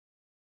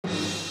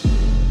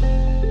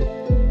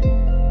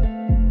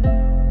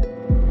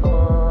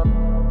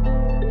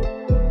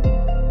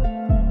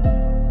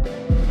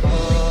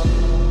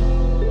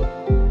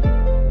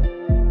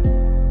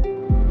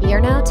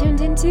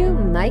to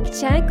Mic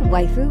Check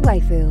Waifu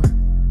Waifu.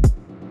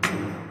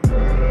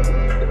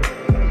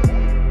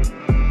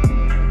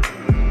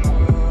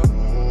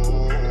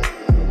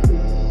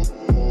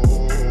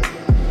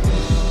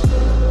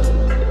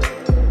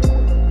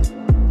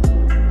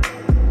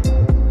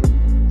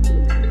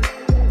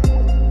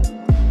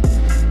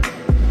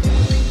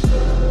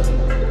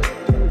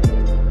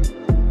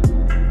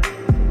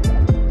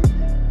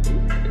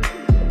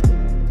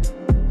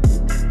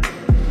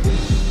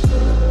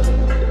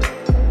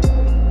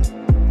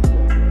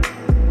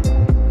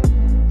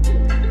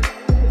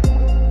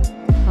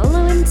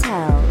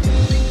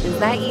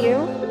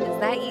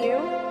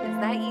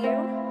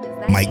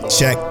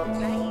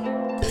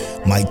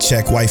 Mic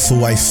check,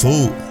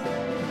 waifu.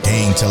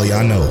 Dang,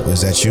 Teliano,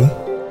 is that you?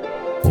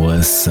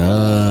 What's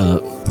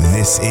up?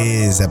 This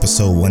is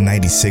episode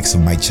 196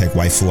 of Mic Check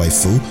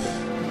Waifu.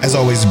 As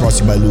always, it's brought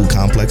to you by Lube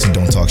Complex and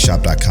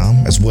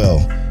Don'tTalkShop.com, as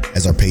well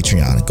as our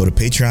Patreon. Go to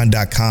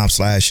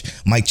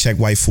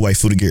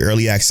patreon.com/MicCheckWaifu to get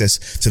early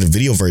access to the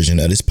video version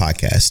of this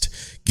podcast.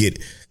 Get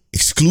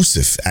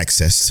exclusive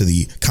access to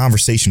the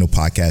conversational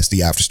podcast,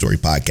 the After Story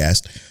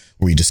podcast,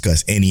 where we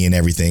discuss any and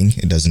everything.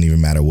 It doesn't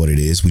even matter what it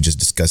is. We just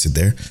discuss it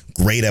there.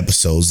 Great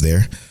episodes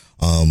there.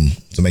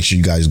 So make sure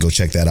you guys go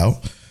check that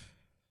out.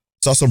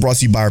 It's also brought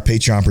to you by our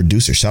Patreon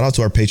producers. Shout out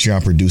to our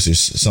Patreon producers,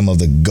 some of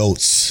the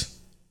GOATs,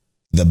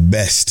 the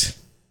best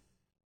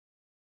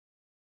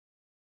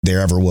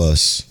there ever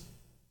was.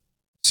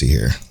 Let's see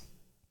here.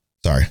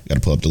 Sorry, got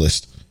to pull up the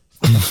list.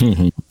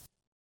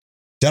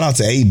 Shout out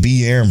to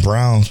AB, Aaron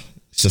Brown,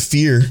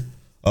 Saphir.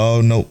 Oh,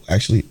 no,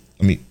 actually,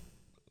 let me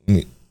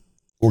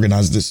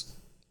organize this.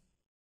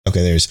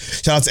 Okay, there's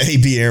shout out to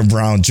AB, Aaron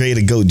Brown, Dre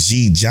the Goat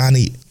G,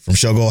 Johnny from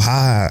Shogo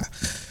High,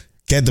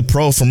 Cat the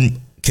Pro from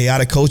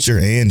Chaotic Culture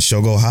and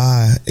Shogo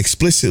High,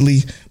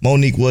 Explicitly,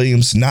 Monique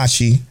Williams,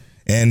 Nachi,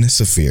 and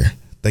Saphir.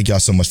 Thank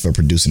y'all so much for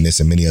producing this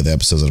and many other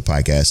episodes of the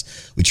podcast.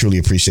 We truly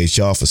appreciate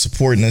y'all for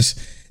supporting us.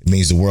 It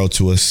means the world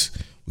to us.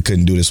 We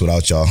couldn't do this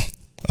without y'all.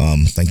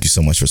 Thank you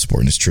so much for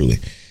supporting us, truly.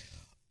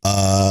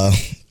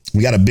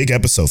 We got a big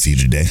episode for you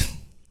today.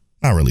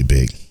 Not really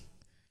big.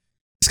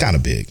 It's kind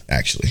of big,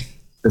 actually.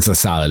 It's a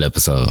solid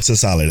episode.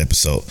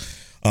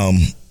 How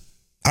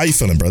you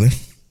feeling, brother?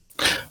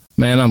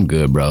 Man, I'm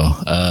good, bro.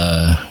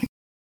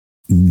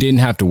 Didn't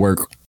have to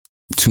work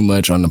too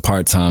much on the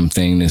part-time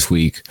thing this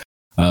week.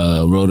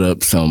 Wrote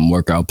up some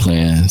workout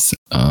plans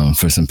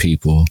for some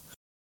people.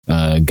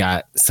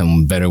 Got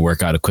some better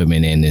workout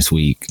equipment in this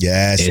week.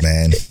 Yes,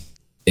 man.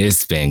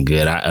 It's been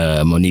good.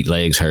 Monique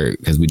legs hurt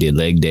because we did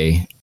leg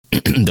day.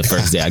 The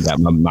first day I got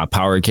my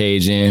power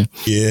cage in.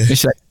 Yeah.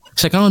 She's like,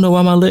 I don't know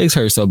why my legs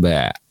hurt so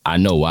bad. I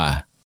know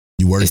why.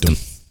 You worked them.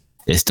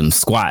 It's them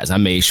squats. I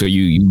made sure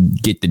you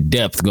get the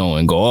depth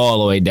going, go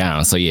all the way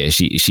down. So yeah,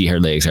 her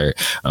legs hurt.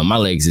 My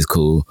legs is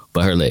cool,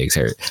 but her legs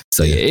hurt.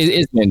 So yeah,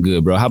 it's been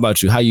good, bro. How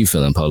about you? How you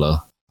feeling,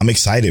 Polo? I'm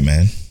excited,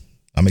 man.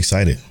 I'm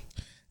excited.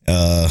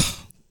 I'm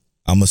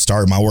gonna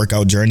start my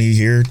workout journey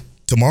here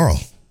tomorrow,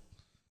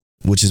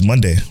 which is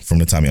Monday from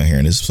the time y'all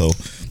hearing this. So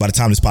by the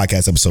time this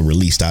podcast episode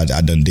released, I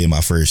done did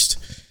my first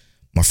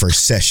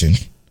session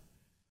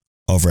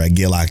over at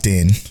Get Locked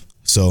In.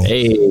 So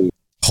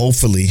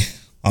hopefully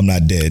I'm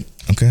not dead.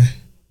 Okay.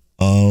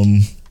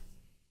 I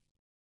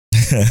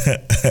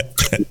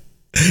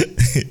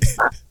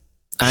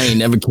ain't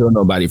never killed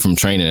nobody from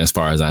training as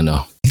far as I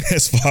know. Yeah,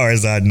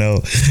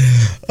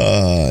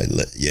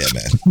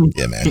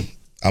 man.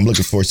 I'm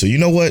looking forward to it. You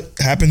know what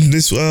happened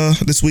this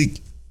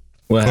week?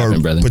 What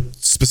happened, brother?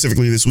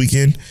 Specifically this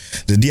weekend,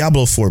 the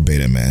Diablo 4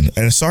 beta, man.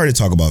 And sorry to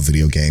talk about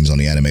video games on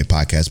the anime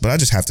podcast, but I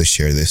just have to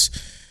share this.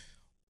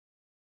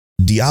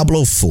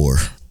 Diablo 4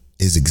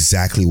 is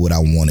exactly what I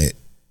wanted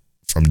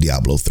from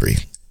Diablo 3.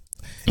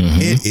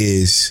 Mm-hmm. It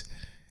is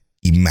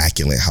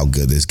immaculate how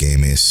good this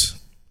game is.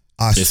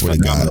 I swear to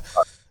God,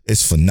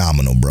 it's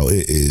phenomenal, bro.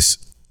 It is.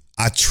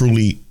 I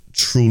truly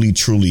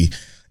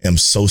am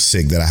so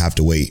sick that I have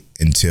to wait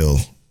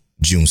until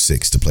June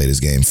 6th to play this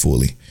game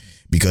fully,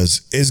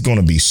 because it's going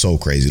to be so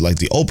crazy. Like,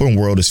 the open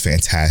world is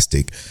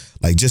fantastic.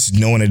 Like, just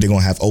knowing that they're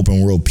going to have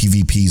open world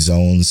PvP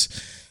zones.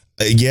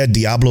 Yeah,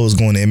 Diablo is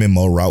going the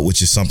MMO route,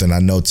 which is something I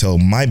know Tel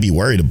might be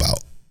worried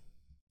about.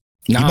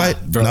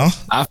 Bro. No?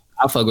 I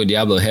fuck with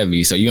Diablo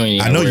heavy, so you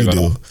ain't even I know you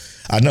do.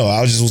 I know.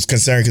 I was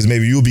concerned because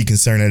maybe you'll be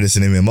concerned that it's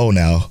an MMO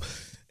now.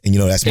 And,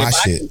 that's my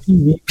shit.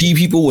 PvP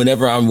people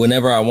whenever I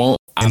want.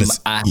 I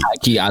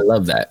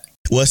love that.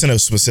 Well, it's in a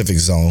specific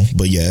zone,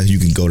 but yeah, you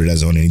can go to that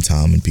zone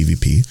anytime in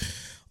PvP.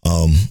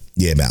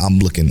 Yeah, man,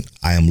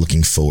 I am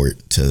looking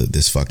forward to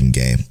this fucking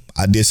game.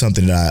 I did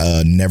something that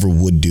I never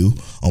would do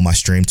on my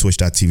stream,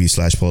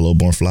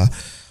 twitch.tv/PoloBornFly.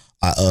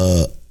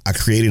 I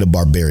created a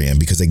barbarian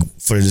because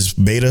for this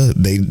beta,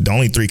 the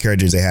only 3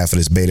 characters they had for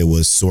this beta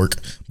was Sorc,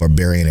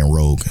 Barbarian, and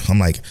Rogue. I'm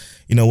like,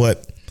 you know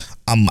what?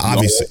 I'm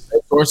obviously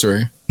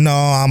sorcerer. No,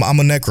 I'm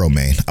a Necro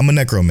main. I'm a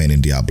Necro main in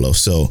Diablo.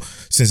 So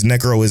since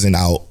Necro isn't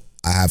out,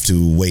 I have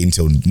to wait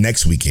until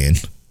next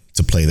weekend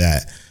to play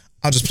that.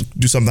 I'll just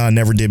do something I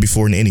never did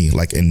before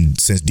in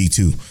since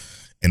D2,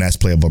 and that's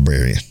play a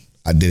Barbarian.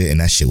 I did it, and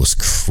that shit was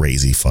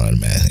crazy fun,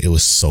 man. It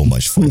was so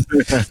much fun.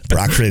 Bro,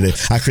 I created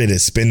a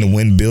spin to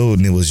win build,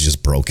 and it was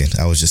just broken.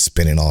 I was just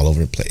spinning all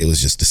over the place. It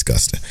was just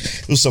disgusting.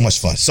 It was so much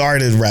fun. Sorry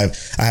to rap.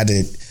 I had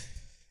to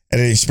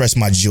express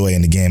my joy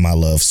in the game I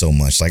love so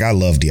much. Like, I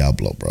love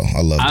Diablo, bro.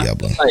 I love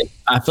Diablo.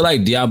 I feel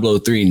like Diablo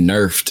 3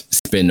 nerfed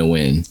spin to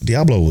win.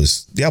 Diablo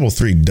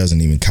 3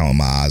 doesn't even count in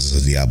my eyes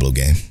as a Diablo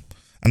game.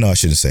 I know I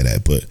shouldn't say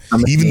that, but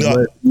even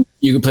though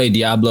you can play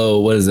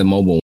Diablo, what is it,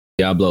 mobile?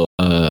 Diablo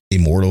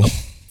Immortal.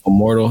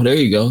 There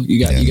you go. You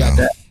got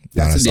that.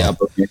 That's a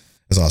Diablo game.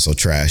 It's also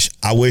trash.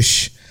 I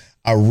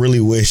really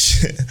wish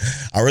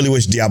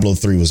Diablo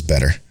 3 was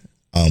better.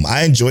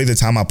 I enjoyed the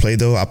time I played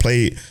though. I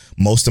played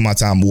a little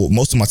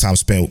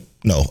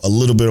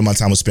bit of my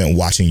time was spent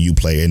watching you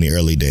play in the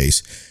early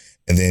days.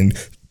 And then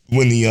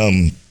when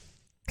the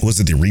was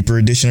it the Reaper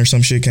edition or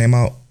some shit came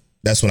out?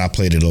 That's when I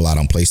played it a lot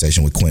on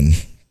PlayStation with Quentin.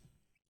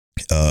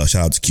 Shout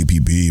out to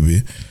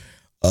QPB.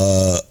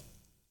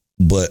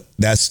 But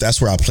that's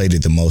where I played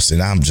it the most,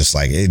 and I'm just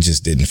like, it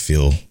just didn't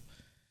feel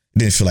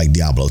like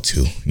Diablo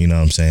 2. You know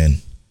what I'm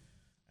saying?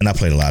 And I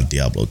played a lot of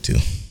Diablo 2.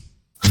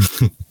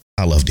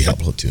 I love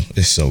Diablo 2.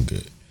 It's so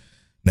good.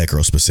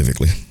 Necro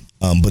specifically.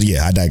 But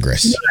yeah, I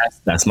digress.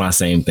 That's my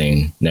same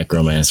thing.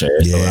 Necromancer.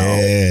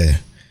 Yeah.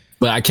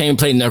 But I can't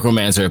play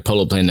Necromancer if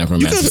Polo play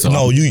Necromancer.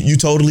 You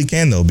totally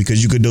can though,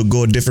 because you could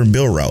go a different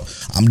build route.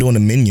 I'm doing a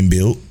minion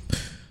build.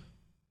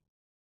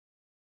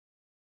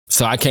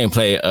 So I can't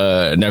play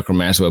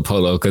Necromancer with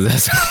Polo because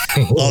that's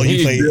you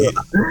play.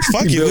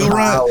 Fuck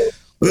it,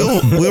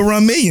 we'll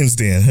run millions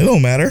then. It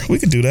don't matter. We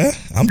can do that.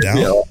 I'm down.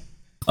 Yeah.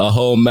 A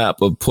whole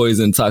map of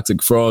poison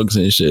toxic frogs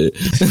and shit.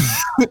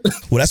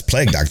 Well, that's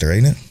Plague Doctor,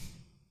 ain't it?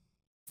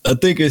 I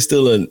think it's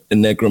still a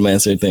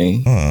Necromancer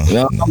thing.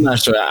 No. I'm not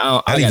sure.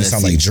 I think it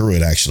sound like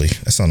Druid actually.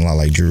 That sounds a lot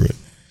like Druid.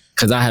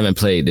 Because I haven't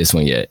played this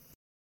one yet.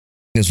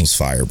 This one's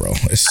fire, bro.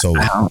 It's so.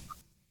 I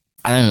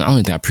don't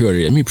think I pre-ordered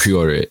it. Let me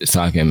pre-order it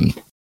so I can.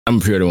 I'm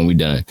gonna pre-order when we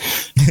done.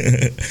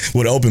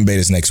 Well, the open beta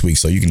is next week,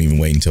 so you can even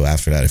wait until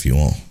after that if you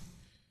want.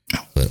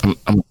 But I'm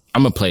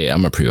gonna play it. I'm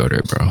gonna pre-order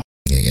it, bro.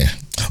 Yeah.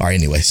 All right.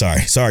 Anyway,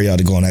 sorry y'all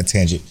to go on that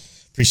tangent.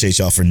 Appreciate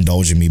y'all for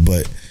indulging me,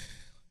 but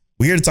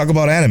we're here to talk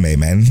about anime,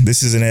 man.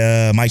 This is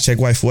an Mic Check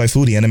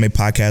Waifu, the anime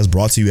podcast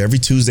brought to you every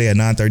Tuesday at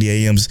 9:30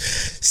 a.m.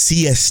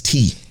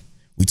 CST.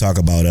 We talk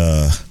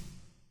about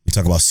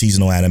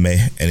seasonal anime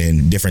and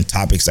then different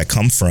topics that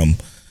come from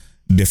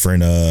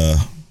different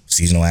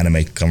seasonal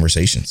anime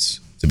conversations.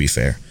 To be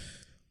fair,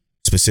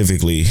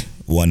 specifically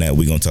one that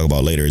we're going to talk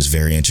about later is a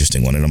very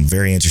interesting one, and I'm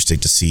very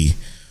interested to see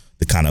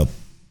the kind of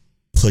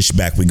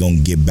pushback we're going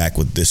to get back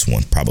with this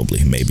one.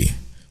 Probably, maybe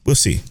we'll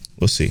see.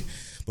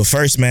 But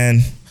first,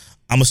 man,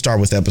 I'm gonna start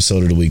with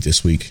episode of the week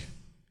this week,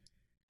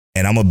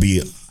 and I'm gonna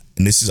be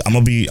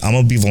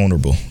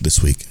vulnerable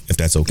this week, if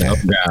that's okay. Oh,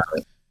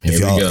 God.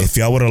 If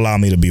y'all would allow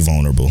me to be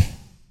vulnerable,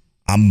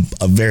 I'm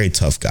a very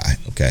tough guy.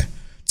 Okay,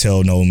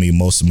 Tell know me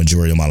most of the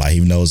majority of my life. He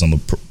knows I'm a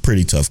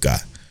pretty tough guy.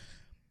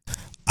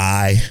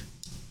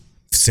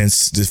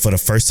 For the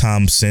first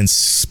time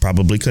since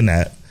probably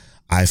Knat,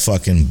 I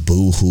fucking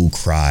boo-hoo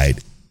cried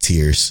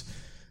tears,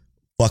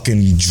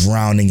 fucking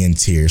drowning in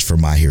tears for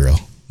My Hero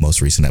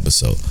most recent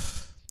episode.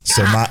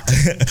 So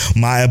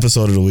my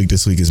episode of the week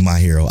this week is My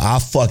Hero. I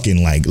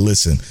fucking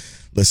listen,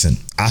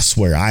 I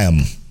swear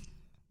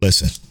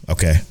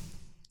okay,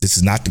 this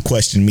is not to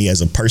question me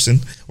as a person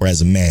or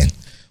as a man,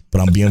 but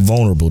I'm being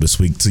vulnerable this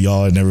week to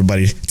y'all and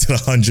everybody, to the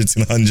hundreds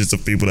and hundreds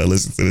of people that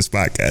listen to this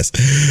podcast.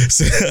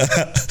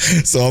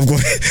 So I'm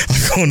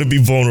going to be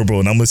vulnerable,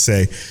 and I'm going to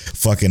say,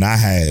 fucking, I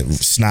had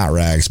snot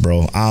rags,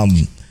 bro.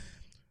 When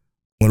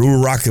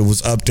Uraraka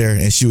was up there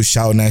and she was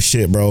shouting that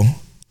shit, bro,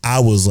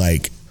 I was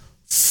like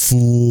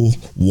full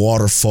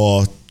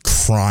waterfall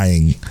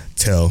crying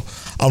till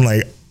I'm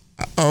like,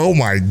 oh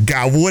my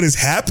God, what is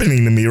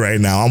happening to me right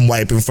now? I'm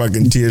wiping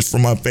fucking tears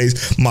from my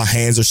face. My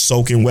hands are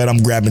soaking wet.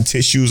 I'm grabbing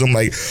tissues. I'm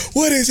like,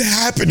 what is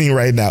happening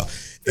right now?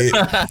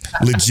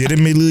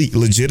 Legitimately,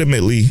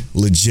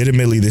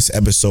 this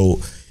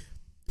episode,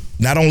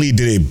 not only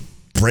did it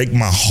break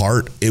my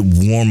heart, it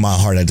warmed my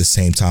heart at the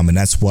same time. And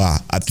that's why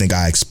I think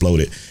I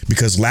exploded.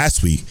 Because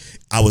last week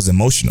I was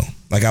emotional.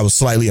 Like, I was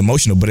slightly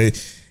emotional, but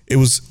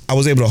I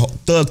was able to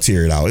thug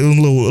tear it out. It was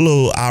a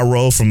little eye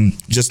roll from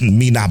just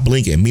me not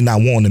blinking, me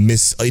not wanting to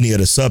miss any of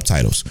the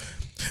subtitles.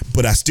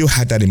 But I still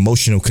had that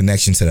emotional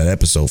connection to that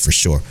episode for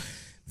sure.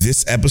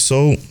 This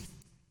episode,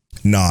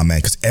 nah, man,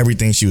 because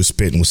everything she was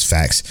spitting was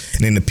facts.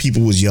 And then the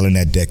people was yelling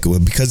at Deku.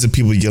 And because the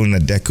people were yelling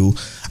at Deku,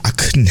 I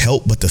couldn't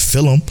help but to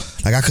feel them.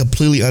 Like, I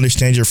completely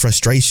understand your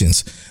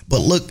frustrations.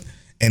 But look,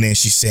 and then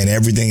she's saying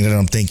everything that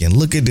I'm thinking.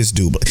 Look at this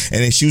dude.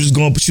 And then she was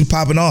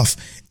popping off.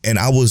 And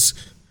I was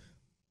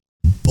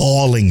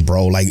bawling,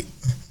 bro. Like,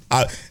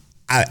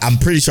 I'm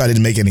pretty sure I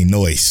didn't make any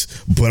noise,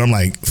 but I'm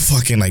like,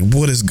 fucking, like,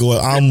 what is going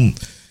on? I'm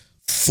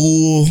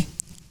full,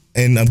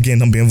 and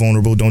again, I'm being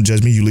vulnerable. Don't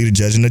judge me. You lead a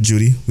judge and a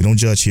Judy. We don't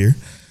judge here.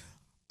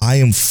 I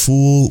am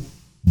full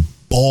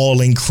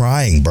bawling,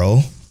 crying,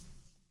 bro.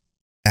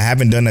 I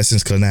haven't done that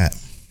since Knat.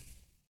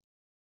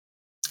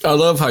 I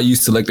love how you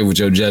selected with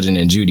your judging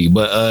and Judy,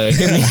 but Don't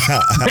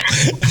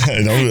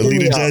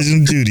leave the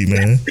judging Judy,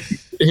 man.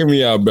 Hear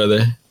me out,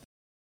 brother.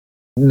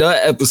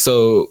 That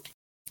episode,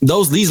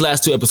 these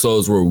last 2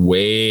 episodes were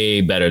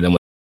way better than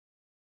what.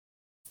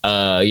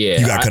 Yeah.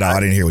 You got cut out. I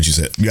didn't hear what you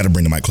said. You got to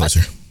bring the mic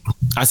closer.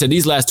 I said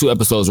these last 2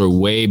 episodes were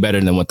way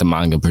better than what the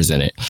manga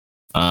presented.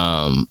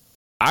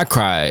 I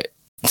cried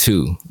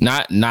too,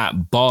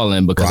 not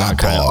bawling because I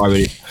kind of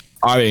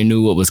already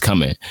knew what was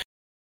coming.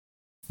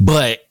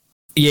 But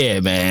yeah,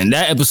 man,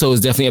 that episode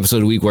is definitely episode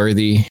of the week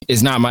worthy.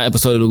 It's not my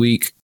episode of the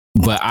week,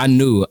 but I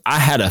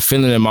had a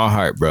feeling in my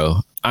heart, bro.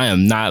 I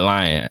am not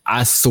lying.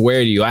 I swear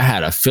to you, I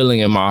had a feeling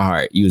in my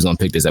heart you was gonna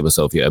pick this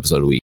episode for your episode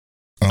of the week.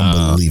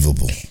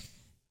 Unbelievable.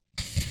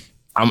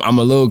 I'm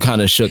a little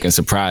kind of shook and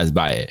surprised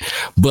by it.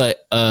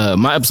 But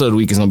my episode of the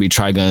week is gonna be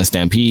Trigun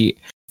Stampede.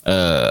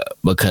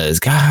 Because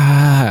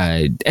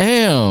god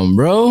damn,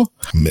 bro,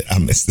 I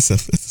missed this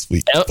episode this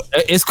week.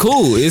 It's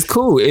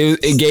cool.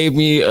 It gave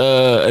me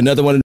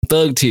another one of the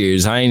thug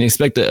tears. I ain't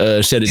expect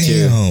to shed a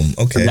tear.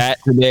 Okay. That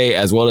today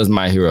as well as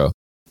My Hero.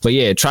 But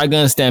yeah,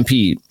 Trigun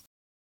Stampede.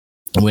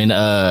 When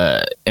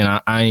and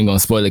I ain't gonna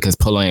spoil it because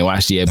Polo ain't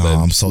watched it yet. No, but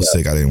I'm so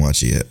sick I didn't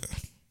watch it yet.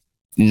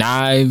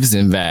 Knives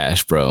and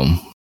Vash, bro.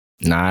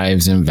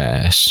 Knives and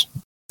Vash.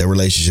 Their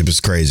relationship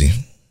is crazy.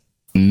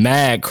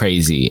 Mad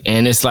crazy.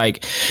 And it's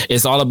like,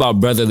 it's all about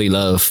brotherly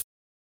love.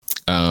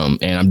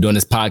 And I'm doing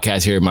this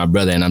podcast here with my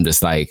brother, and I'm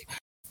just like,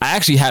 I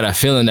actually had a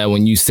feeling that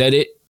when you said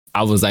it,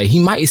 I was like, he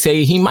might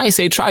say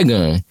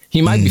Trigun.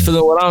 He might be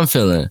feeling what I'm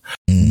feeling.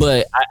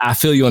 But I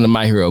feel you on the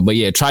My Hero. But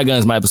yeah, Trigun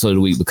is my episode of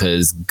the week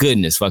because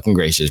goodness fucking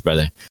gracious,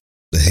 brother.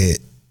 The hit.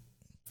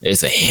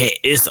 It's a hit.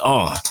 It's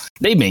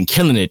they've been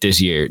killing it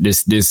this year,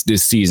 this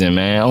season,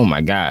 man. Oh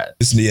my God.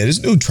 This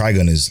new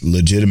Trigun is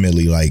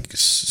legitimately like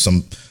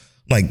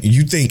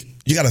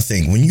you got to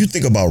think when you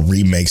think about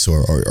remakes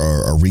or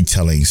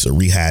retellings or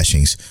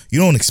rehashings, you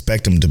don't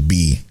expect them to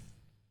be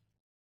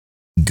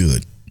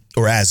good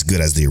or as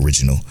good as the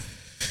original.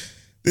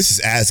 This is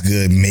as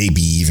good,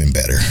 maybe even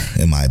better,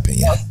 in my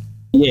opinion.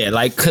 Yeah,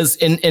 like because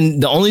and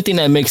the only thing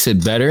that makes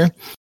it better,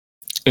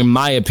 in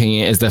my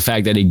opinion, is the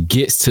fact that it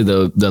gets to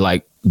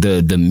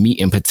the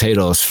meat and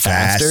potatoes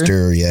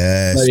faster.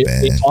 Yes, but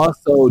it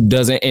also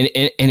doesn't,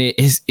 and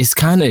it's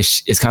kind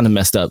of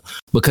messed up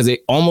because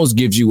it almost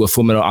gives you what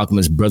Fullmetal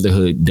Alchemist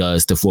Brotherhood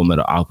does to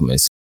Fullmetal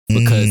Alchemist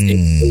because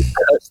it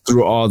cuts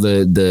through all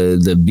the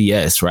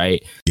BS,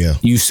 right? Yeah,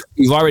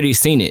 you've already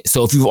seen it,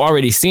 so if you've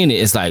already seen it,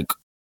 it's like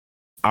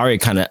I already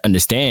kind of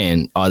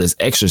understand all this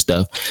extra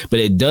stuff, but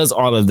it does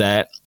all of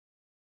that.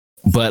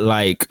 But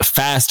like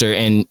faster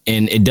and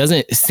it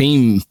doesn't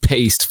seem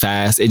paced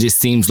fast. It just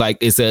seems like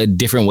it's a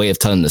different way of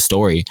telling the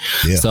story.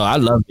 Yeah. So I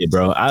loved it,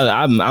 bro.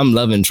 I'm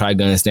loving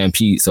Trigun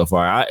Stampede so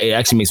far. It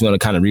actually makes me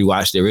want to kind of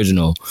rewatch the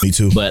original. Me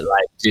too. But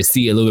like just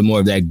see a little bit more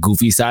of that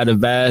goofy side of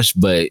Vash.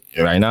 But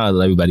right now,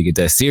 let everybody get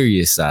that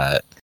serious side.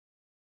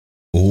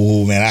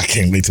 Oh man, I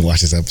can't wait to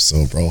watch this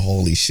episode, bro.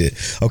 Holy shit.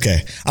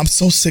 Okay, I'm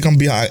so sick.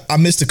 I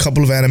missed a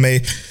couple of anime,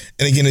 and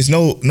again, there's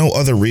no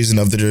other reason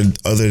other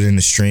than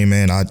the stream,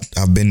 man.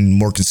 I've been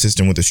more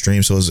consistent with the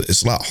stream, so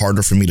it's a lot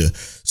harder for me to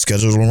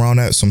schedule around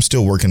that. So I'm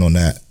still working on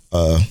that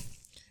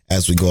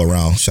as we go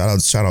around. Shout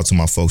out to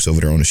my folks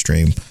over there on the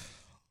stream.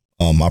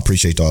 I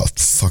appreciate the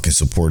fucking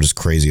support. It's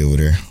crazy over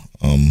there.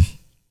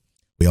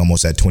 We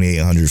almost at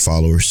 2,800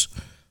 followers,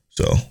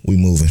 so we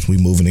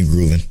moving and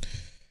grooving.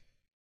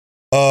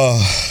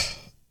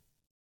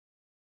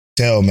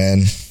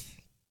 Man,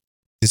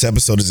 this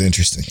episode is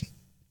interesting.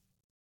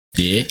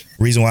 Yeah.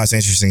 Reason why it's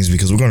interesting is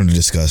because we're going to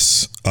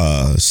discuss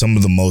some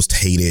of the most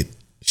hated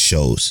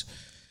shows,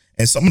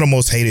 and some of the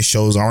most hated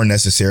shows aren't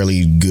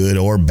necessarily good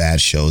or bad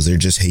shows. They're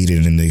just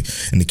hated in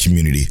the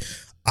community.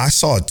 I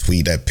saw a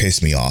tweet that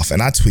pissed me off,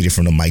 and I tweeted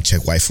from the Mic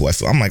Check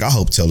Waifu. I'm like, I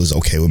hope Taylor's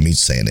okay with me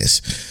saying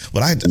this,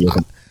 but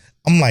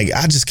I'm like,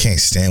 I just can't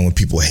stand when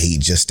people hate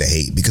just to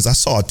hate, because I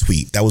saw a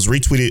tweet that was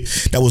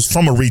retweeted, that was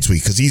from a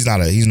retweet, because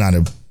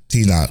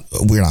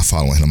we're not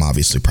following him,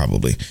 obviously,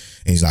 probably,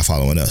 and he's not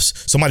following us.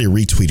 Somebody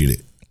retweeted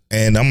it,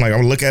 and I'm like, I'm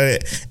gonna look at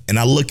it, and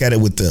I look at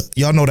it with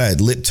y'all know that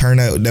lip turn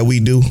that we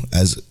do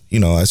as, you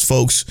know, as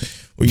folks,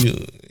 where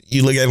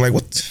you look at it like,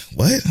 what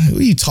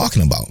are you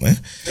talking about, man?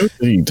 What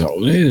are you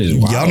talking?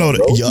 Y'all know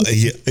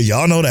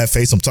y'all know that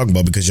face I'm talking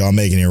about because y'all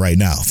making it right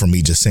now from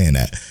me just saying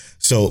that.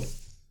 So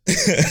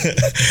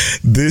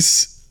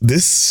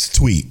this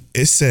tweet,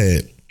 it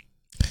said,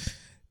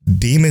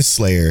 Demon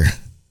Slayer.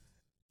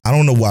 I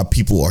don't know why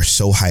people are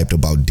so hyped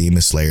about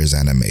Demon Slayer's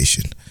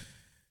animation.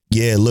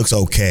 Yeah, it looks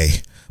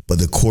okay, but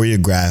the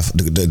choreographed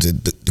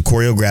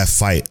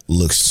fight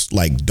looks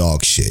like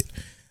dog shit.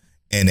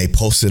 And they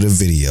posted a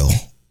video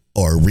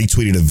or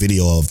retweeted a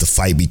video of the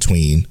fight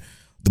between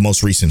the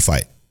most recent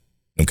fight.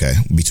 Okay,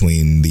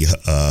 between the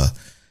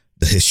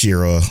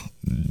Hashira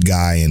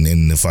guy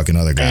and the fucking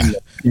other guy.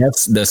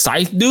 That's the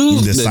Scythe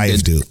dude? The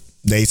Scythe dude.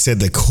 They said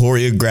the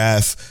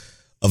choreograph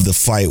of the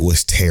fight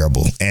was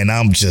terrible. And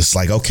I'm just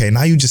like, okay,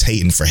 now you just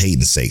hating for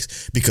hating's sake.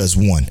 Because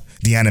one,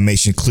 the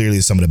animation clearly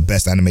is some of the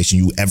best animation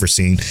you ever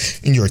seen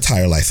in your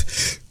entire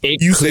life.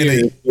 You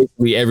saying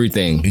basically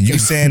everything. You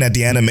saying that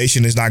the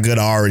animation is not good,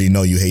 I already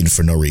know you hating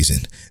for no reason.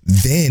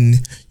 Then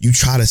you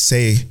try to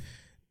say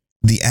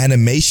the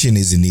animation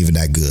isn't even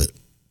that good.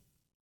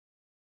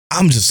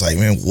 I'm just like,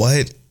 man,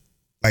 what?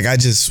 Like,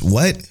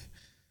 what?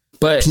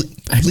 But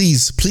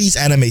please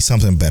animate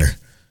something better.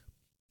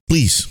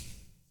 Please.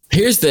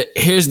 Here's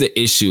the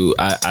issue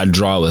I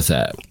draw with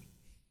that.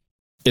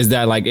 Is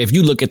that, like, if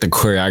you look at the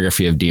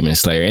choreography of Demon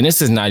Slayer, and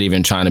this is not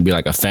even trying to be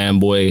like a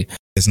fanboy.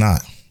 It's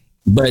not.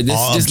 But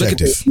all just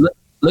objective.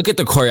 look at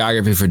the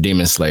choreography for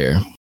Demon Slayer.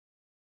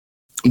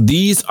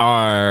 These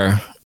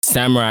are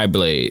samurai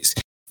blades.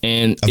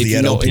 And of the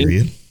Edo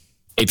period.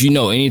 If you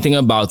know anything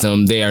about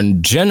them, they are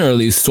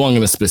generally swung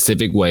in a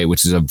specific way,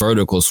 which is a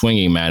vertical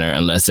swinging manner,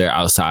 unless they're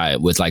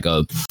outside with like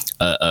a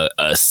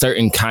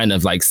certain kind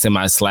of like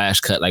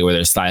semi-slash cut, like where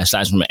they're slash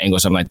from an angle,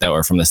 something like that,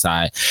 or from the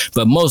side.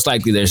 But most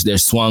likely they're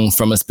swung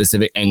from a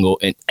specific angle.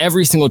 And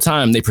every single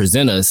time they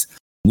present us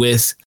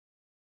with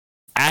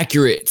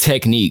accurate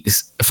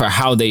techniques for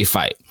how they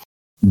fight.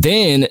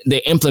 Then they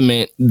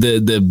implement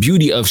the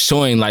beauty of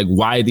showing like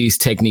why these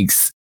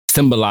techniques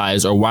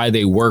symbolize or why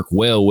they work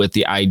well with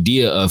the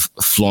idea of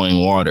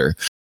flowing water,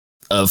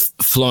 of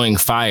flowing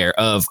fire,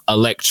 of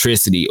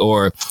electricity,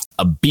 or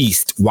a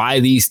beast.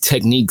 Why these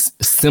techniques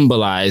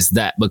symbolize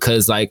that?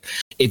 Because like,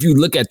 if you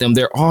look at them,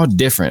 they're all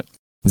different.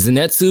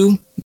 Zenitsu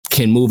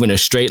can move in a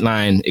straight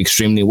line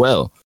extremely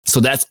well. So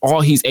that's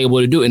all he's able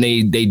to do. And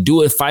they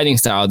do a fighting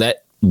style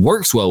that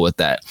works well with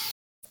that.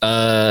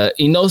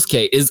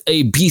 Inosuke is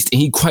a beast, and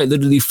he quite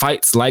literally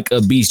fights like a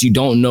beast. You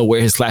don't know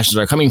where his slashes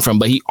are coming from,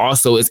 but he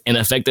also is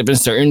ineffective in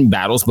certain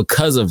battles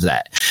because of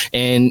that.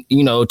 And,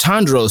 you know,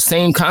 Tanjiro,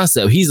 same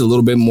concept. He's a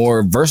little bit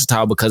more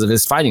versatile because of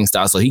his fighting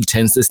style, so he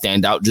tends to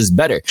stand out just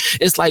better.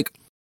 It's like,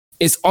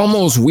 it's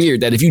almost weird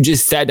that if you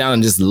just sat down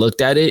and just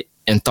looked at it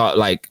and thought,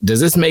 like,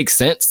 does this make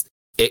sense?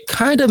 It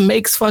kind of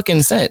makes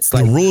fucking sense.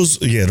 Like, the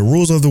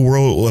rules of the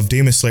world of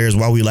Demon Slayer is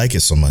why we like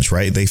it so much,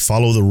 right? They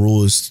follow the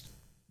rules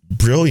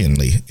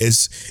brilliantly.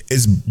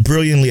 It's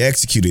brilliantly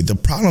executed. The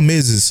problem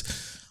is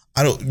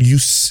you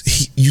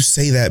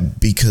say that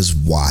because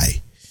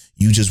why?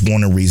 You just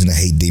want a reason to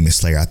hate Demon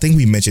Slayer. I think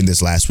we mentioned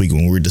this last week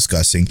when we were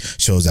discussing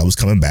shows that was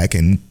coming back,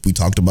 and we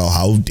talked about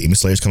how Demon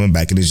Slayer is coming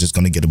back and it's just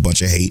going to get a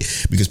bunch of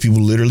hate because people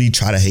literally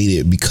try to hate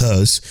it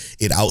because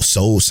it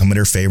outsold some of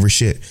their favorite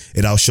shit.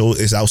 It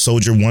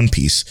outsold your One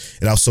Piece.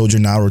 It outsold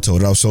your Naruto.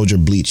 It outsold your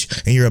Bleach,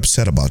 and you're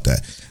upset about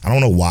that. I don't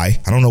know why.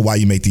 I don't know why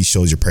you make these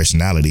shows your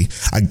personality.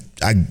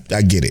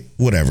 I get it.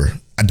 Whatever.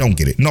 I don't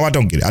get it. No, I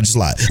don't get it. I just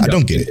lied. I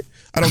don't get it.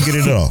 I don't get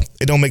it at all.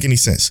 It don't make any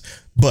sense.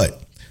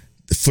 But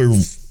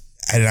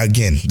and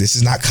again, this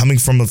is not coming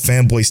from a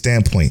fanboy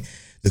standpoint.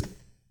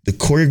 The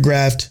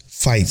choreographed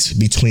fights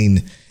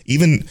between,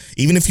 even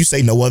if you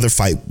say no other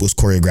fight was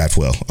choreographed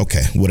well,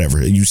 okay,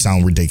 whatever. You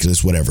sound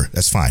ridiculous, whatever.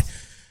 That's fine.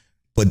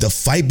 But the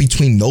fight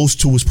between those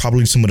two was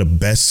probably some of the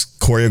best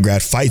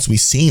choreographed fights we've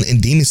seen in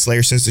Demon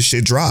Slayer since the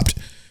shit dropped.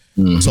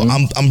 Mm-hmm. So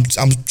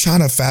I'm trying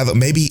to fathom,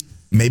 maybe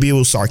it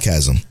was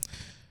sarcasm.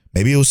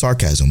 Maybe it was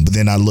sarcasm. But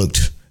then I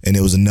looked and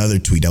there was another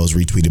tweet that was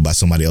retweeted by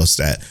somebody else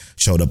that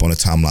showed up on the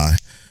timeline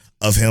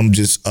of them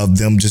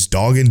just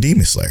dogging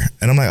Demon Slayer.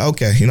 And I'm like,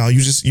 okay,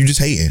 you just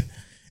hating.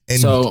 And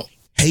so,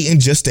 hating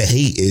just to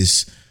hate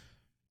is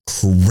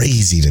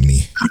crazy to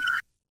me.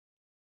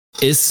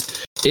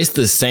 It's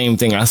the same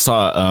thing. I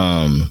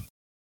saw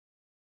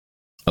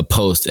a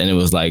post and it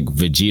was like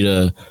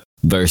Vegeta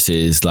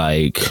versus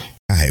like,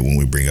 I hate when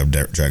we bring up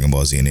Dragon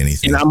Ball Z and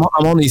anything. And I'm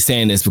only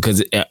saying this because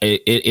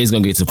it is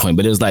going to get to the point,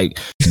 but it was like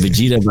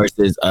Vegeta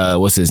versus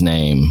what's his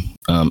name?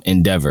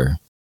 Endeavor.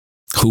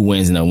 Who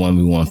wins in a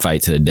 1v1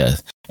 fight to the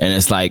death. And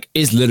it's like,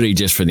 it's literally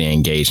just for the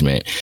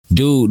engagement.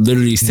 Dude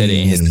literally said it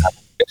in his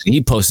conversation.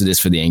 He posted this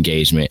for the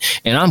engagement.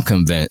 And I'm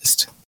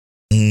convinced.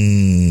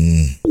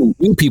 You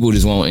people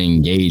just want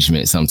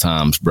engagement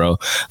sometimes, bro.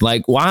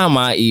 Like, why am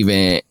I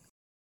even...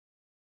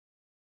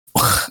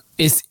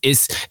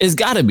 It's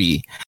gotta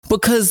be.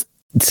 Because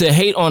to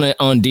hate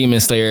on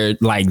Demon Slayer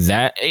like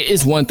that,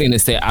 it's one thing to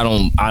say, I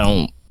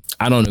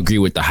don't agree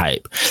with the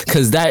hype.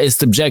 Because that is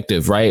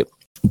subjective, right?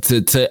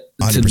 To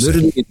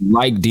literally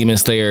like Demon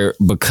Slayer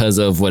because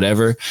of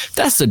whatever,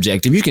 that's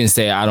subjective. You can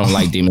say I don't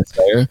like Demon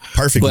Slayer.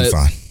 Perfectly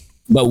fine.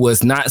 But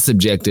what's not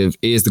subjective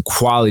is the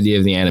quality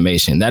of the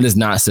animation. That is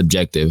not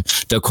subjective.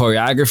 The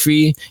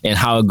choreography and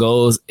how it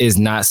goes is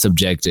not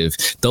subjective.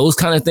 Those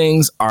kind of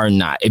things are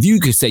not. If you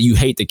could say you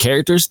hate the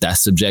characters, that's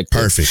subjective.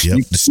 Perfect.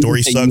 Yep. The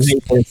story sucks. You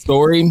hate the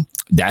story,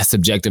 that's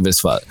subjective as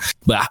fuck.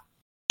 But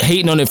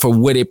hating on it for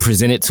what it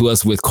presented to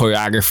us with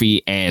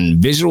choreography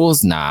and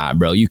visuals, nah,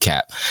 bro, you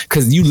cap.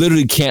 Because you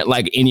literally can't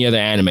like any other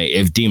anime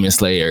if Demon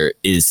Slayer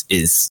is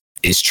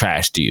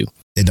trash to you.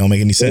 It don't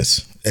make any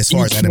sense as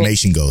far as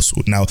animation goes.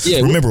 Now,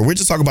 remember, we're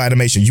just talking about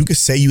animation. You could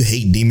say you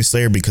hate Demon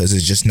Slayer because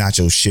it's just not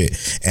your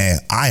shit. And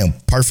I am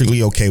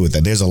perfectly okay with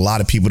that. There's a lot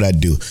of people that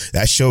do.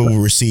 That show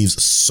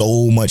receives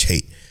so much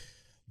hate.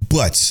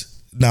 But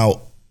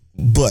now,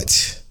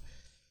 but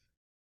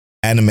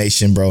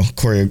animation, bro,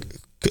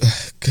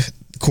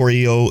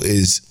 choreo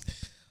is,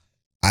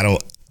 I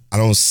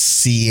don't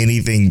see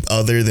anything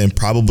other than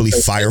probably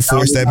Fire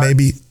Force. That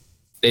maybe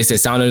they said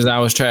Sound of Desire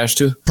was trash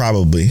too.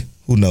 Probably.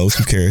 Who knows?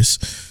 Who cares?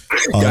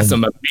 Got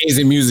some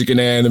amazing music in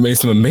there, and they made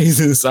some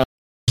amazing songs.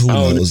 Who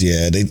knows?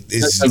 Yeah,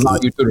 it's allow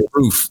you through the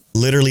roof.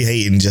 Literally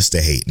hating just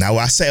to hate. Now,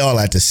 I say all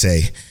that to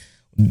say,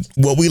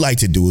 what we like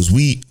to do is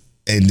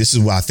and this is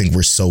why I think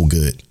we're so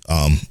good.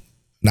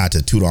 Not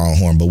to toot our own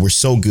horn, but we're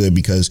so good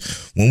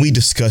because when we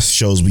discuss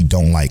shows we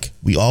don't like,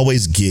 we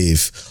always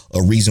give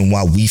a reason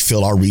why we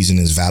feel our reason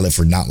is valid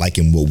for not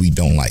liking what we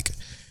don't like.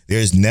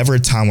 There's never a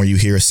time where you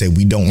hear us say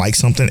we don't like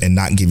something and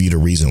not give you the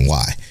reason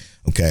why.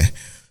 Okay.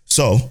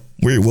 So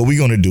what we're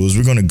going to do is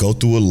we're going to go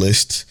through a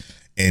list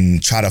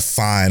and try to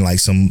find like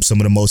some of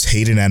the most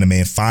hated anime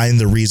and find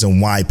the reason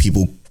why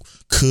people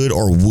could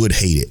or would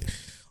hate it.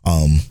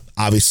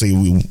 Obviously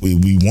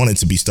we want it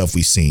to be stuff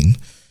we've seen.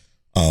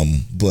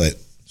 But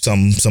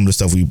some of the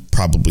stuff we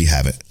probably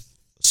haven't.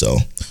 So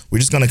we're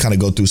just gonna kind of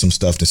go through some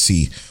stuff to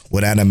see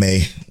what anime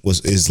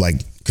is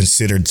like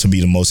considered to be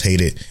the most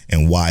hated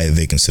and why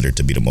they consider it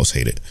to be the most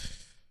hated.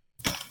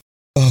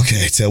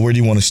 Okay, Ted, where do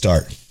you want to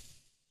start?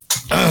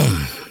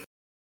 I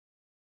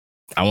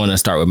want to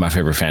start with my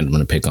favorite fandom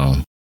to pick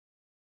on.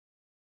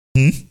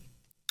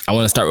 I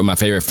want to start with my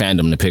favorite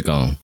fandom to pick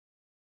on.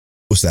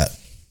 What's that?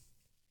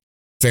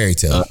 Fairy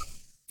Tail.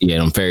 Yeah,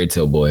 them Fairy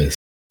Tail boys.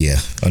 Yeah.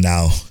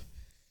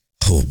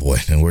 Oh boy,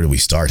 and where do we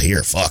start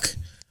here? Fuck.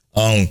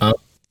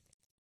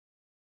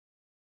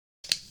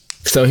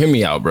 So hear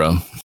me out, bro.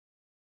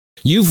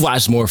 You've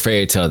watched more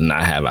Fairy Tail than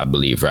I have, I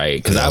believe,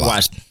 right? Because I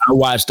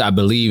watched, I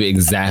believe,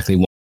 exactly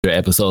 100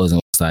 episodes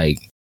and was like,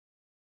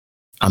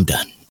 I'm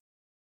done.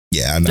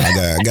 Yeah,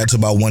 I got to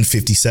about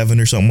 157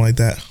 or something like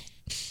that.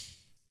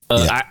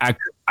 Yeah.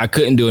 I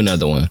couldn't do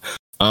another one.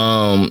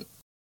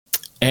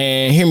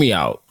 And hear me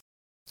out.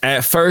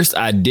 At first,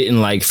 I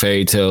didn't like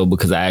Fairy Tail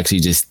because I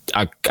actually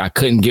I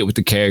couldn't get with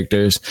the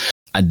characters.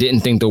 I didn't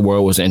think the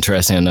world was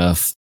interesting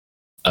enough.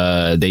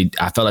 I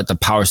felt like the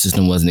power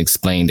system wasn't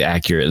explained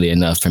accurately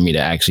enough for me to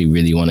actually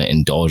really want to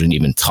indulge in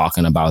even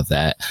talking about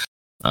that.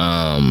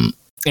 And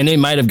they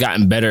might have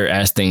gotten better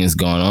as things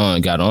got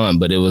on,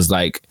 but it was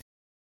like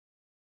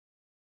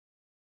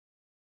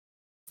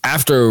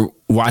after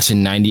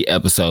watching 90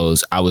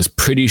 episodes, I was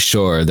pretty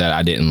sure that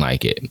I didn't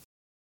like it.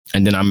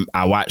 And then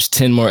I watched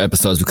 10 more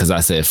episodes because I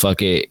said,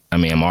 fuck it. I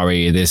mean, I'm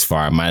already this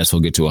far. I might as well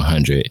get to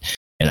 100.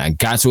 And I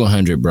got to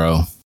 100,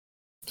 bro.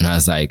 And I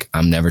was like,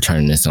 I'm never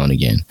turning this on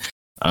again.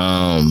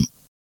 And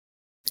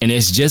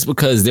it's just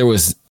because there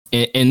was,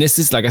 and this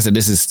is, like I said,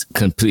 this is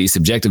completely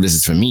subjective. This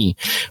is for me.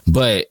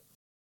 But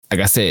like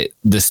I said,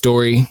 the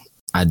story,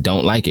 I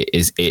don't like it.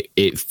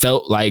 It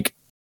felt like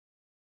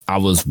I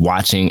was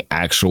watching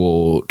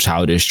actual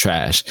childish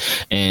trash.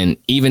 And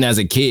even as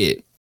a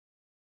kid,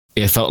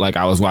 it felt like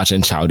I was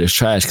watching childish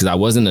trash because I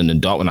wasn't an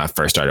adult when I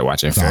first started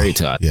watching Fairy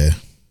Tail. Yeah.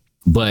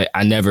 But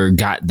I never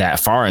got that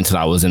far until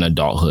I was in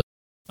adulthood.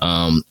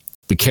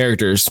 The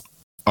characters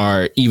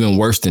are even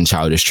worse than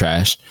childish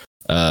trash.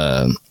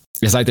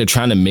 It's like they're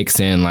trying to mix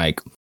in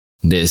like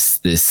this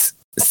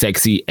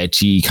sexy,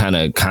 ecchi kind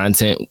of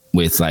content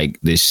with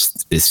like this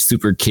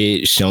super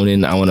kid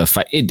shonen. I want to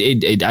fight.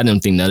 I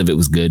don't think none of it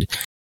was good.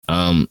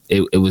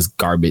 It was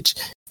garbage.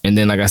 And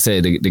then, like I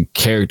said, the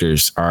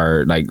characters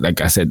are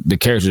like I said, the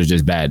characters are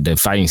just bad. The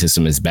fighting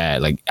system is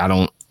bad. Like I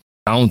don't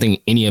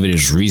think any of it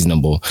is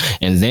reasonable.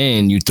 And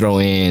then you throw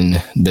in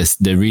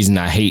the reason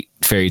I hate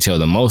Fairy Tail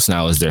the most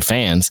now is their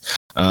fans.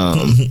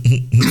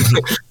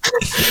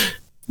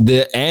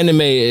 The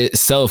anime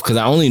itself, because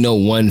I only know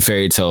one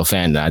Fairy Tail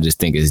fan that I just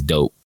think is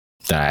dope,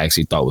 that I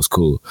actually thought was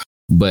cool.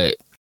 But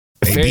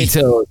Fairy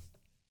Tail,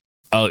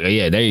 oh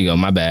yeah, there you go.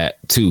 My bad.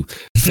 2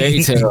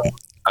 Fairy Tail.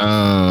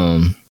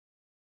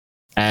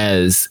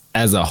 As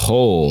a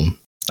whole,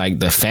 like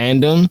the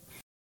fandom,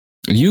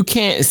 you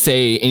can't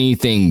say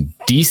anything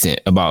decent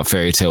about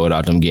Fairy Tail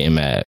without them getting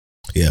mad.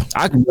 Yeah,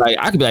 I could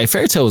be like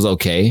Fairy Tail was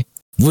okay.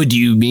 What do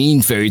you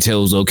mean Fairy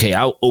Tail was okay?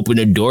 I'll open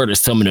the door to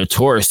summon a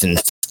tourist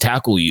and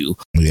tackle you.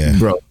 Yeah,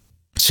 bro,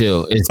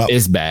 chill.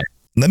 It's bad.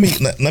 Let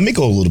me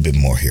go a little bit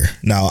more here.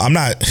 Now, I'm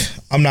not.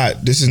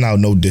 This is now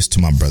no diss to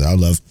my brother. I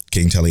love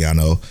King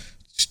Teliano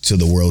to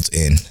the world's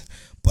end,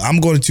 but I'm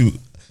going to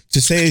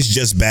say it's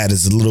just bad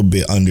is a little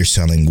bit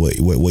underselling what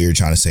you're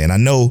trying to say. And I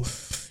know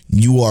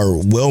you are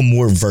well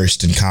more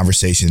versed in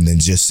conversation than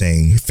just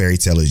saying Fairy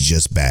Tail is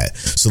just bad.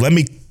 So let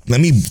me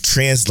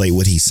translate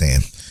what he's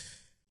saying.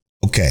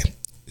 Okay.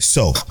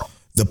 So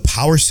the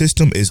power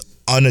system is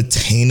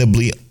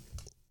unattainably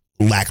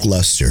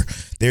lackluster.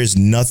 There's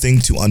nothing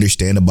to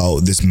understand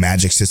about this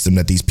magic system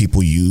that these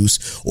people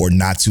use, or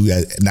not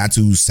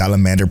to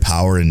salamander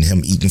power and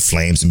him eating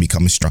flames and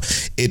becoming strong.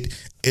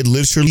 It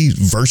literally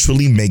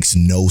virtually makes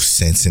no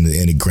sense in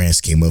the grand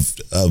scheme of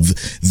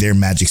their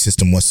magic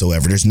system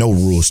whatsoever. There's no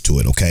rules to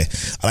it, okay?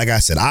 Like I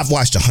said, I've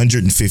watched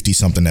 150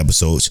 something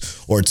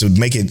episodes, or to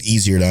make it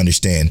easier to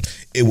understand,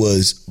 it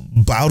was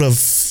about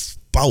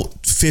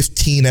about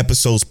 15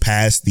 episodes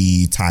past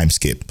the time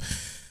skip.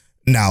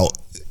 Now,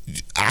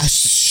 I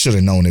should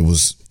have known it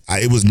was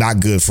not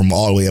good from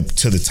all the way up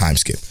to the time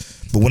skip.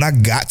 But when I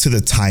got to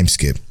the time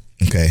skip,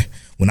 okay,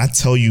 when I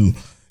tell you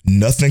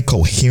nothing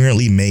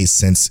coherently made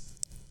sense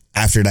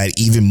after that,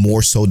 even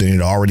more so than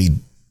it already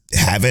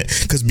haven't,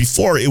 because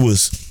before it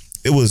was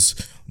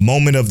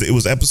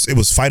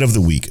fight of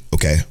the week.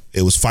 Okay,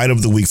 it was fight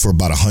of the week for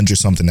about 100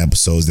 something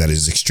episodes. That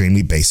is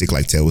extremely basic,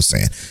 like Ted was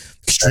saying,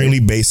 extremely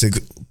basic.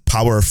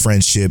 Power of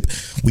friendship.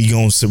 We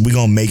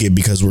gonna make it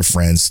because we're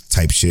friends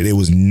type shit. It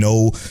was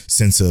no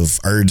sense of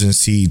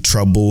urgency,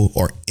 trouble,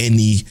 or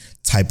any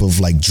type of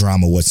like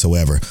drama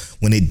whatsoever.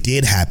 When it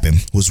did happen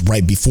was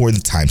right before the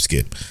time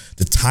skip.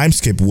 The time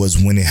skip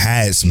was when it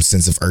had some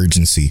sense of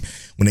urgency.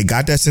 When it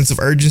got that sense of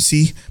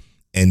urgency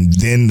and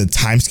then the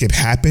time skip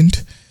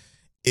happened,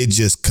 it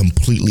just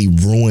completely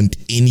ruined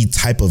any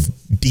type of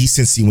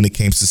decency when it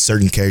came to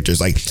certain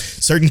characters. Like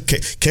certain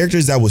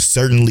characters that was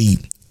certainly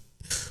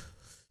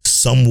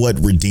somewhat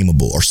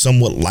redeemable or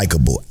somewhat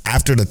likable.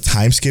 After the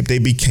time skip, they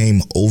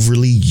became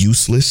overly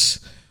useless.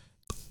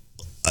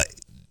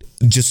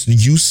 Just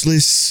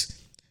useless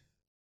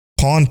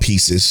pawn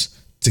pieces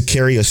to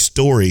carry a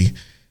story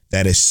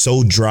that is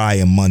so dry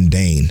and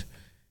mundane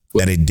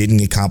that it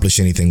didn't accomplish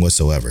anything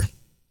whatsoever.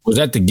 Was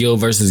that the Gil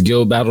versus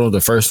Gil battle,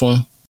 the first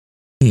one?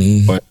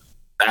 Mm-hmm. Or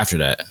after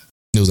that?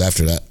 It was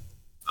after that.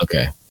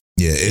 Okay.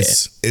 Yeah,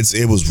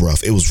 it was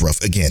rough. It was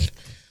rough. Again,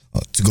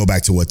 to go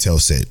back to what Tel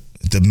said,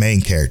 the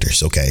main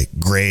characters, okay,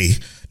 Gray,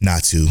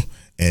 Natsu,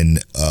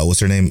 and what's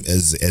her name?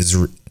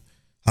 Ezra,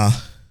 huh?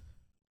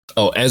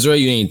 Oh, Ezra,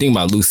 you didn't think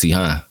about Lucy,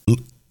 huh?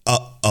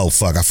 Oh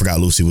fuck, I forgot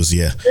Lucy was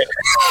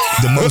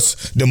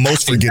the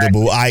most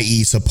forgettable,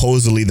 i.e.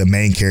 supposedly the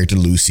main character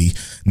Lucy,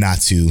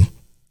 Natsu.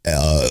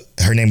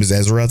 Her name is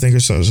Ezra, I think, or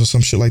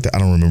some shit like that. I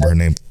don't remember her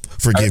name.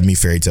 Forgive me,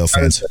 Fairy Tail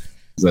fans.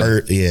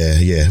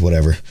 Yeah,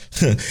 whatever.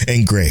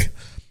 And Gray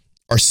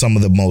are some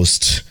of the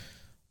most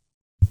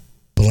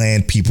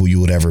bland people you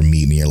would ever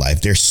meet in your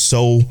life. They're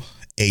so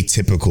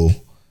atypical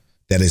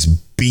that is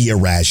be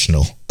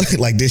irrational.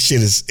 Like this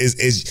shit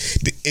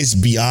is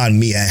beyond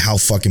me at how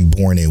fucking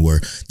boring they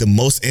were. The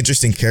most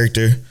interesting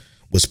character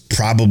was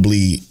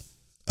probably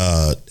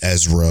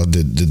Ezra,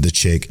 the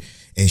chick,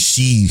 and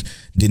she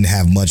didn't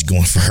have much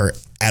going for her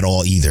at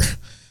all either.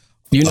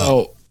 You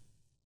know,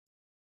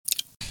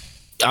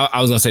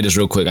 I was gonna say this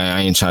real quick.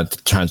 I ain't trying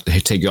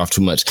to take you off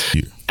too much.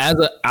 Yeah.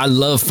 I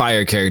love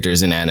fire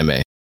characters in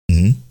anime.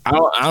 Mm-hmm. I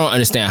don't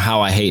understand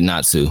how I hate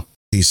Natsu.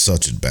 He's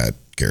such a bad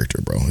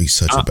character, bro. He's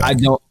such a bad.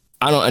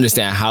 I don't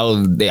understand how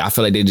I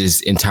feel like they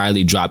just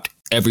entirely dropped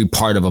every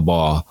part of a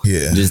ball.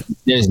 Yeah.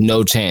 There's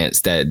no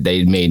chance that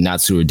they made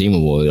Natsu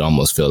redeemable. It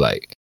almost feel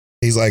like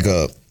he's like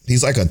a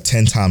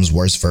 10 times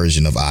worse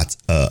version of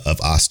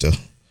Asta.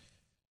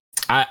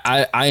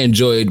 I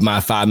enjoyed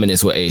my 5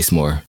 minutes with Ace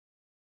more.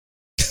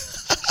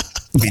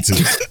 Me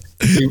too.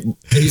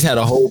 He's had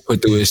a hole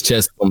put through his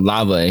chest from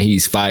lava and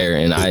he's fire,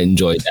 and I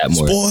enjoyed that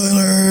more.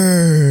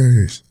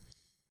 Spoilers.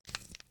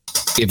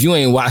 If you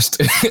ain't watched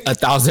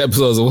 1,000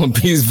 episodes of One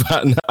Piece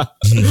by now,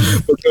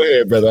 but go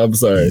ahead, brother. I'm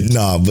sorry.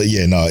 No, but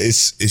yeah, no,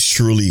 it's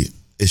truly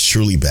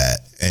bad,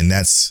 and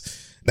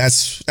that's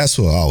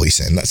what I always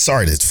say.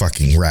 Sorry to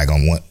fucking rag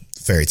on one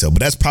Fairy Tail,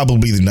 but that's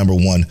probably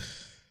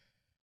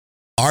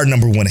our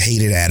number one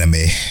hated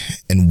anime,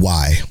 and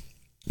why.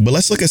 But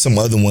let's look at some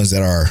other ones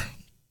that are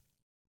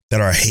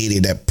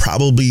hated that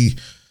probably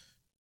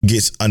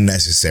gets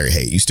unnecessary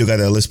hate. You still got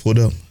that list pulled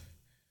up?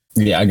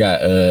 Yeah, I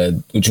got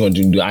what you want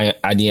to do?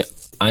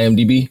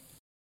 IMDb?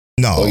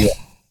 No. Oh, yeah.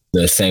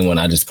 The same one.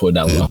 I just pulled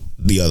that one off.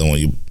 The other one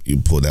you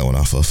pulled that one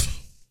off of.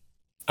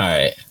 All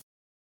right.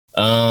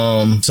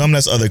 Some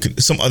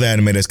other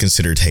anime that's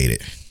considered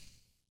hated.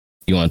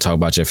 You want to talk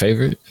about your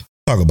favorite?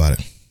 Talk about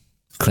it.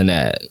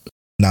 Clannad.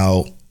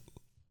 Now,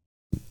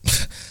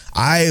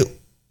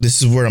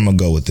 this is where I'm gonna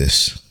go with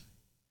this.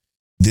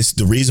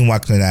 The reason why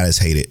Clannad is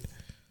hated,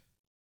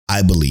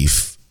 I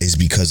believe, is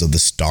because of the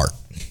start.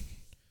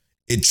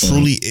 It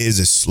truly is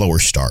a slower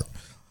start.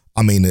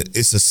 I mean,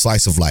 it's a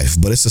slice of life,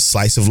 but it's a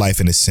slice of life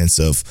in the sense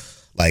of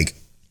like,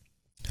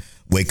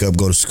 wake up,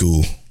 go to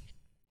school,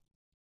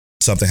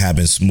 something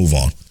happens, move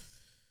on.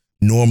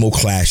 Normal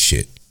class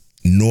shit,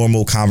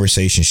 normal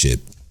conversation shit.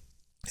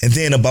 And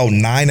then about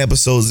 9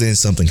 episodes in,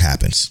 something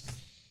happens.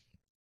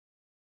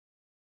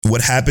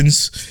 What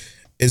happens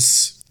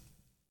is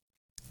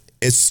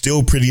it's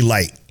still pretty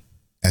light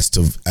as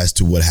to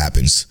what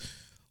happens,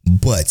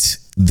 but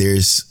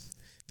there's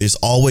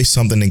always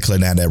something in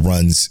Clannad that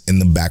runs in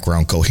the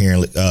background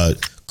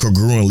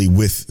congruently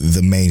with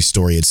the main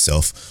story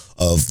itself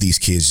of these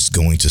kids just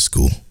going to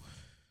school.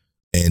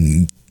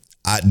 And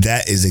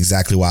that is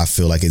exactly why I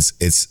feel like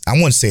it's I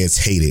wouldn't say it's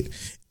hated.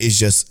 It's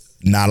just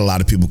not a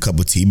lot of people cup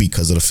of tea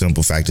because of the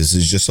simple fact is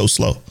it's just so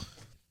slow.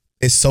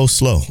 It's so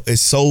slow.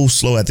 It's so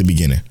slow at the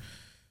beginning.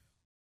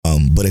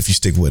 But if you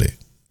stick with it,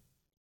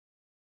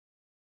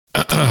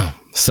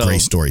 so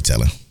great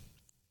storytelling.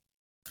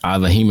 I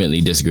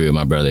vehemently disagree with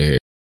my brother here.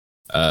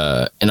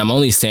 And I'm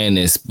only saying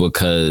this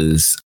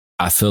because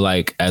I feel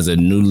like as a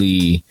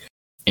newly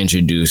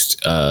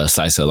introduced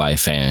slice of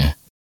life fan,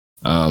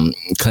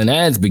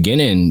 Clannad's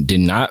beginning did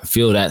not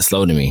feel that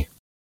slow to me.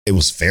 It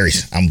was very.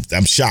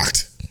 I'm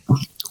shocked.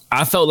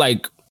 I felt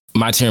like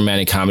My Too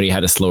Romantic Comedy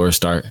had a slower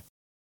start.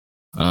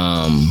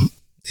 And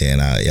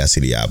I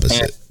see the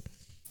opposite.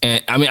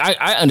 And I mean,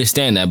 I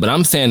understand that, but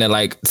I'm saying that,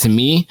 like, to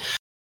me,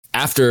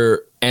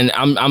 after, and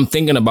I'm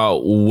thinking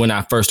about when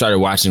I first started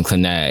watching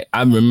Clannad.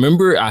 I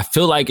remember I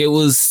feel like it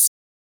was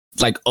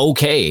like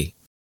okay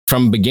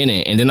from the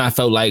beginning, and then I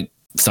felt like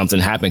something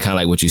happened, kind of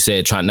like what you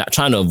said, not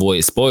trying to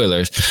avoid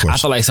spoilers. I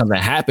felt like something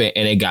happened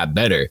and it got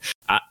better.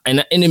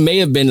 And it may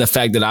have been the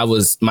fact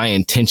that my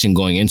intention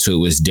going into it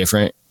was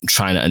different,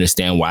 trying to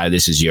understand why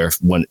this is your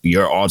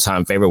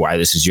all-time favorite, why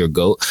this is your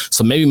GOAT.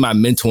 So maybe my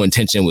mental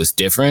intention was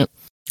different.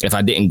 If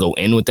I didn't go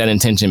in with that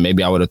intention,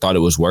 maybe I would have thought it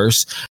was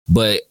worse.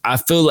 But I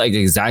feel like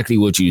exactly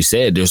what you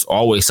said, there's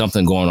always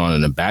something going on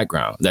in the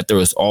background, that there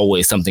was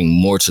always something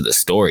more to the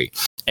story.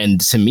 And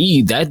to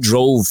me, that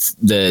drove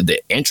the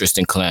interest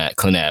in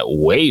Clannad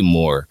way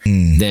more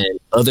than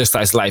other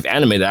slice of life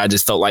anime that I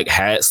just felt like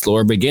had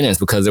slower beginnings,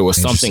 because there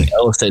was something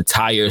else to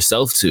tie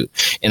yourself to.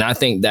 And I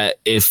think that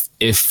if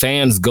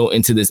fans go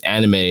into this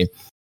anime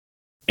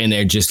and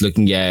they're just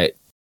looking at,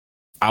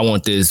 I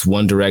want this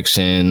One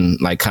Direction,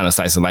 like, kind of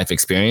slice of life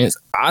experience,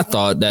 I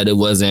thought that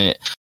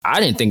I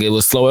didn't think it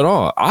was slow at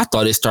all. I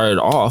thought it started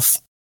off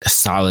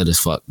solid as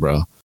fuck,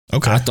 bro.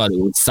 Okay. I thought it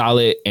was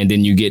solid, and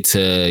then you get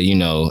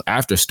to,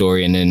 after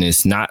story, and then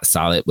it's not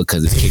solid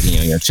because it's kicking you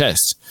on your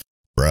chest.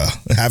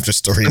 Bruh, after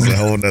story is a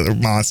whole other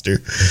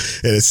monster.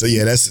 And so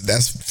yeah,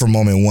 that's for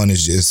moment one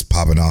is just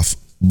popping off.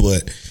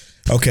 But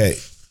okay,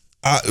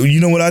 you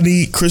know what I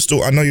need,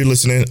 Crystal? I know you're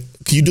listening.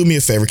 Can you do me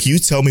a favor? Can you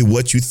tell me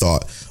what you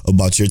thought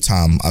about your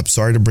time? I'm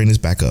sorry to bring this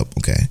back up,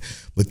 okay?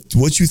 But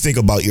what you think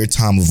about your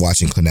time of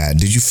watching Clannad?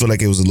 Did you feel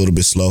like it was a little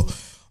bit slow?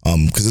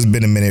 Because it's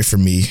been a minute for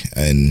me,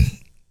 and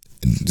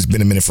it's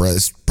been a minute for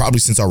us,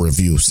 probably since our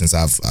review, since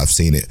I've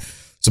seen it.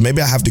 So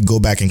maybe I have to go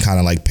back and kind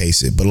of like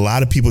pace it. But a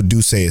lot of people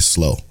do say it's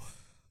slow.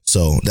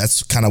 So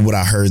that's kind of what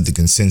I heard the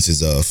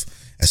consensus of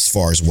as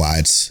far as why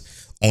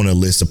it's on a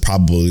list of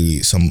probably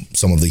some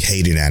of the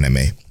hated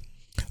anime.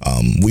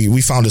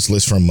 We found this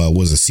list from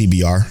was a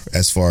CBR,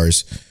 as far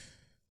as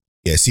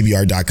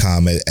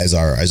CBR.com as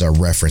our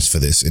reference for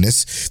this. And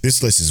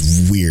this list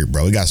is weird,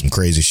 bro. We got some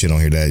crazy shit on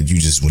here that you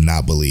just would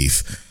not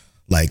believe.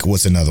 Like,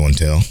 what's another one,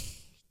 Tail?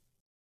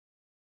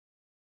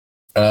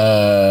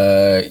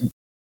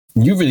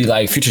 You really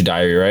like Future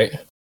Diary, right?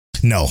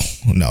 No.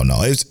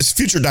 It's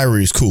Future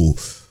Diary is cool,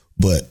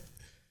 but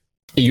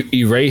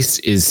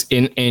Erased is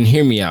and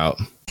hear me out.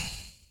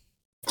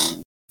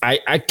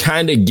 I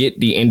kind of get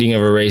the ending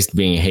of Erased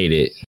being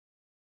hated,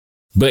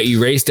 but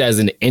Erased as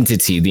an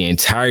entity, the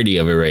entirety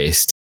of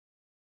Erased,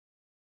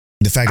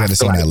 the fact that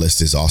it's on that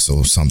list is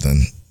also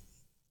something.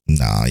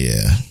 Nah,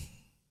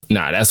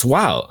 that's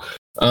wild.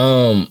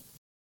 I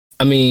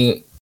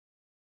mean,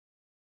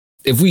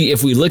 if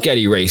we look at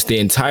Erased, the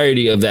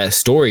entirety of that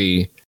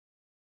story,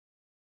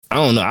 I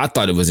don't know. I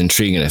thought it was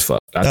intriguing as fuck.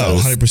 I thought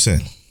it was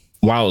 100%.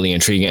 Wildly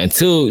intriguing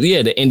until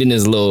the ending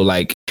is a little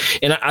like,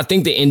 and I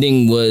think the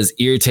ending was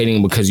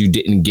irritating because you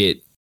didn't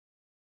get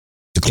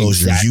the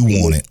closure you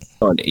wanted.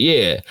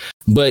 Yeah,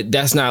 but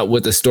that's not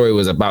what the story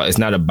was about. It's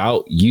not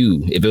about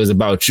you. If it was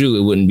about you,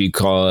 it wouldn't be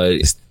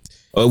called,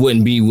 or it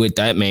wouldn't be with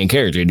that main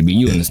character. It'd be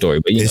you in the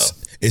story. But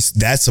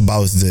that's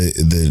about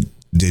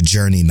the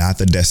journey, not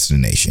the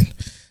destination.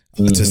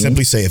 Mm-hmm. To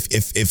simply say,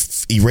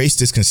 if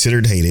Erased is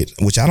considered hated,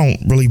 which I don't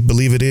really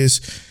believe it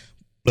is.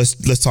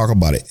 Let's talk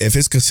about it. If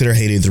it's considered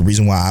hated, the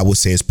reason why I would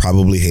say it's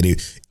probably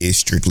hated is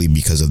strictly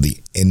because of the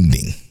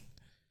ending.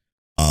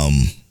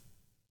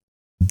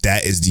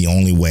 That is the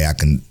only way I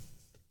can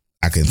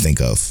think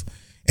of.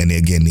 And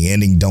again, the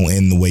ending don't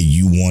end the way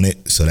you want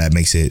it, so that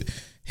makes it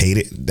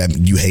hated. That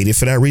you hate it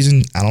for that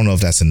reason. I don't know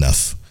if that's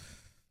enough.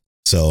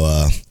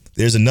 So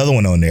there's another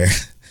one on there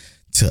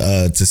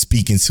to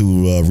speak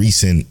into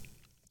recent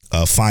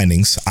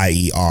findings,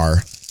 i.e.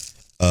 our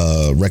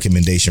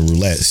recommendation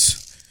roulettes.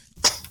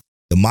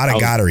 The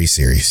Monogatari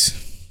series.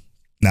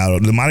 Now,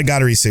 the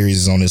Monogatari series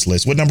is on this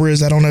list. What number is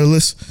that on that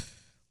list?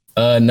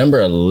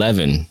 Number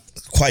 11.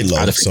 Quite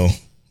low.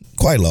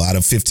 Quite low out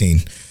of 15.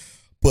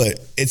 But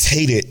it's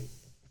hated.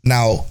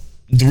 Now,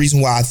 the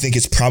reason why I think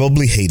it's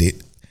probably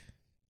hated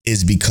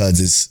is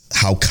because it's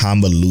how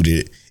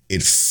convoluted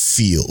it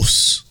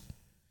feels.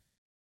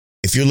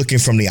 If you're looking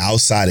from the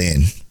outside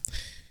in,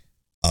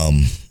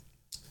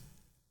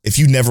 if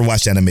you never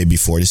watched anime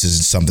before, this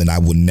is something I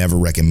would never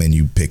recommend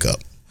you pick up.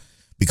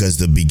 Because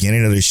the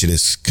beginning of this shit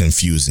is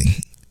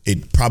confusing.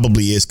 It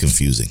probably is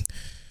confusing.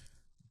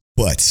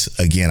 But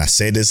again, I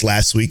said this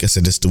last week. I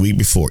said this the week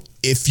before.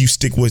 If you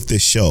stick with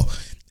this show,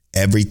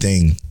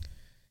 everything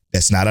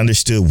that's not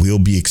understood will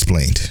be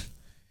explained.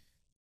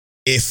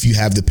 If you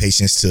have the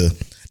patience to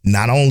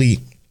not only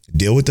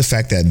deal with the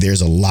fact that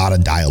there's a lot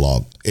of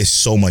dialogue. It's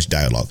so much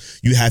dialogue.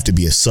 You have to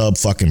be a sub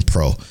fucking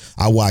pro.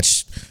 I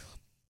watched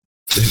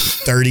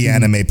 30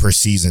 anime per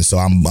season, so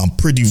I'm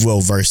pretty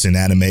well versed in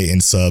anime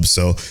and subs.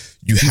 So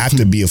you have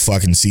to be a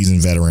fucking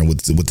seasoned veteran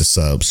with the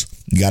subs.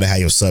 You got to have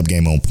your sub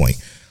game on point.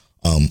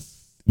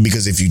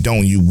 Because if you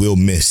don't, you will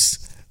miss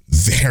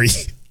very,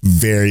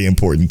 very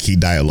important key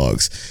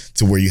dialogues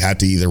to where you have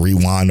to either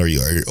rewind or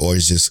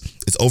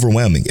it's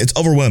overwhelming. It's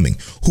overwhelming.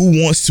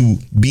 Who wants to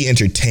be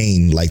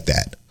entertained like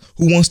that?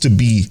 Who wants to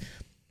be?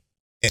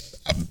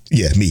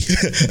 Yeah, me,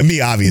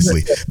 me,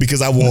 obviously,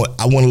 because I want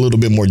a little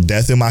bit more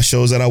depth in my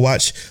shows that I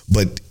watch.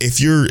 But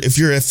if you're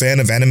a fan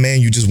of anime,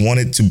 and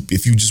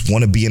if you just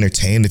want to be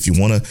entertained, if you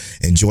want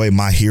to enjoy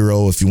My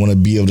Hero, if you want to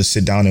be able to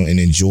sit down and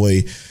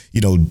enjoy,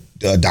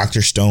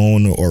 Dr.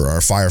 Stone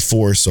or Fire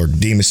Force or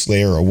Demon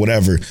Slayer or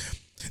whatever,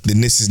 then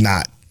this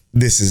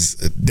is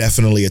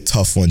definitely a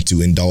tough one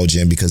to indulge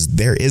in, because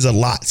there is a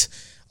lot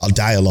of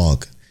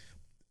dialogue.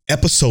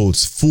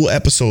 Full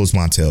episodes,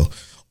 Montel,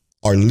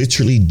 are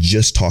literally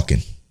just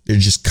talking. They're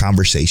just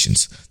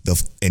conversations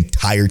the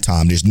entire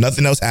time. There's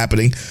nothing else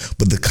happening,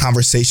 but the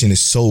conversation is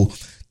so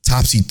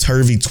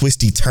topsy-turvy,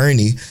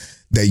 twisty-turny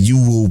that you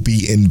will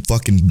be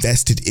fucking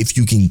invested if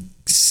you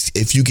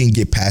can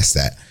get past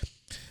that.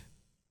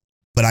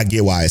 But I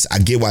get why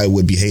it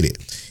would be hated.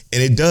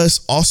 And it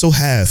does also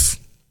have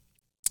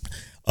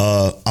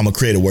I'm gonna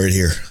create a word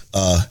here.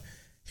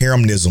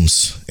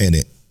 Haremnisms in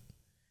it.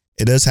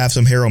 It does have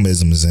some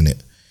haremisms in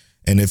it.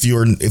 And if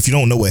you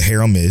don't know what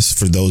harem is,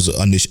 for those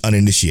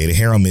uninitiated,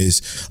 harem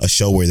is a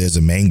show where there's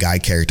a main guy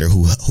character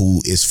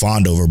who is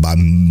fawned over by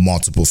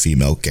multiple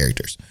female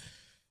characters.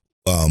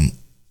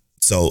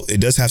 So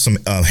it does have some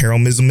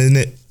haremism in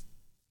it.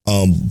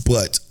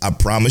 But I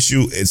promise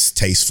you, it's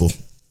tasteful.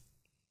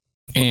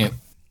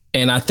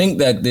 And I think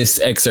that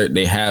this excerpt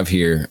they have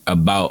here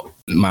about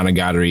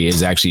Monogatari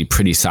is actually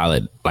pretty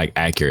solid, like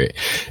accurate.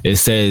 It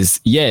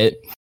says, yet,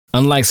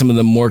 unlike some of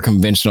the more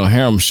conventional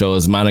harem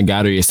shows,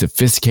 Monogatari is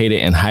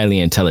sophisticated and highly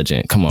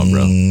intelligent. Come on,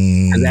 bro.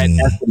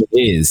 That's what it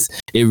is.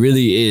 It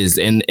really is.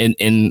 And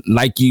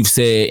like you've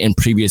said in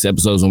previous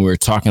episodes when we were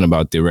talking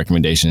about the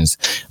recommendations,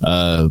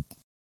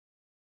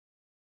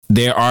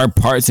 there are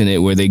parts in it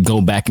where they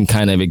go back and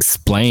kind of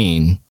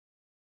explain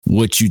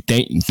what you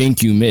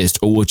think you missed,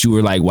 or what you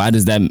were like, why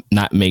does that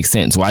not make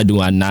sense? Why do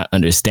I not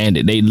understand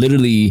it? They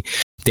literally,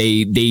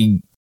 they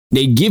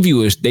give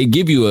you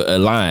a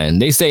line.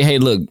 They say, hey,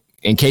 look,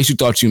 in case you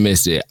thought you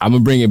missed it, I'm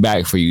gonna bring it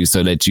back for you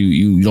so that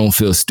you don't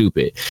feel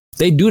stupid.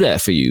 They do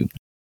that for you.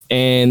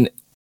 And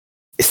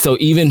so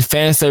even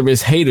fan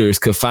service haters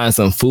could find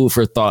some food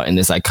for thought in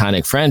this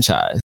iconic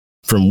franchise.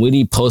 From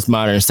witty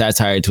postmodern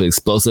satire to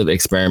explosive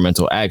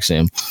experimental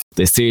action,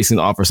 the series can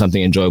offer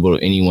something enjoyable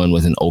to anyone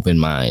with an open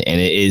mind. And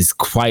it is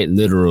quite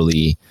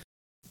literally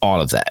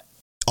all of that.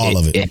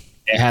 It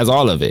has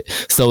all of it.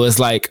 So it's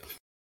like,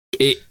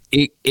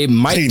 it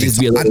might just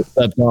be a little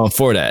step on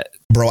for that.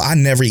 Bro, I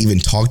never even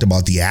talked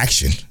about the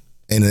action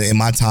in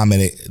my time,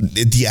 and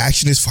the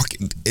action is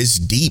it's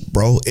deep,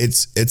 bro.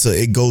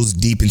 It goes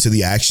deep into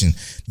the action.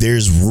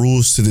 There's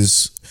rules to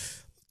this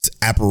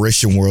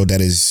apparition world that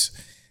is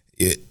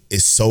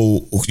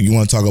so, you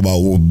want to talk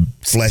about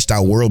fleshed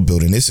out world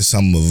building. This is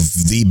some of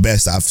the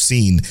best I've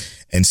seen,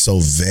 and so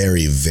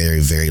very,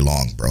 very, very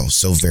long, bro.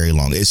 So very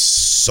long. It's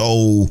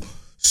so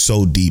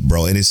deep,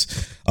 bro. And it's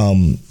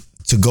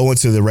to go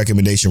into the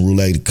recommendation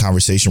roulette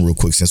conversation real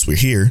quick, since we're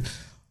here,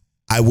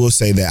 I will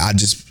say that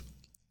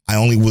I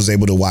only was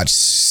able to watch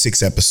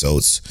 6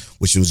 episodes,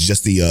 which was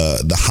just the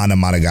Hana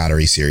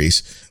Monogatari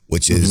series,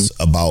 which is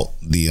about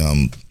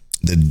the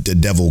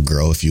devil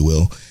girl, if you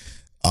will.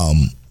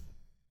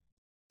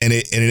 And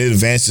it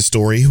advanced the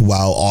story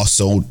while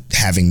also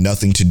having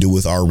nothing to do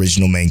with our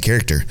original main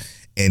character.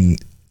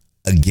 And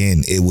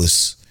again, it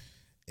was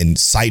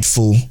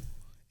insightful,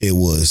 it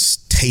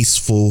was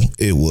tasteful,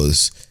 it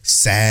was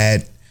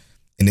sad,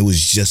 and it was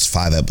just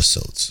 5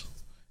 episodes.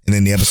 And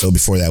then the episode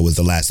before that was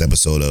the last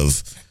episode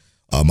of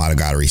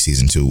Monogatari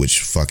season 2,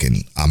 which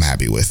I'm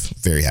happy with,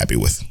 very happy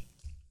with.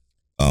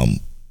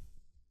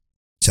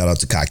 Shout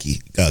out to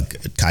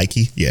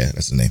Kaiki, yeah,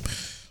 that's the name.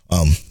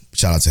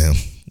 Shout out to him.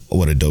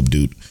 What a dope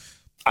dude.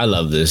 I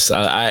love this.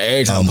 I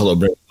every time I pull up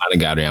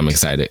Monogatari, I'm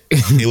excited.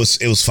 It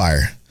was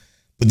fire.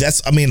 But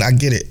I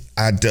get it.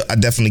 I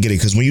definitely get it.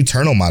 Because when you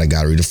turn on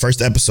Monogatari, the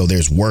first episode,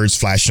 there's words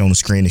flashing on the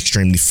screen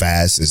extremely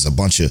fast. There's a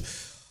bunch of,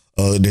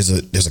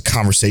 there's a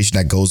conversation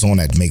that goes on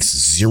that makes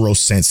zero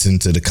sense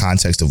into the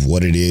context of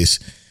what it is.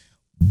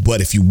 But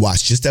if you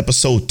watch just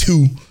episode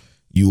 2,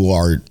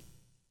 you're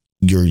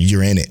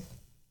in it.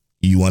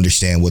 You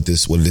understand what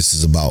this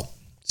is about.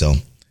 So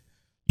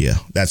yeah,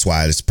 that's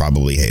why it's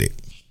probably hated.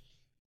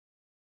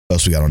 What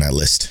else we got on that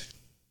list?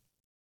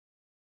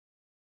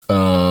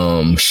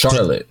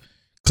 Charlotte.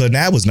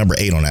 Clannad was number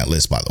 8 on that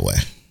list, by the way.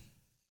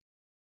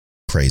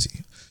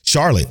 Crazy.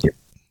 Charlotte.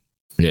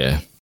 Yeah.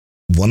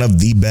 One of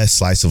the best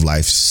slice of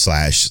life /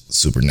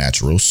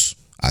 supernaturals,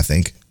 I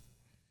think.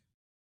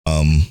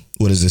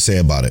 What does it say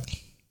about it?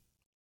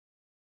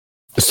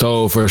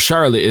 So for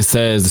Charlotte, it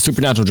says the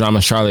supernatural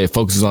drama Charlotte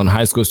focuses on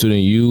high school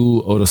student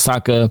Yu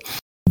Otosaka,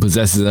 who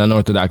possesses an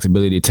unorthodox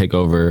ability to take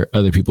over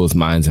other people's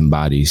minds and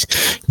bodies.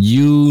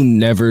 Yu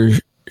never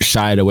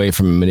shied away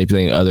from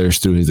manipulating others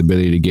through his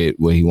ability to get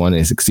what he wanted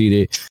and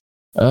succeeded.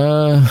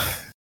 It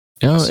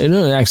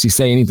doesn't actually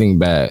say anything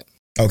bad.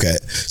 Okay,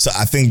 so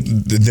I think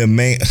the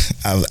main,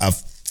 I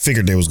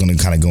figured they was going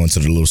to kind of go into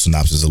the little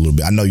synopsis a little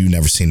bit. I know you've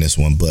never seen this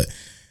one, but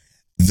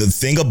the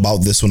thing about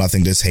this one I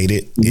think that's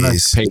hated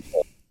is,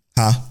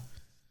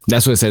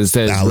 That's what it says. It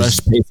says rush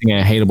pacing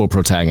and hateable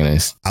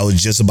protagonist. I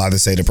was just about to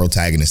say the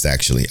protagonist,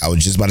 actually. I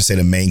was just about to say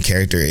the main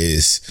character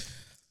is,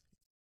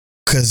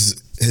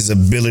 because his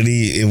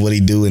ability and what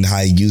he do and how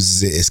he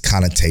uses it is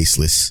kind of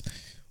tasteless.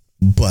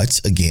 But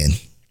again,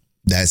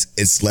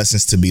 it's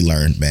lessons to be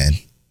learned, man.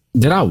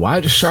 Did I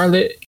watch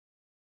Charlotte?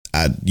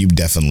 You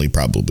definitely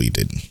probably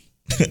didn't.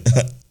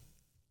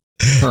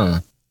 Huh.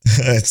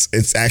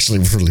 It's actually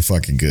really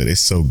fucking good.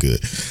 It's so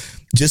good.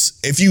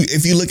 Just if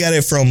you look at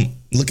it from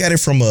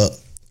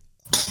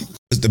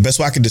the best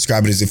way I can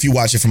describe it is if you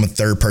watch it from a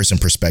third person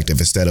perspective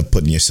instead of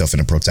putting yourself in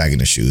the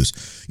protagonist's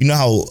shoes. You know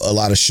how a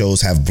lot of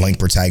shows have blank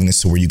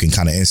protagonists to where you can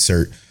kind of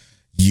insert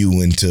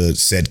you into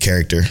said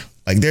character.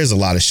 Like there's a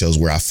lot of shows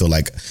where I feel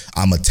like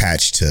I'm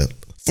attached to.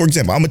 For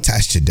example, I'm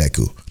attached to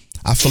Deku.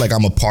 I feel like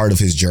I'm a part of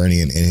his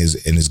journey and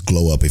his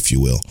glow up, if you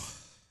will.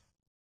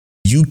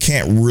 You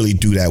can't really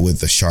do that with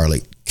the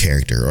Charlotte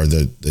character or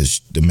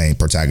the main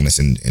protagonist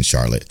in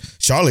Charlotte.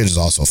 Charlotte is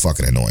also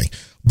fucking annoying,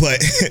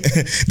 but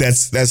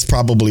that's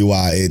probably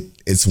why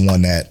it's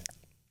one that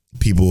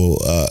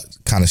people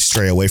kind of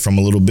stray away from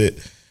a little bit.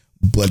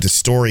 But the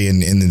story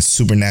and the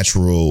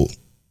supernatural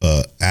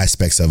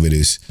aspects of it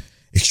is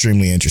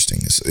extremely interesting.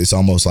 It's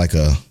almost like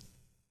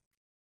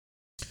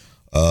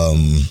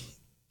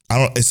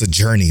it's a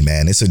journey,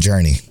 man. It's a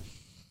journey.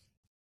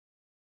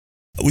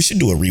 We should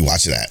do a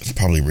rewatch of that.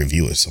 Probably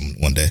review it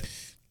one day.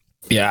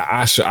 Yeah,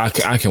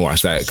 I can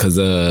watch that because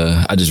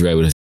I just read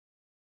what it.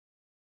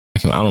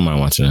 I don't mind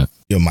watching that.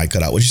 Your mic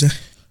cut out. What'd you say?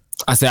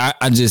 I said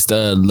I just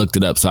looked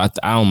it up, so I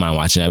don't mind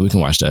watching that. We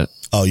can watch that.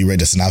 Oh, you read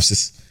the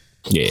synopsis?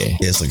 Yeah.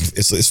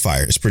 It's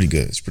fire. It's pretty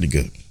good. It's pretty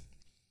good.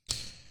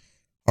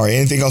 All right.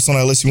 Anything else on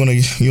that list you want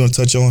to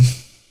touch on?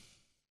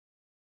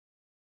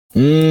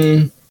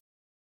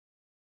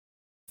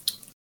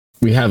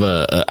 We have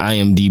a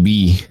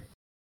IMDb.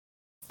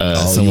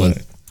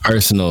 Someone's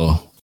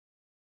personal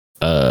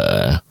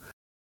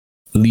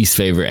least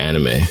favorite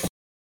anime.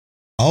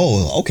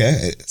 Oh,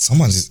 okay.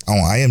 Someone's on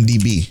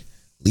IMDb.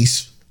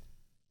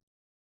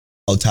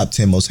 Top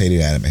 10 most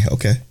hated anime.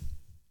 Okay.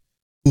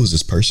 Who is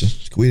this person?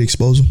 Can we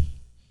expose him?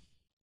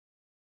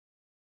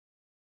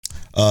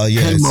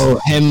 Yeah.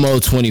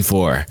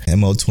 Hemo24.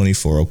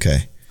 Hemo24.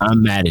 Okay.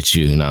 I'm mad at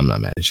you. No, I'm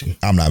not mad at you.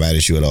 I'm not mad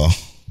at you at all.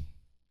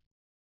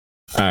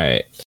 All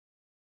right.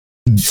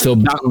 So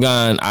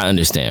Bakugan, I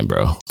understand,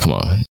 bro. Come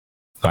on.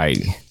 Like,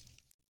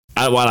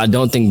 while I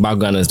don't think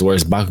Bakugan is the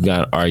worst,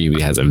 Bakugan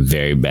arguably has a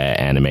very bad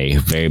anime,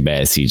 very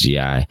bad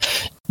CGI.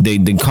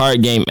 The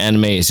card game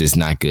anime is just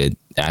not good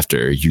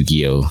after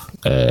Yu-Gi-Oh!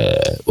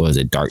 What was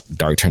it?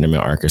 Dark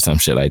Tournament arc or some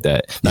shit like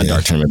that. Not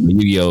Dark Tournament, but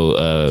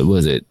Yu-Gi-Oh! What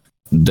was it?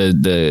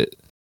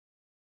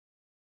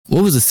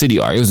 What was the city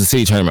arc? It was the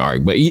city tournament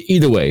arc. But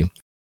either way,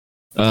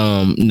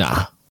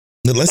 nah.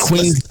 Let's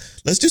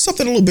do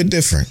something a little bit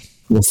different.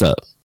 What's up?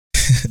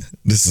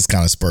 This is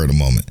kind of spur of the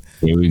moment.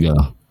 Here we go.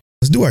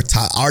 Let's do our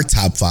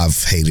top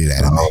 5 hated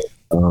anime.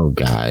 Oh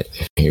God.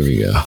 Here we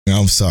go.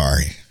 I'm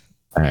sorry.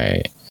 All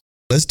right.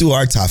 Let's do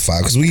our top 5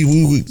 because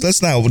we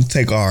let's not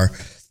take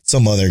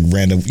some other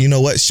random. You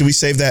know what? Should we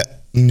save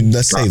that?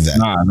 Let's save that.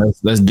 Nah,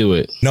 let's do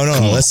it. No.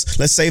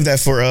 Let's save that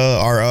for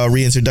our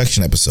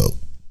reintroduction episode.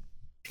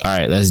 All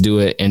right, let's do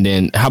it. And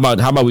then how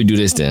about we do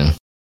this then?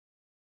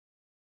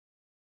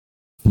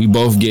 We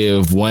both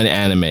give one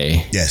anime.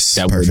 Yes,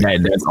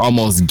 perfect. That's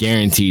almost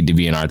guaranteed to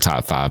be in our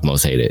top 5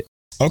 most hated.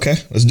 Okay,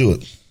 let's do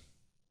it.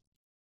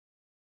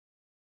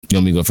 You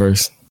want me to go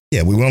first?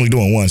 Yeah, we're only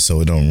doing one, so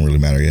it don't really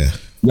matter. Yeah.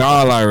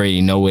 Y'all already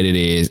know what it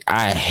is.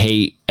 I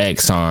hate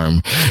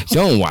X-Arm.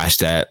 Don't watch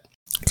that.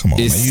 Come on,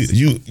 man.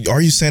 You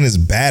are you saying it's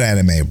bad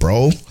anime,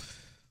 bro?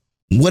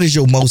 What is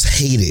your most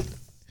hated?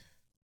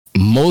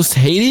 Most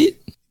hated?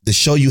 The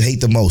show you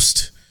hate the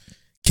most.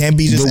 Can't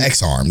be just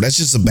X-Arm. That's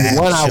just a bad show.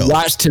 The one I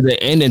watched to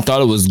the end and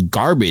thought it was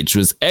garbage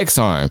was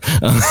X-Arm.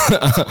 Okay.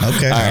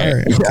 All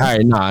right. All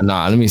right.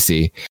 Nah. Let me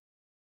see.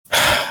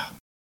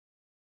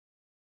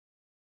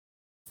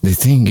 The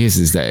thing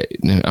is that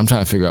I'm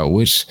trying to figure out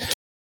which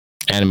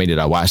anime did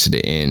I watch to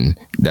the end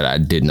that I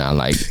did not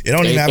like. It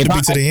don't even have to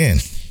be to the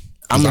end.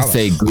 I'm gonna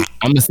say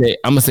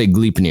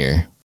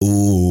Gleipnir.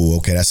 Ooh,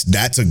 okay.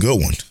 That's a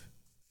good one.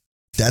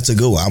 That's a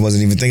good one. I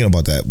wasn't even thinking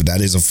about that, but that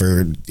is a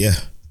fair. Yeah.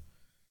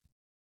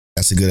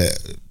 That's a good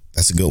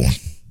one.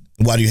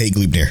 Why do you hate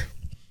Gleipnir?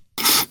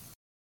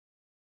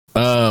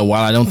 While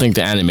I don't think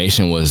the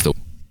animation was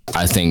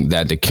I think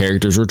that the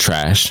characters were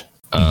trash.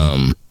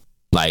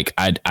 Like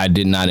I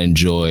did not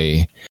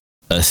enjoy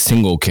a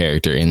single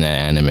character in that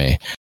anime.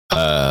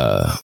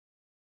 I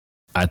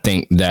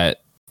think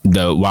that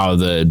while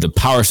the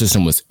power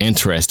system was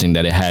interesting,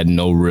 that it had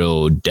no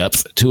real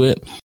depth to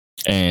it,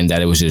 and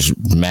that it was just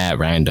mad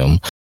random.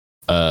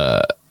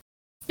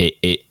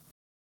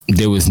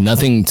 There was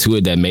nothing to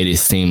it that made it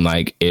seem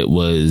like it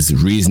was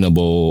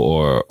reasonable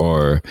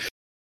or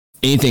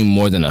anything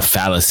more than a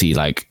fallacy.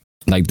 Like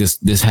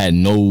this had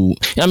no,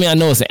 I mean, I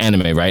know it's an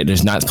anime, right?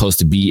 There's not supposed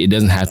to be, it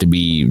doesn't have to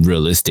be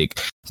realistic,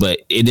 but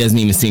it doesn't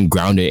even seem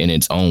grounded in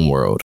its own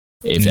world,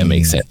 if that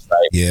makes sense,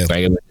 right? Yeah.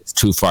 Like, it's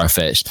too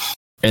far-fetched.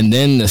 And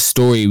then the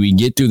story, we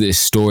get through this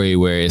story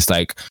where it's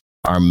like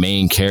our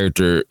main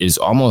character is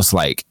almost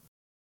like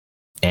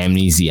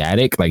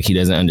amnesiac, like he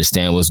doesn't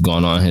understand what's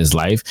going on in his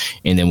life.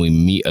 And then we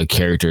meet a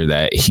character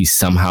that he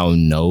somehow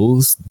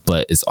knows,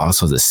 but is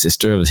also the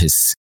sister of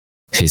his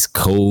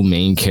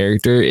co-main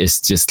character. It's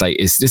just like,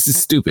 this is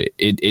stupid.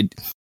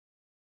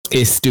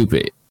 It's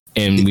stupid.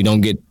 And we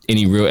don't get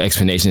any real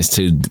explanations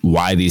to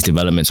why these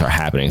developments are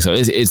happening. So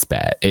it's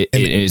bad.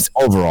 It's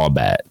overall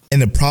bad.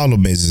 And the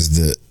problem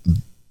is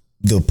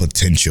the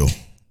potential.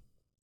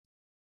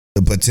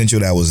 The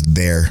potential that was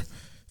there,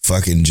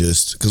 fucking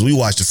just, because we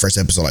watched the first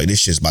episode like, this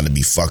shit's about to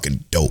be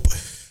fucking dope.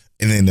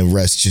 And then the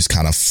rest just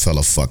kind of fell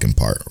a fucking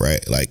part,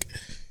 right? Like,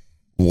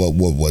 what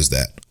was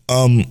that?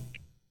 And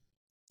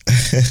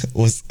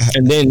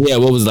then,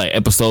 what was like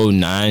episode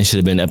 9 should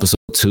have been episode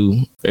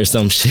 2 or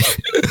some shit.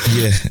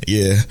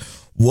 Yeah.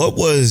 What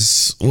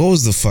was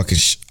the fucking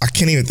I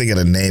can't even think of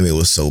the name. It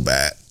was so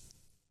bad.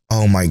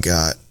 Oh my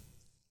God.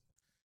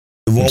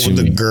 The one with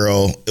the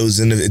girl,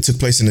 it took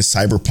place in the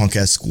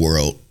cyberpunk-esque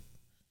world.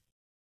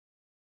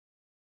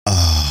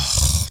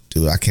 Oh,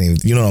 dude, I can't even,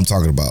 you know what I'm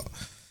talking about.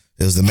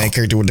 It was the main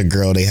character with the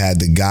girl. They had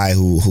the guy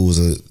who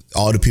was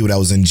all the people that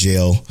was in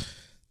jail.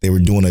 They were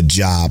doing a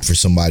job for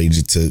somebody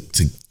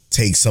to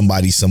take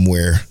somebody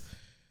somewhere,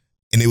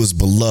 and it was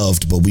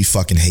beloved, but we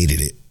fucking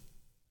hated it.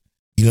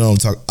 You know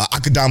what I'm talking?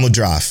 Akudama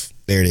Drive.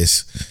 There it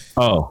is.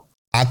 Oh,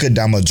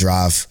 Akudama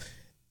Drive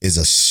is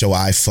a show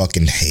I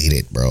fucking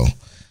hated, bro.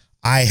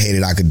 I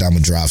hated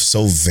Akudama Drive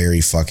so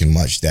very fucking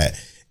much that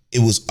it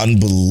was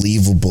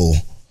unbelievable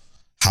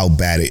how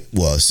bad it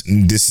was.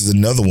 And this is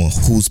another one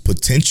whose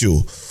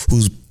potential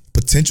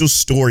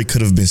story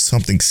could have been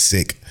something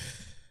sick,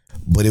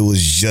 but it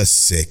was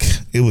just sick.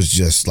 It was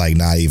just like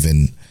not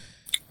even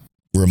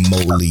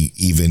remotely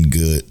even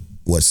good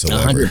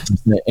whatsoever.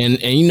 100%.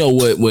 And you know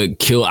what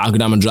killed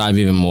Akudama Drive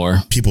even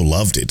more? People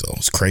loved it though.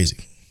 It's crazy.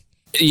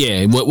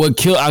 Yeah, what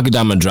killed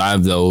Akudama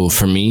Drive though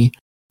for me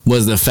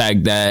was the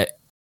fact that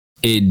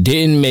it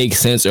didn't make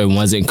sense or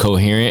wasn't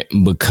coherent,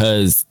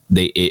 because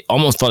it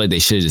almost felt like they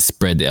should have just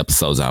spread the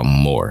episodes out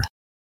more.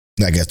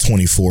 Like at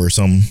 24 or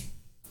something.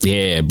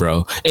 Yeah,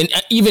 bro. And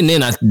even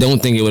then, I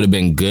don't think it would have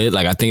been good.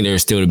 Like, I think there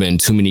still would have been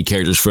too many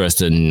characters for us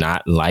to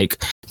not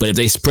like. But if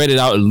they spread it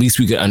out, at least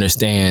we could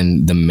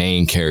understand the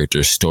main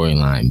character's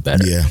storyline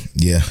better.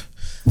 Yeah.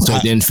 So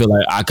it didn't feel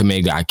like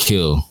Akame got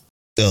killed.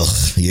 Ugh,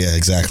 yeah,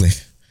 exactly.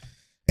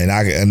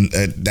 And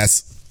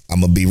that's, I'm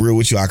gonna be real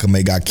with you.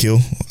 Akame got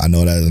killed. I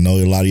know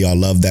a lot of y'all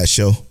love that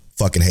show.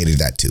 Fucking hated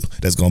that too.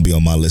 That's gonna be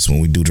on my list when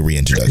we do the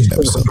reintroduction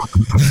episode.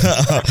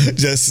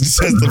 just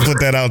to put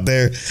that out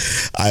there,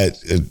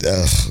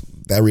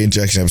 that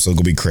reintroduction episode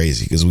gonna be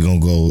crazy because we're gonna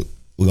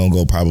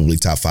go probably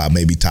top 5,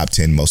 maybe top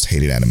 10 most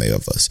hated anime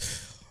of us.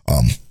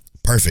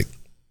 Perfect.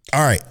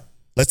 All right,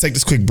 let's take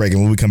this quick break,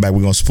 and when we come back,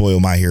 we're gonna spoil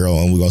My Hero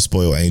and we're gonna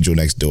spoil Angel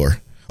Next Door.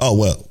 Oh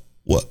well,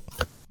 what?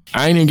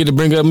 I ain't even get to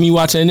bring up me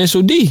watching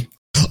Initial D.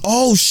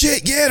 Oh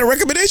shit! Yeah, the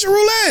recommendation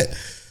roulette.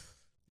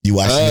 You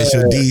watched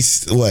Initial D?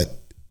 What?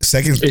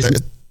 Second?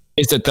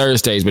 It's the third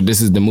stage, but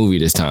this is the movie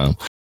this time.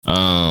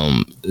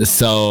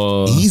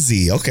 So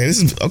easy. Okay,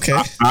 this is okay.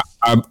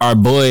 Our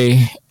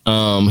boy,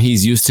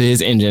 he's used to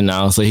his engine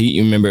now. So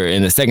you remember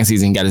in the second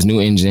season, he got his new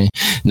engine.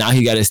 Now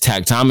he got his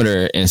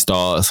tactometer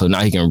installed, so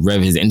now he can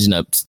rev his engine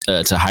up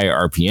to higher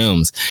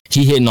RPMs.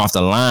 He hitting off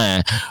the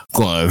line,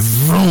 going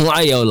vroom.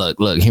 Yo,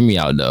 look, hear me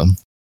out though.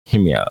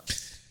 Hear me out.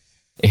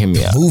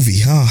 Movie,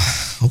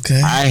 huh?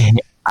 Okay.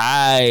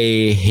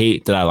 I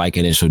hate that I like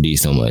Initial D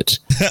so much.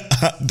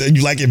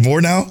 You like it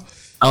more now?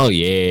 Oh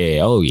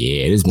yeah.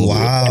 This movie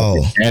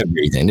was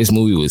everything. This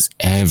movie was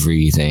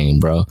everything,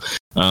 bro.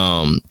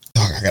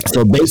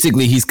 So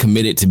basically, he's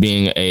committed to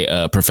being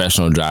a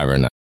professional driver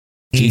now.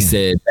 He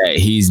said that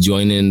he's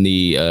joining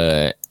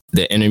the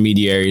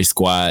intermediary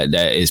squad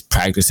that is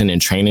practicing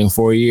and training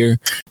for a year,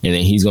 and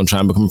then he's gonna try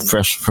and become a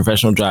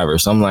professional driver.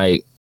 So I'm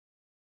like,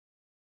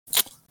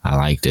 I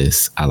like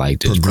this.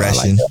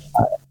 Progression.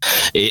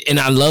 And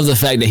I love the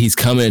fact that he's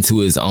coming into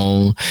his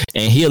own,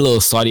 and he a little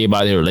salty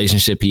about the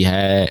relationship he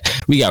had.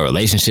 We got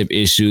relationship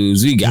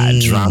issues. We got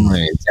drama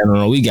in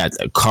general. We got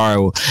the car.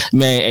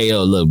 Man, hey,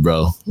 yo, look,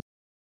 bro.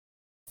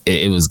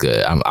 It was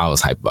good. I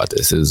was hyped about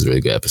this. It was a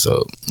really good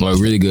episode. Or a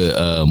really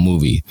good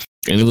movie.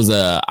 And it was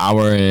an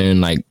hour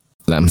and I'm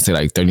gonna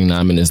say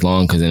 39 minutes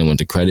long because then it went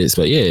to credits.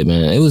 But yeah,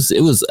 man, it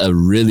was a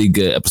really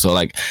good episode.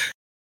 Like,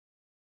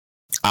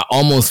 I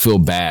almost feel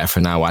bad for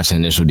not watching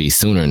Initial D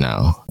sooner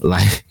now.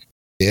 Like,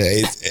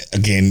 yeah,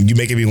 again, you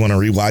making me want to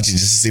rewatch it just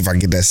to see if I can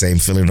get that same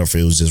feeling or if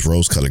it was just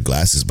rose-colored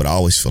glasses. But I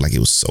always feel like it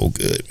was so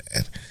good,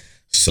 man.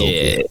 So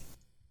good.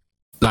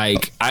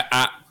 Like,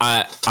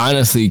 I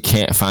honestly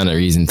can't find a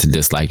reason to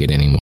dislike it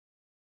anymore.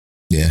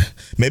 Yeah,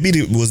 maybe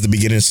it was the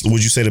beginning.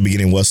 Would you say the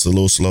beginning was a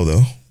little slow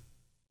though?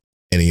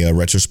 Any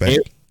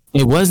retrospect?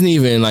 It wasn't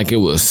even like it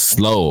was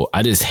slow.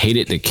 I just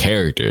hated the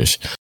characters.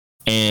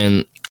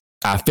 And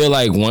I feel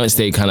like once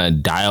they kind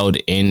of dialed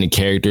in the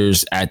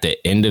characters at the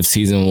end of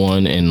season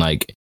 1 and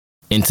like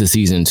into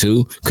season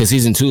 2, because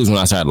season 2 is when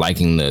I started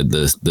liking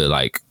the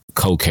like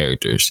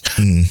co-characters.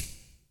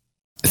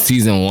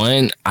 Season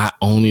 1, I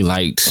only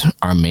liked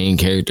our main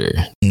character,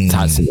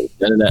 Tatsumi.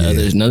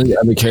 None of the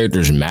other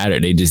characters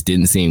mattered. They just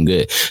didn't seem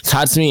good.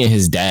 Tatsumi and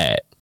his dad.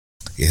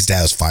 His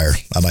dad was fire.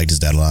 I liked his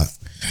dad a lot,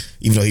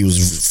 even though he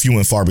was few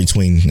and far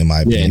between, in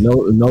my opinion. Yeah,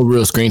 no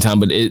real screen time.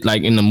 But it,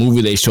 like in the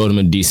movie, they showed him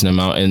a decent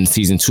amount. In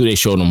season 2, they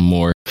showed him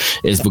more.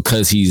 It's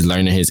because he's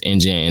learning his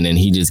engine, and then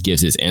he just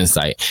gives his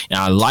insight. And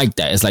I like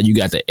that. It's like you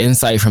got the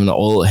insight from the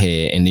old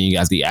head, and then you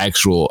got the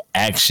actual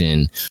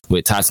action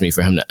with Tatsumi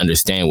for him to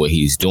understand what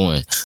he's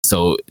doing.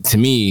 So to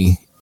me,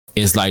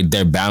 it's like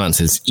their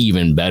balance is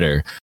even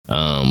better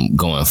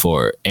going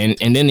forward. And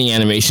then the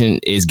animation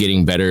is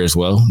getting better as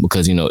well,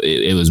 because, you know,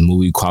 it was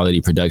movie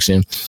quality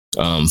production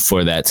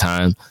for that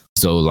time.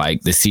 So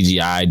like the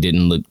CGI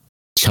didn't look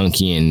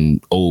chunky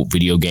and old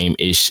video game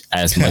ish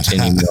as much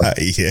anymore.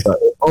 Yeah. But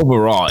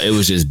overall, it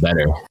was just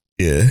better.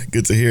 Yeah,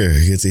 good to hear.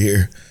 Good to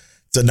hear.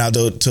 So now,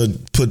 though, to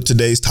put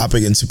today's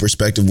topic into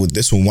perspective with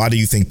this one, why do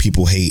you think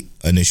people hate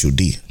Initial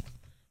D?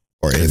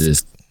 Or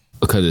because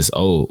it's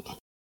old.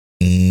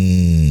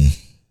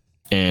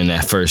 And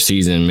that first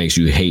season makes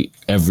you hate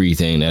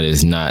everything that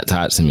is not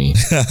Tatsumi.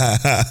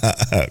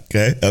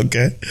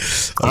 Okay.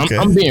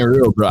 I'm being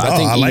real, bro.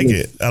 I like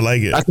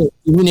it. I think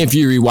even if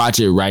you rewatch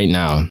it right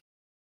now,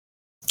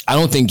 I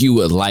don't think you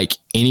would like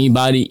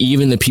anybody,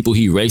 even the people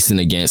he racing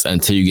against,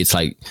 until you get to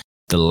like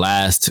the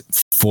last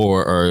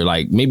 4 or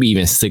like maybe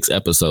even 6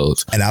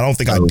 episodes. And I don't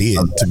think I did,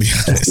 to be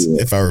honest,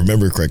 if I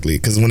remember correctly,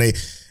 because when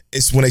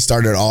they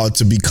started all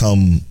to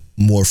become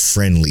more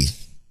friendly,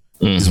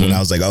 is when I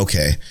was like,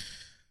 okay,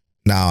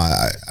 now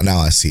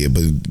I see it.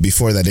 But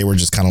before that, they were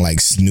just kind of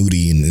like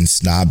snooty and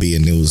snobby,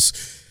 and it was,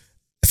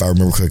 if I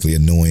remember correctly,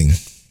 annoying.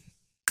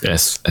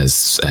 As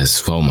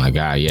oh my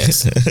God,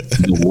 yes.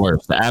 The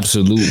worst, the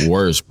absolute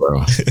worst, bro.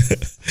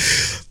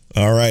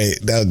 All right.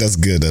 That's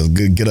good. That's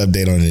good. Good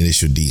update on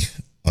Initial D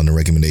on the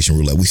recommendation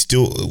roulette.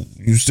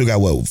 You still got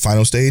what,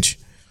 final stage?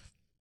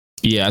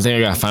 Yeah, I think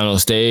I got final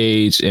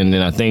stage, and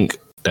then I think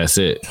that's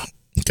it.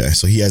 Okay,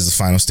 so he has the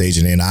final stage,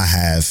 and then I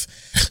have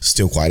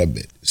still quite a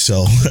bit.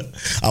 So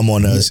I'm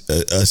on a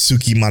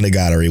Suki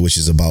Monogatari, which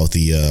is about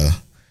the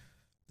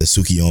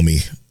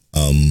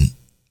Tsukiyomi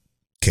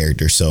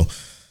character. So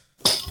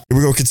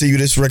we're going to continue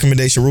this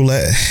recommendation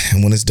roulette.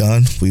 And when it's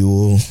done, we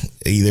will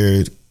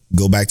either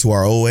go back to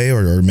our old way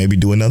or maybe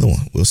do another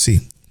one. We'll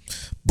see.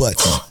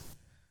 But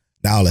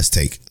now let's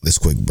take this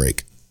quick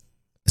break.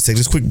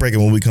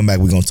 And when we come back,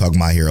 we're going to talk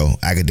My Hero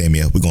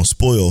Academia. We're going to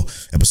spoil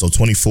episode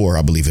 24,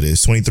 I believe it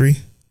is. 23?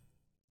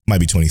 Might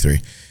be 23.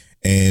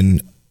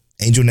 And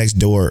Angel Next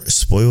Door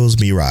spoils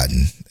me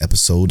rotten.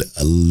 Episode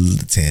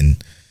 10,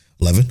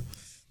 11.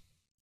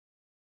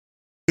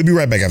 We'll be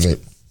right back after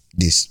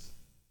this.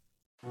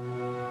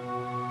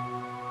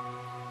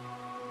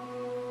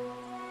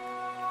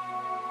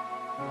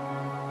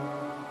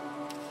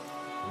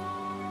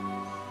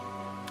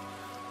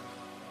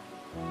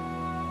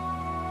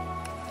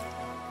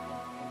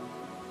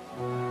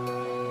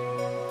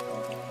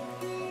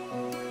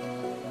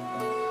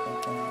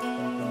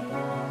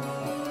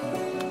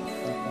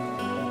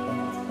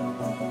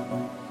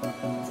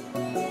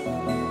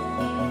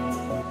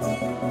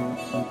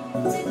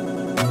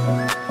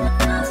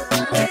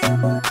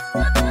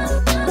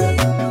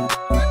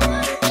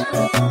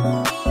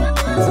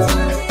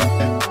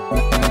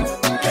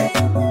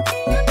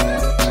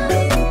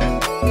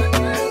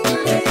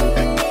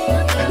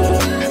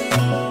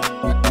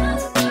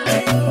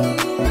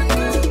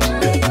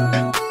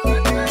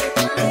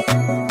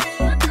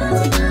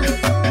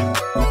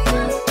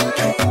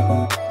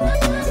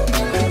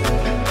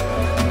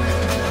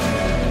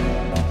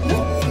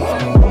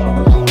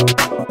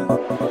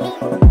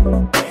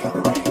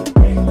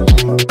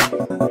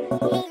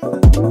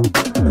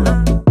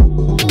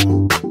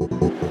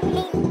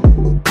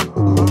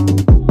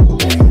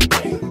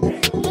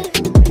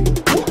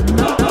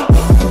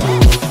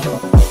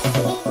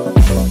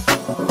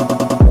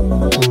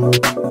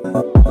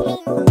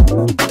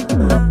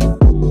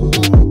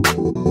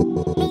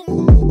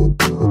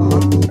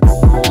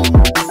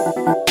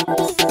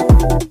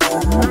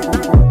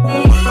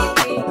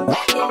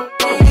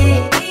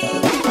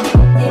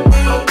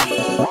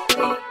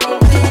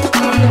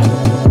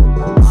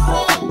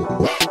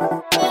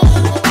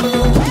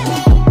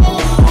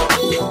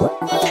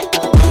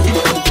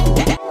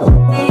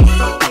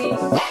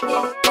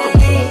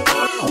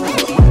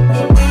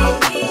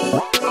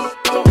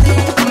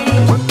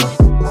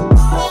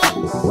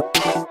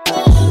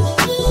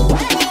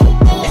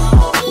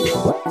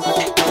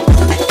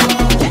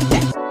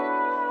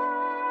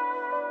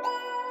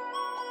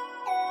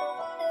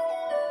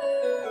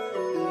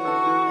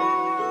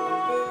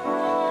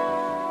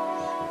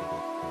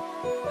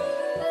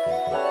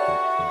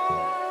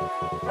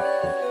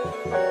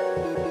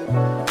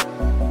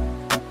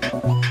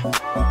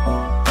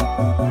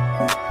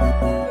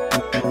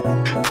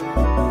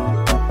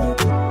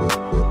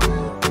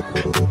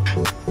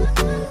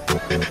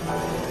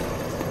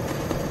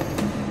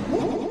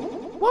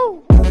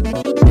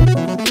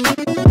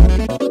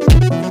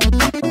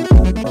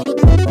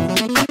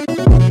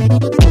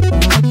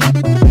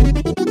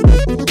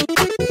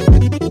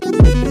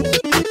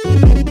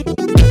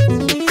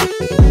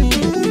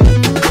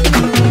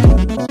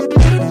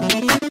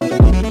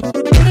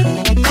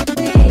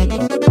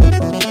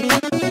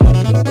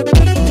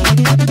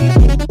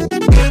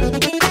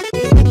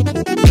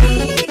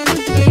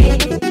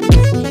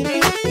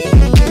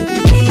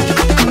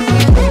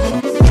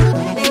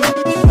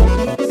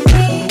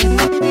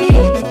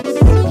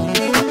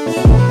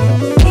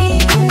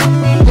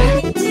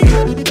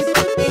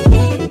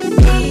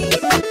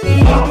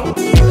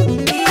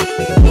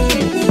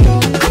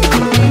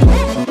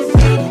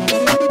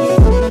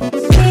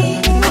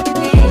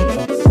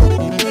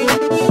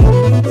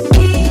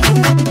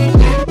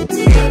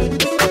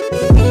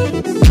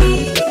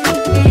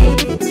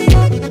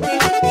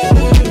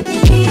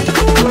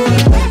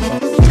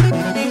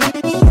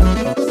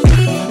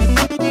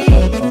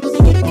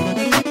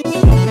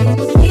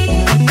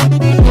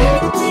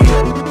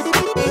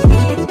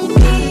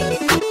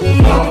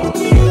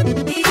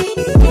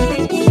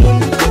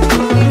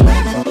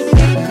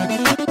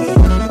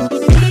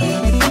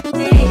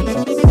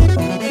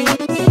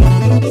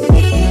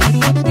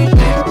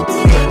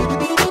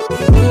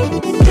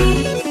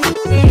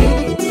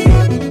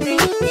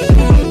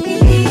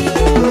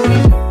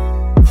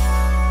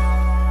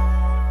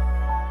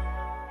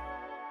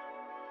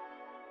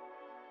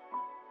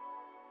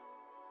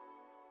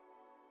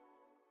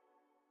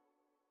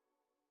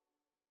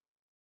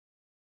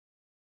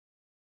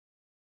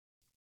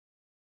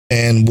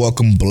 And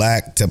welcome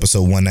back to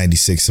episode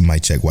 196 of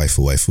Mic Check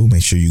Waifu.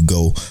 Make sure you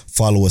go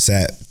follow us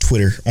at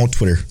Twitter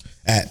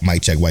at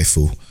Mic Check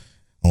Waifu,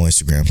 on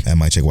Instagram at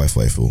Mic Check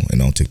Waifu,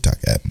 and on TikTok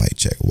at Mic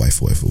Check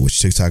Waifu, which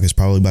TikTok is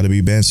probably about to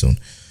be banned soon.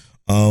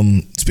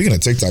 Speaking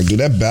of TikTok, dude,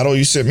 that battle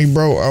you sent me,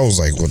 bro, I was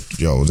like, what?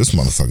 Yo, this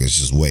motherfucker is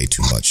just way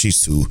too much.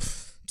 She's too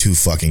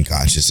fucking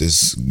conscious.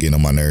 It's getting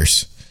on my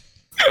nerves.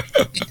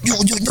 you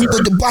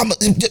the bomber,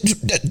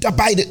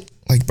 bite it.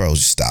 Like, bro,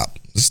 just stop.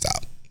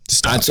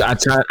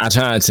 I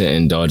try to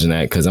indulge in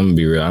that because I'm gonna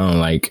be real. I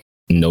don't like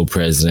no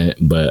president,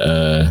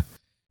 but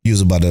you was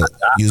about to.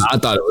 I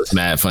thought it was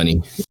mad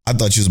funny. I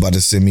thought you was about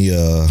to send me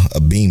a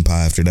bean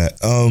pie after that.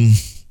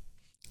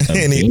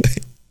 Anyway,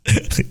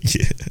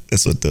 yeah,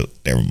 that's what the.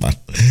 Never mind.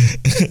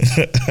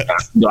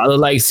 Do I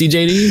look like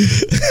CJD?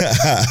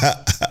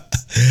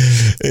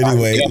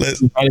 Anyway,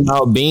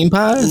 bean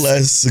pies.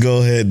 Let's go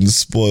ahead and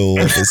spoil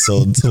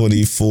episode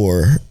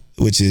 24,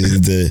 which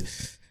is the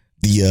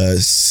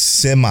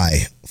semi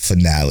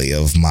finale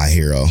of My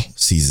Hero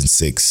season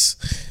 6,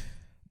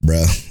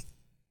 bruh.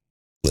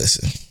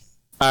 Listen.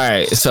 All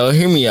right, so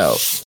hear me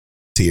out.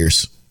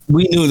 Tears.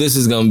 We knew this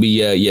is gonna be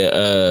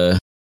your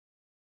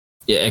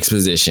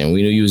exposition.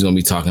 We knew you was gonna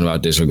be talking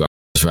about this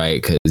regardless,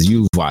 right? Because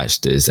you've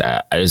watched this.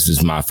 This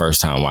was my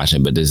first time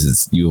watching, but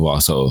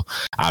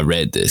I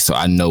read this, so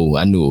I knew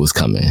it was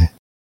coming.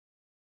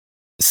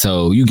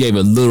 So you gave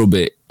a little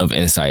bit of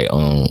insight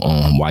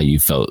on why you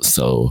felt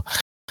so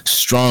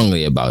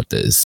strongly about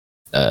this.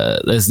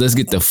 Let's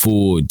get the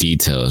full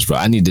details, bro.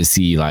 I need to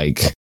see,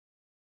 like,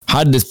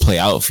 how did this play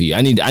out for you?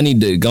 I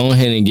need to go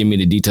ahead and give me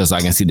the details so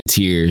I can see the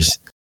tears.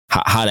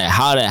 How that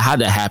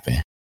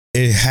happen?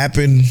 It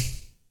happened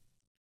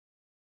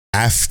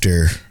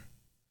after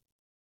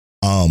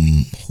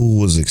who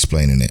was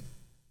explaining it?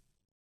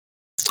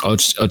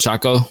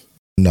 Ochako?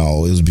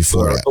 No, it was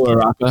before that.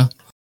 Uraraka?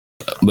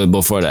 But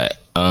before that,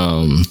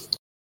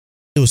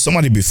 it was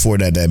somebody before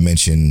that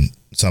mentioned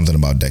something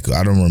about Deku.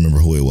 I don't remember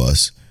who it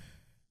was.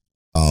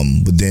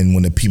 But then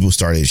when the people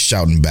started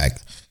shouting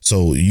back,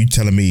 so you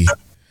telling me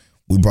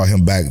we brought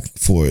him back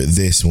for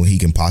this when he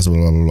can possibly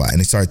blah, blah, blah. And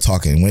they started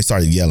talking. When they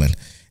started yelling and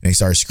they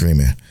started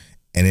screaming,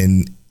 and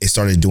then it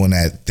started doing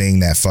that thing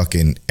that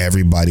fucking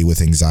everybody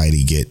with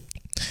anxiety get,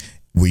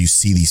 where you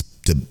see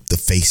the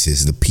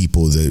faces, the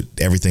people,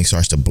 everything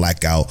starts to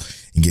black out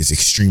and gets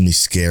extremely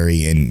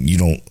scary, and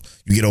you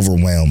get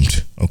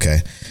overwhelmed.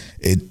 Okay.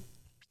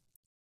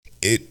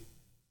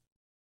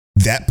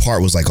 That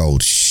part was like, oh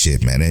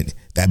shit, man.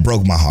 That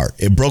broke my heart.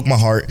 It broke my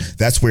heart.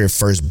 That's where it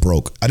first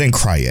broke. I didn't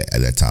cry yet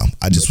at that time.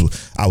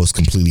 I was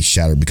completely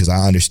shattered because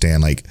I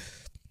understand, like,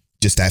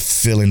 just that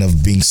feeling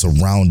of being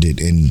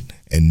surrounded and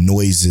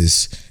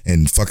noises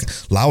and fucking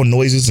loud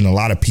noises and a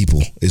lot of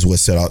people is what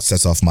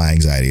sets off my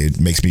anxiety.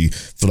 It makes me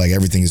feel like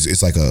everything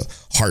it's like a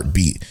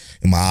heartbeat,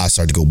 and my eyes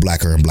start to go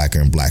blacker and blacker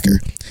and blacker.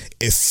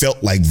 It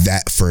felt like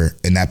that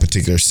in that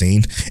particular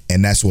scene,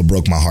 and that's what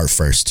broke my heart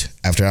first.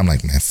 After that, I'm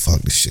like, man, fuck,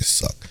 this shit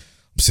sucks.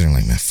 I'm sitting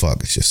like, man, fuck,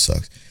 this shit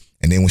sucks.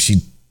 And then when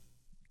she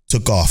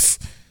took that,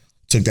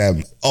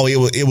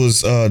 it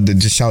was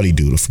the shouty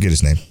dude, I forget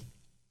his name,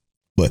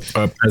 but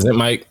President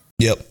Mike.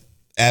 Yep.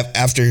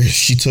 After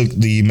she took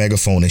the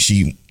megaphone and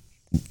she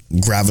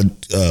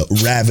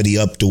gravity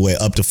up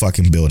the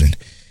fucking building,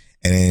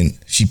 and then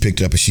she picked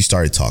it up and she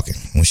started talking.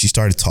 When she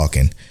started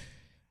talking,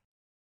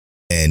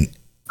 and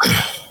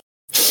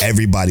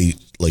everybody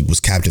like was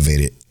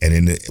captivated,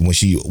 and then what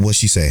she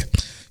said?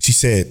 She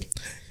said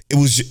she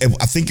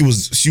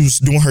was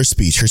doing her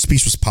speech. Her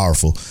speech was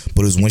powerful,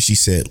 but it was when she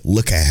said,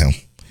 "Look at him,"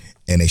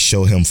 and they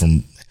show him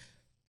from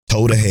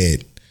toe to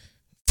head,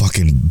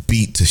 fucking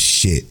beat to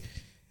shit.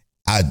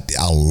 I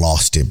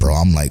lost it, bro.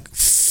 I'm like,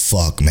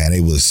 fuck, man. It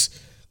was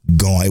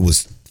gone. It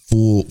was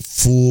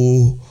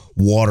full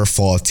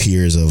waterfall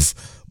tears of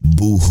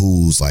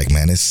boo-hoos. Like,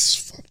 man,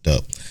 it's fucked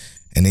up.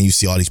 And then you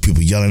see all these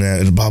people yelling at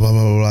it, blah, blah,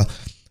 blah, blah, blah,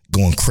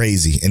 going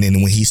crazy. And then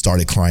when he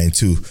started crying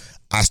too,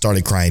 I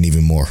started crying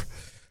even more.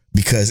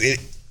 Because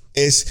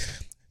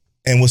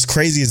and what's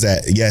crazy is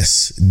that,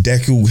 yes,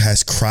 Deku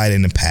has cried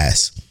in the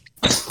past.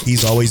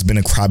 He's always been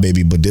a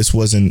crybaby, but this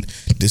wasn't a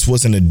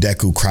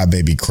Deku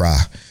crybaby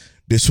cry.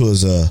 This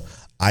was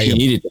he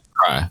needed to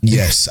cry.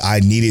 Yes, I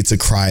needed to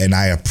cry, and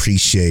I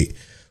appreciate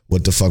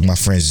what the fuck my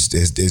friends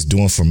is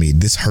doing for me.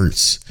 This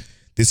hurts.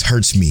 This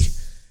hurts me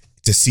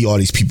to see all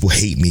these people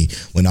hate me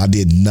when I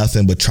did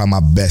nothing but try my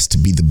best to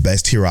be the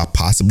best hero I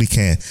possibly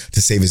can, to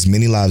save as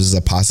many lives as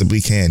I possibly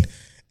can.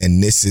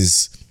 And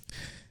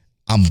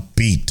I'm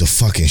beat to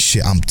fucking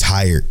shit. I'm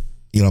tired.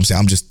 You know what I'm saying?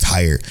 I'm just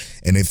tired.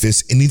 And if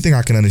it's anything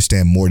I can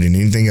understand more than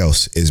anything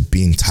else, is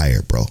being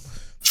tired, bro.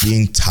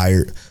 Being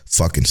tired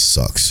fucking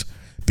sucks.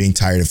 Being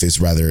tired, if it's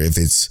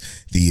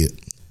the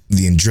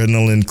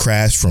adrenaline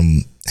crash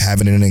from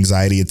having an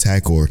anxiety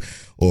attack, or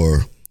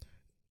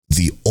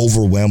the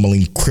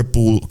overwhelming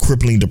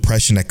crippling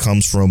depression that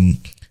comes from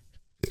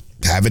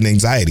having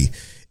anxiety.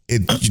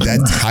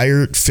 That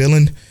tired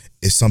feeling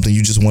is something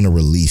you just want to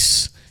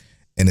release.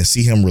 And to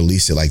see him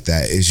release it like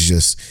that,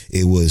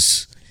 it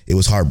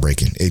was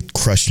heartbreaking. It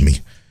crushed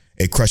me.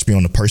 It crushed me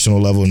on the personal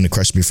level, and it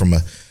crushed me from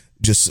a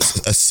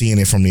seeing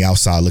it from the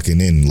outside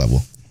looking in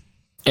level.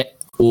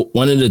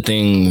 One of the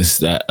things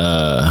that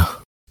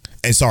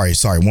and sorry,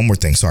 one more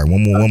thing.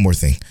 One more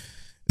thing.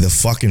 The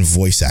fucking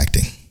voice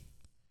acting.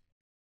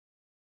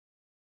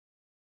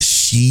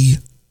 She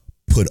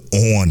put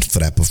on for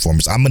that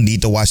performance. I'm gonna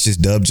need to watch this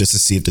dub just to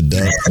see if the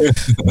dub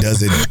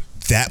does it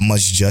that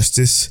much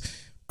justice,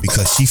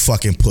 because she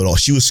fucking put on.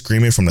 She was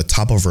screaming from the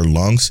top of her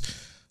lungs.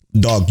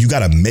 Dog, you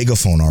got a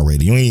megaphone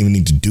already. You don't even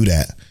need to do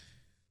that.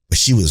 But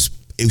she was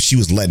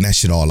letting that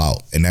shit all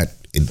out, and that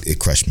it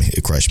crushed me.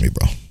 It crushed me,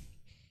 bro.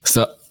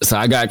 So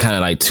I got kind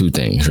of like two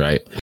things,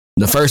 right?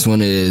 The first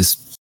one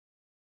is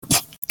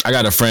I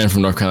got a friend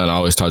from North Carolina. I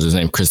always talk to his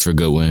name, Christopher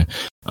Goodwin.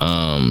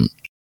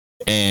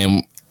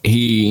 And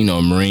he, you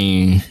know,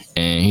 Marine,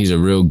 and he's a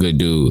real good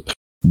dude.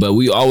 But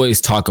we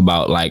always talk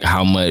about like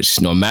how much,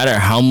 no matter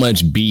how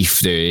much beef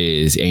there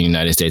is in the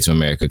United States of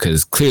America,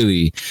 because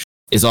clearly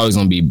it's always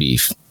going to be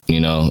beef. You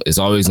know, it's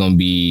always going to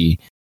be,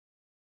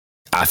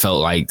 I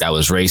felt like that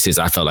was racist.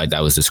 I felt like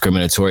that was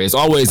discriminatory. It's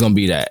always going to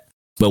be that.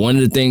 But one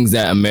of the things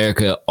that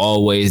America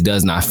always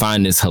does, and I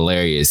find this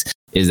hilarious,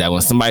 is that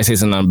when somebody says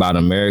something about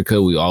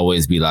America, we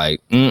always be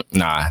like,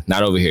 nah,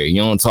 not over here.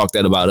 You don't talk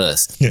that about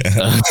us.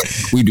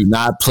 We do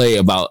not play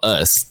about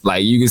us.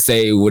 Like, you can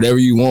say whatever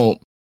you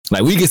want.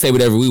 Like, we can say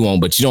whatever we want,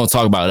 but you don't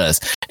talk about us.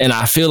 And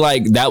I feel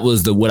like that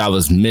was what I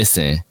was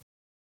missing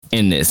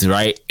in this,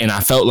 right? And I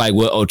felt like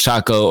what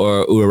Ochako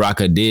or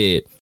Uraraka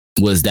did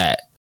was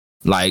that,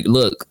 like,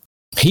 look,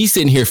 he's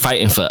sitting here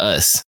fighting for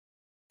us.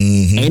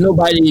 Mm-hmm. Ain't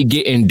nobody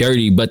getting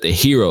dirty but the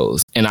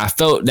heroes. And I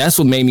felt that's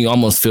what made me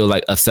almost feel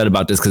like upset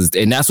about this,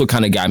 and that's what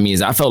kind of got me,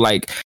 is I felt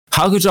like,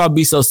 how could y'all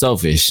be so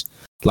selfish?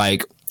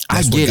 Like,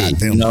 that's I get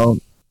it, you know?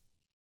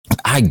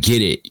 I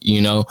get it,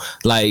 you know?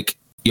 Like,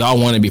 y'all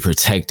want to be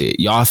protected.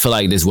 Y'all feel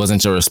like this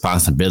wasn't your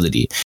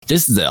responsibility.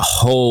 This is a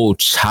whole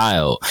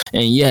child.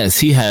 And yes,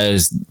 he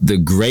has the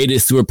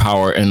greatest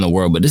superpower in the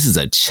world, but this is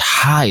a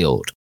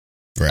child.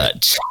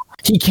 Right.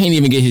 He can't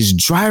even get his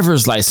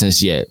driver's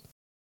license yet.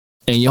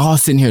 And y'all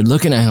sitting here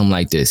looking at him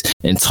like this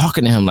and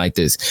talking to him like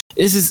this.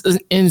 This is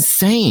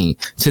insane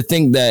to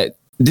think that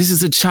this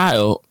is a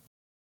child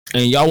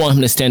and y'all want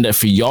him to stand up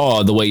for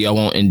y'all the way y'all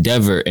want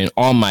Endeavor and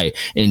All Might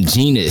and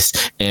Genus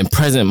and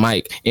President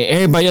Mike and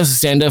everybody else to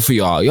stand up for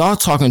y'all. Y'all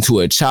talking to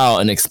a child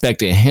and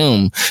expecting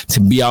him to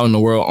be out in the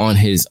world on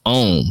his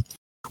own,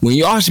 when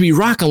y'all should be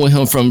rocking with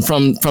him from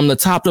the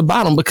top to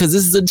bottom, because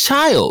this is a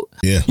child.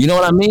 Yeah. You know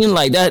what I mean?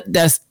 Like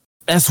that's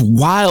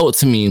wild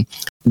to me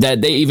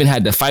that they even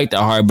had to fight that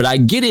hard. But I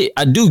get it.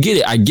 I do get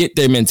it. I get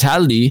their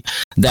mentality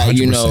that, 100%.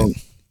 You know,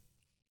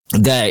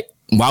 that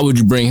why would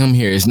you bring him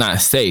here? It's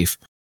not safe.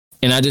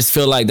 And I just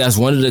feel like that's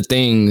one of the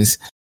things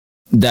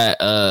that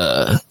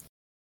that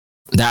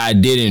I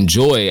did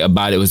enjoy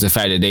about it, was the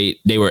fact that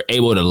they were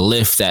able to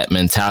lift that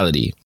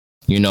mentality,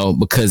 you know,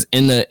 because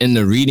in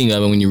the reading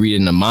of it, when you read it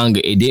in the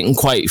manga, it didn't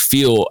quite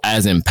feel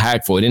as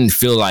impactful. It didn't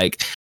feel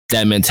like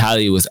that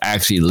mentality was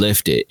actually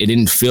lifted. It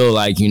didn't feel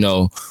like, you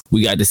know,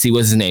 we got to see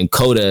what's his name,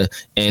 Koda,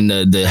 and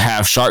the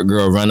half shark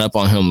girl run up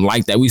on him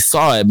like that. We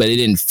saw it, but it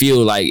didn't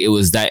feel like it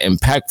was that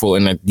impactful.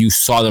 And like, you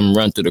saw them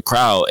run through the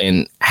crowd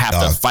and have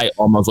to fight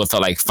almost what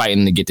felt like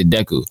fighting to get to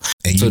Deku.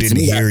 And you didn't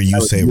hear you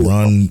say beautiful.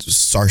 Run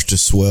starts to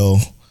swell.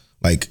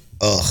 Like,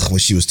 when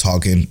she was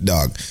talking,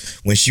 dog,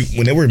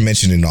 when they were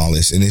mentioning all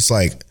this, and it's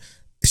like,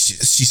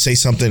 she say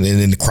something and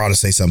then the crowd will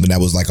say something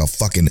that was like a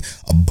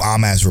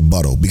bomb ass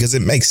rebuttal, because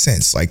it makes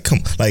sense. Like,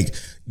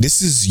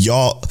 this is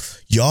y'all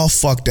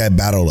fucked that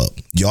battle up.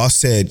 Y'all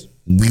said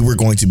we were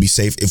going to be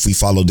safe if we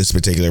followed this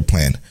particular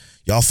plan.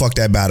 Y'all fucked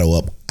that battle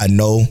up. I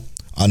know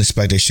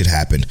unexpected shit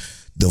happened.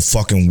 The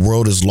fucking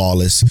world is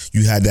lawless.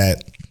 You had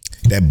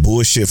that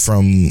bullshit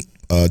from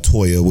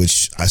Toya,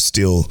 which I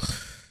still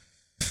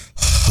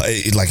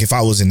like. If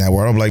I was in that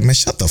world, I'm like, man,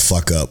 shut the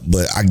fuck up.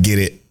 But I get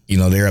it. You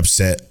know, they're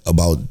upset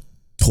about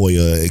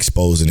Toya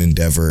exposing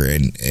Endeavor,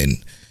 and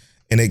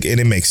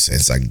it makes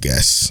sense, I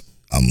guess,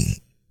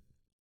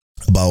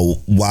 about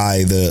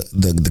why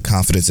the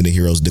confidence in the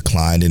heroes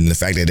declined, and the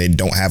fact that they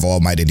don't have All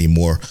Might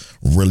anymore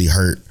really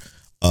hurt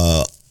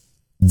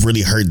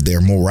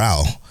their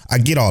morale. I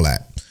get all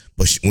that,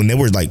 but when they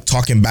were like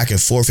talking back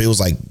and forth, it was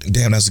like,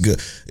 damn, that's good.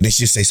 And they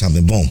should say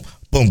something,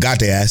 boom, got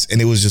their ass,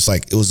 and it was just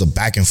like, it was a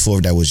back and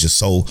forth that was just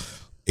so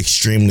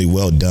extremely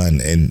well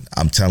done. And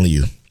I'm telling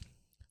you,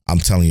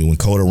 when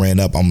Koda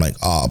ran up, I'm like,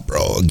 oh,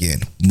 bro,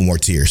 again, more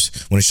tears.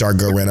 When the shark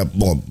girl ran up,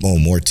 boom,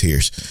 more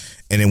tears.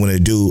 And then when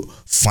that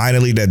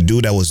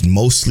dude that was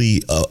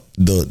mostly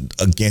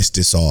against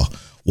this all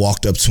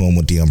walked up to him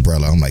with the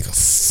umbrella, I'm like,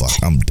 fuck,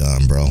 I'm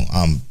done, bro.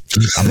 I'm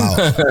out.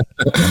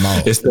 I'm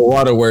out. It's the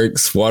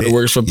waterworks for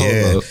Polo.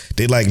 Yeah,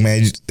 they like,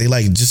 man,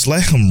 just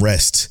let him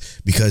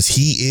rest, because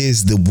he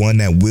is the one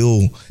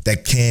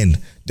that can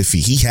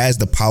defeat. He has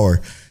the power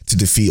to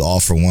defeat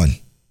All For One.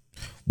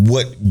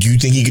 What do you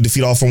think he could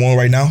defeat All For One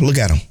right now? Look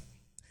at him.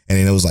 And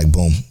then it was like,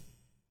 boom.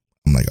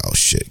 I'm like, oh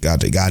shit, got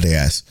their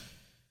ass.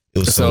 It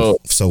was so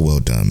well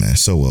done, man.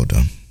 So well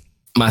done.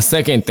 My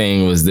second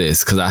thing was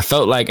this, because I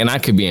felt like, and I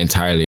could be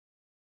entirely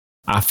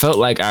I felt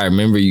like I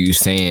remember you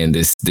saying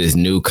this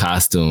new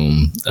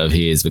costume of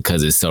his,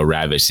 because it's so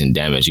ravaged and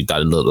damaged, you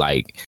thought it looked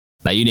like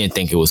you didn't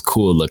think it was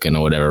cool looking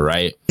or whatever,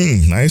 right?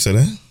 Nice of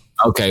that.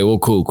 Okay, well,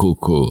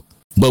 cool.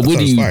 But what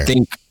do you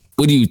think?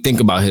 What do you think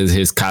about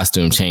his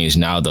costume change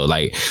now though?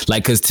 Like,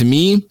 because to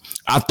me,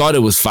 I thought it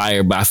was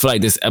fire, but I feel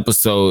like this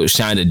episode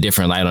shined a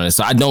different light on it.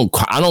 So I don't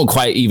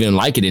quite even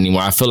like it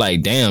anymore. I feel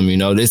like, damn,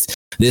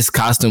 this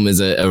costume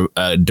is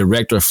a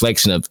direct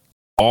reflection of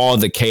all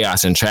the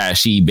chaos and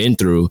trash he'd been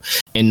through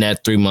in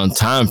that 3-month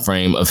time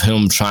frame of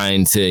him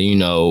trying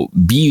to,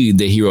 be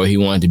the hero he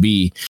wanted to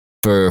be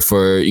for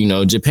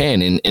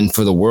Japan and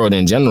for the world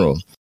in general.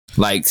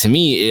 Like, to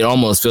me, it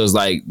almost feels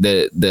like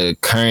the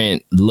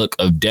current look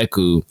of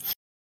Deku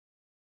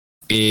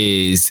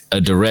is a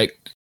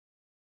direct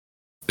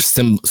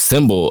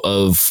symbol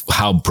of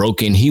how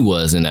broken he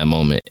was in that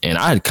moment. And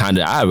I'd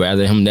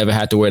rather him never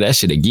have to wear that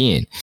shit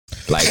again.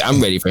 Like,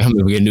 I'm ready for him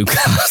to get a new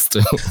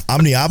costume.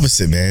 I'm the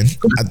opposite, man.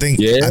 I think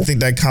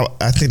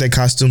that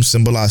costume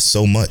symbolized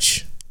so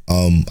much.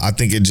 I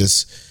think it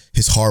just,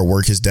 his hard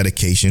work, his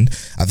dedication.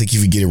 I think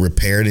if you get it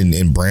repaired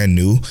and brand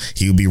new,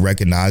 he would be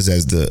recognized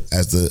as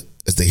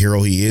the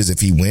hero he is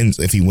if he wins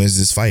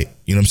this fight.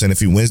 You know what I'm saying? If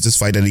he wins this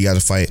fight that he got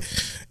to fight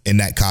in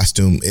that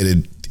costume,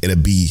 it'll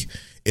be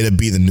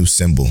the new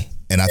symbol.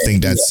 And I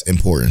think that's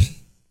important.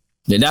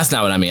 Yeah, that's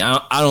not what I mean.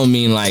 I don't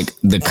mean like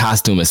the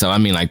costume itself. I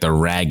mean like the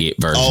ragged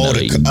version of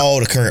it.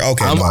 The current.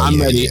 Okay,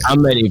 I'm ready. Yeah.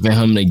 I'm ready for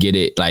him to get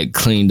it like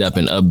cleaned up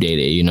and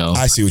updated.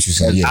 I see what you're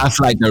saying. Yeah. I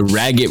feel like the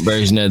ragged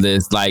version of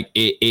this, like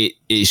it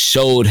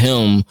showed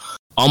him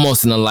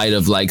almost in the light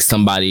of like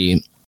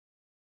somebody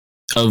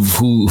of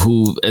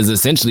who has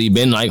essentially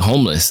been like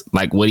homeless,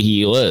 like what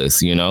he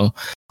was,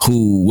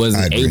 who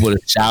wasn't able to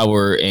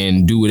shower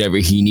and do whatever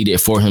he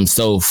needed for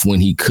himself when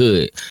he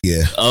could.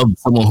 Yeah. Of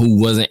someone who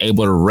wasn't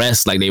able to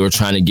rest like they were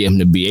trying to get him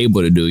to be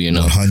able to do,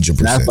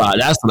 100%.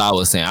 That's what I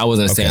was saying. I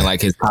wasn't saying like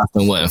his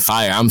costume wasn't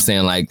fire. I'm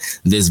saying like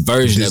this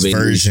version of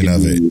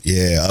it.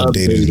 Yeah,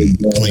 updated,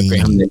 clean. For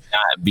him to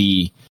not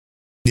be.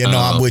 Yeah, no,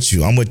 I'm with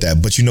you. I'm with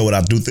that. But you know what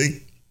I do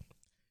think?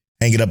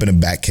 Hang it up in a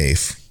back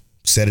cave.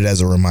 Set it as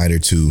a reminder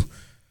to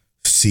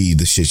see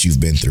the shit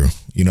you've been through.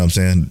 You know what I'm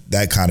saying?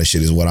 That kind of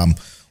shit is what I'm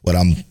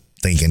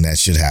thinking that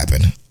should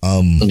happen.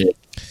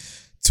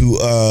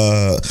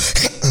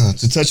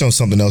 To touch on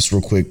something else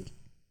real quick,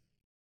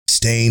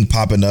 Stain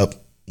popping up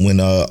when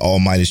All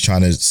Might is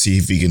trying to see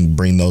if he can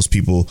bring those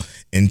people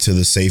into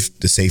the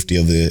safety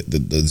of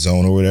the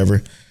zone or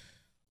whatever.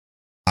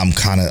 I'm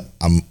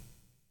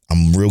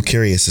real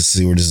curious to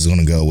see where this is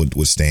gonna go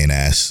with Stain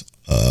ass.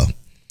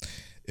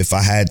 If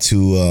I had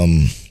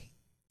to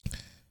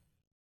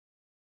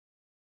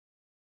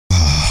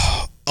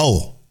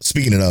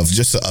speaking of,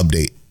 just to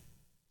update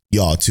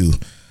y'all too,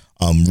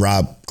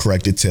 Rob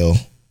corrected Till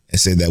and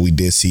said that we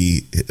did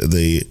see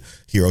the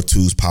Hero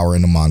 2's power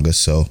in the manga.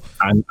 So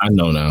I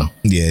know now.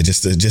 Yeah,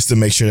 just to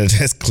make sure that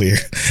that's clear.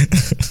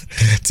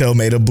 Till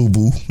made a boo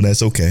boo.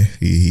 That's okay.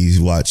 He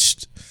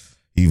reads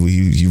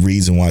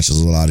and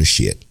watches a lot of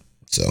shit.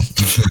 So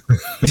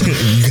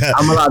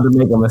I'm allowed to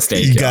make a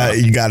mistake. You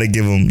gotta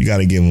give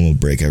him a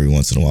break every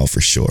once in a while for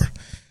sure.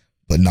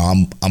 But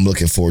no, I'm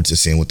looking forward to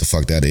seeing what the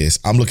fuck that is.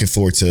 I'm looking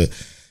forward to,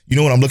 you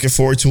know what I'm looking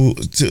forward to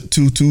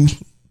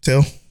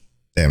Tell?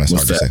 Damn, that's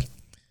hard to say.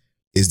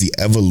 Is the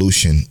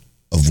evolution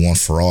of One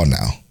for All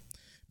now.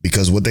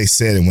 Because what they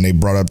said, and when they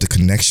brought up the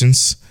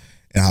connections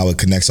and how it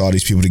connects all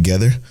these people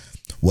together,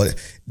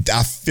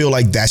 I feel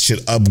like that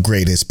should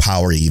upgrade his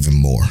power even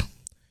more.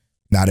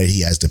 Now that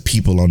he has the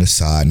people on his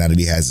side, now that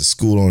he has the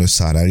school on his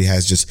side, now that he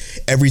has just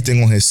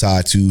everything on his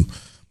side to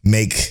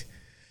make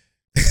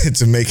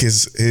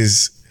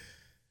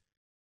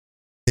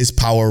his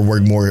power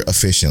work more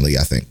efficiently,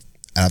 I think.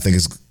 And I think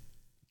it's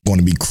going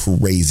to be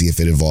crazy if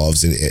it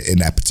evolves in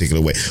that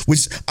particular way,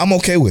 which I'm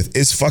okay with.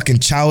 It's fucking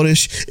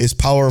childish. It's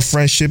power of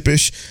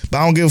friendship-ish, but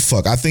I don't give a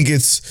fuck. I think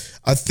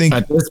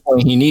at this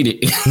point he needed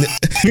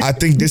it. I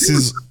think this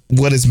is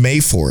what it's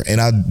made for.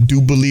 And I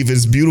do believe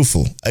it's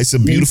beautiful. It's a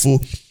beautiful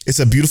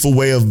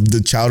way of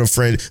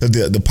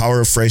the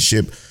power of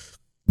friendship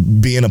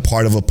being a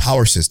part of a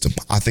power system.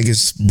 I think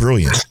it's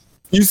brilliant.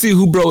 You see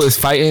who bro is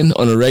fighting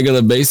on a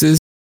regular basis?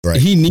 Right.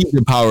 He needs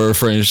the power of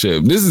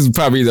friendship. This is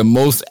probably the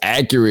most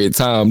accurate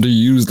time to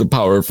use the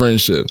power of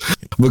friendship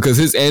because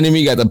his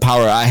enemy got the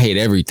power. I hate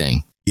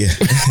everything. Yeah.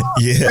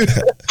 Yeah.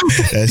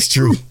 That's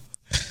true.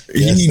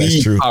 Yes, he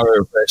needs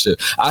power of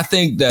friendship. I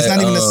think that it's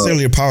not even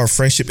necessarily a power of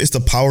friendship. It's the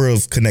power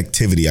of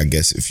connectivity, I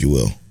guess, if you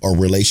will, or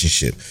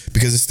relationship,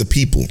 because it's the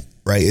people,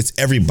 right? It's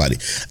everybody.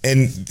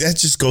 And that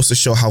just goes to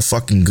show how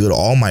fucking good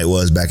All Might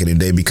was back in the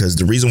day, because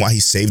the reason why he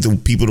saved the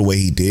people the way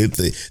he did,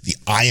 the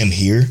I am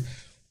here,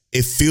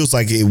 it feels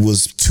like it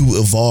was to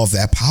evolve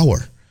that power.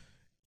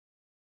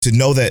 To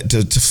know that,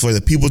 for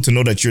the people to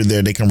know that you're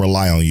there, they can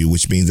rely on you,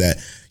 which means that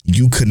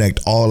you connect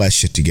all that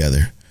shit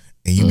together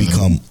and you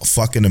become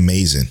fucking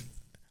amazing.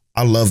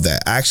 I love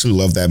that. I actually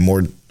love that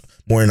more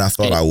than I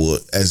thought I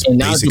would. As and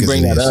basic as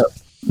it is.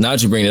 Now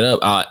that you bring it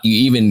up, you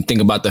even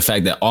think about the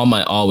fact that All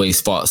Might always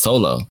fought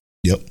solo.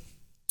 Yep.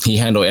 He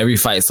handled every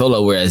fight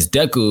solo, whereas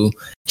Deku,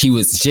 he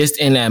was just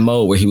in that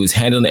mode where he was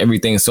handling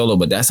everything solo.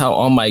 But that's how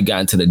All Might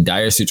got into the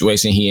dire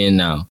situation he in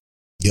now.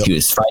 Yep. He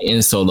was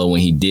fighting solo when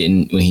he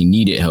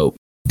needed help.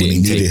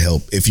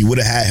 If he would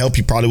have had help,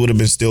 he probably would have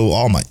been still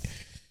All Might.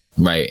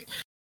 Right.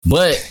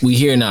 But we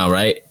here now,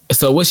 right?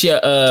 So what's your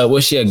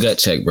gut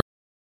check, bro?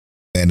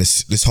 And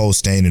this whole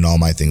Stain and All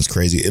Might thing's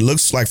crazy. It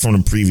looks like from the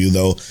preview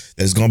though,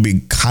 there's gonna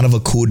be kind of a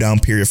cool down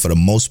period for the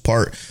most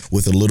part,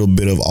 with a little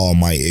bit of All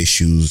Might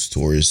issues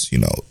towards,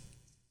 the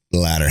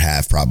latter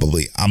half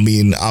probably. I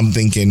mean, I'm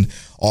thinking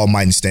All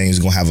Might and Stain is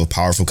gonna have a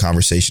powerful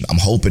conversation. I'm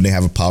hoping they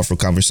have a powerful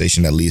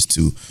conversation that leads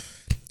to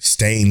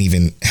Stain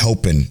even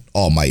helping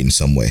All Might in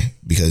some way,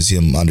 because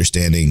him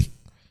understanding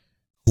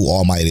who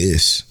All Might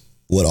is,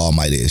 what All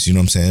Might is. You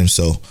know what I'm saying?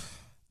 So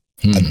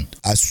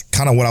that's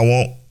kind of what I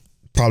want.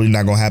 Probably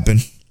not gonna happen.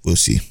 We'll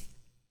see.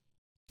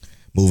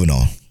 Moving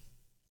on.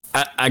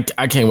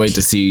 I can't wait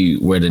to see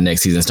where the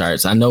next season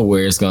starts. I know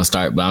where it's gonna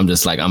start, but I'm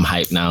just like, I'm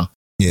hyped now.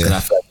 Yeah, because I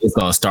feel like it's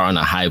gonna start on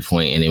a high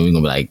point, and then we're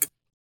gonna be like,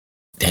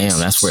 damn,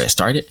 that's where it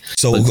started.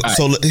 So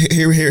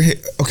here.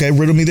 Okay,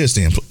 riddle me this,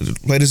 then.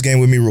 Play this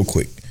game with me real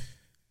quick.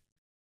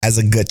 As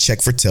a gut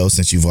check for Tell,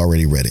 since you've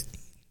already read it,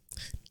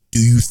 do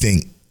you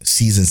think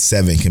season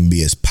 7 can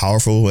be as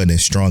powerful and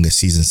as strong as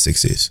season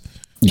 6 is?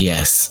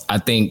 Yes, I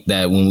think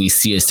that when we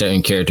see a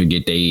certain character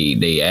get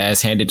they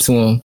ass handed to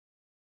him,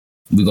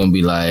 we're gonna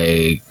be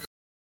like,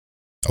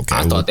 okay,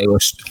 I thought they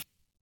were.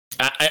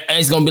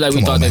 It's gonna be like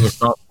we thought they were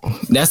strong.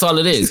 That's all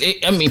it is.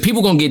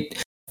 People gonna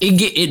get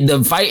it.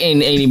 The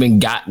fighting ain't even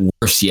got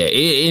worse yet. It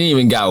ain't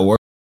even got worse.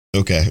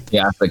 Okay.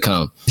 Yeah, I to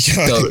come.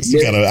 So,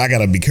 I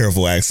gotta be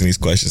careful asking these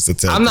questions to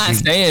Tell. I'm not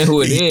saying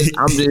who it is.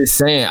 I'm just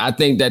saying I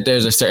think that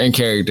there's a certain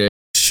character.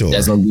 Sure.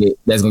 That's gonna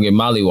get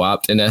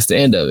mollywopped, and that's the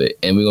end of it.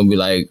 And we're gonna be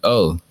like,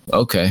 oh,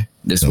 okay,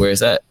 this is where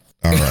it's at.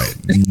 All right,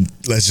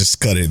 let's just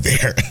cut it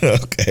there.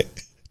 Okay,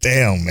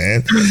 damn,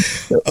 man.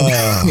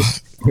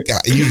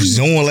 You just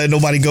don't want to let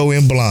nobody go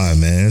in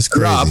blind, man. It's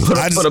crazy. Nah,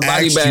 put a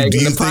body bag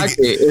in the pocket.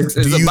 It's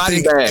a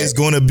body bag. It's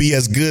going to be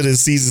as good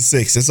as season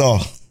 6. That's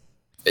all.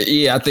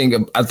 Yeah, I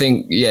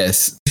think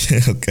yes.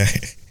 Okay.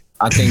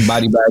 I think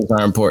body bags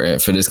are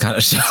important for this kind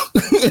of show.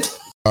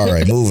 All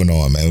right, moving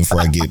on, man, before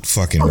I get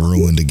fucking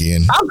ruined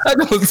again. I'm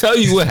not going to tell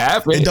you what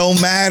happened. It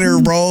don't matter,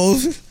 bro.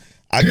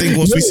 I think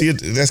once we see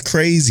it, that's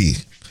crazy.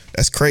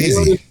 That's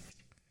crazy.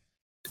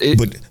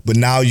 But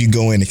now you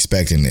go in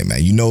expecting it,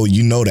 man. You know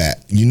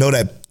that. You know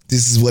that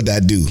this is what I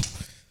do.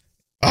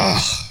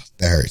 Ah,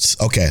 that hurts.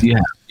 Okay.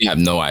 Yeah, you have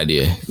no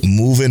idea.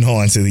 Moving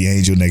on to The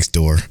Angel Next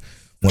Door.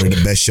 One of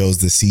the best shows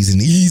this season.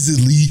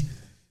 Easily.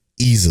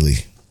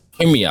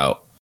 Hear me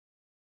out.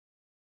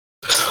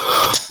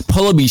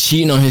 Polo be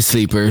cheating on his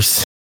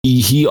sleepers.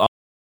 He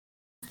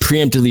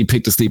preemptively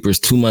picked the sleepers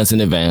 2 months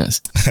in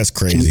advance. That's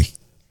crazy.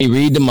 He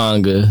read the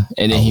manga,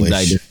 and then he be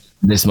like,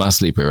 this is my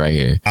sleeper right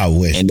here. I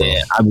wish. And then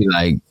I'd be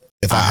like,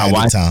 if I had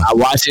the time. I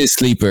watch his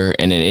sleeper,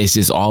 and then it's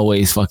just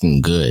always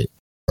fucking good.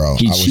 Bro,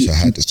 I wish I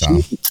had the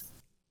time.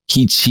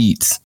 He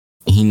cheats.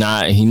 He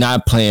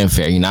not playing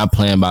fair. He not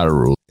playing by the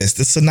rules. It's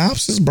the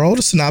synopsis, bro.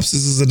 The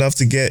synopsis is enough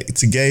to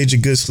gauge a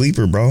good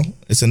sleeper, bro.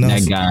 It's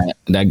enough.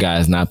 That guy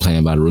is not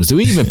playing by the rules. Do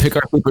we even pick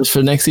our sleepers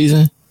for next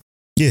season?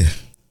 Yeah.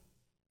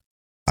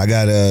 I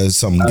got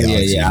something.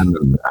 Yeah.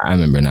 I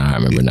remember now.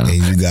 And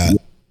you got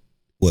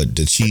what?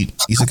 The cheat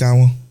Isekai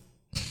one?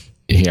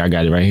 Here, I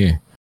got it right here.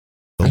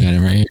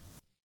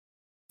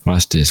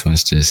 Watch this.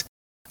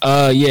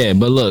 Yeah,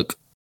 but look.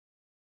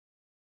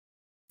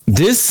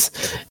 This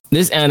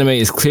anime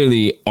is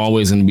clearly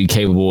always going to be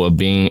capable of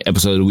being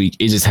episode of the week.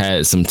 It just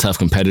had some tough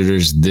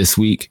competitors this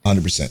week.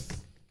 100%.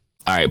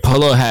 All right,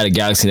 Polo had a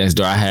Galaxy Next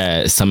Door. I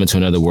had Summon to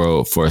Another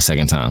World for a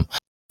second time.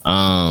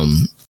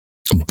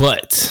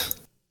 But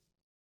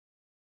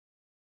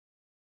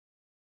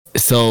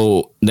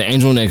so The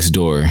Angel Next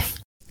Door.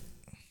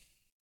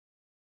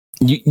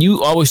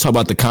 You always talk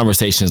about the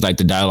conversations, like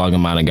the dialogue in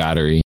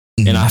Monogatari.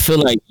 Mm-hmm. And I feel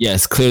like,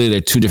 yes, clearly they're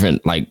two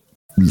different like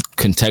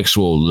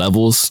contextual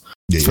levels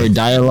for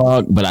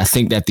dialogue, but I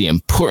think that the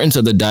importance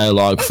of the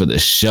dialogue for the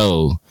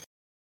show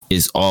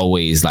is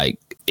always like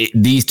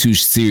these two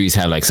series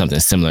have like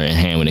something similar in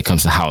hand when it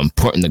comes to how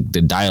important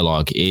the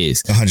dialogue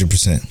is.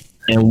 100%.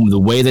 And the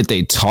way that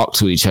they talk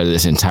to each other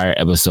this entire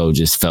episode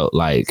just felt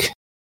like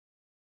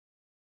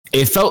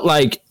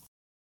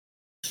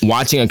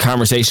watching a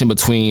conversation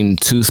between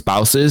two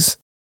spouses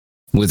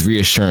with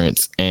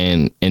reassurance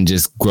and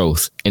just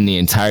growth in the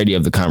entirety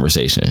of the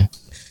conversation.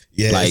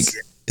 Yeah, like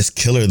it's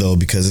killer though,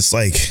 because it's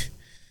like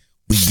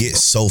we get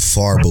so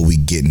far, but we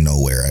get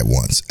nowhere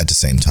at the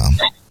same time.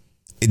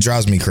 It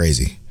drives me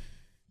crazy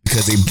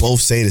because they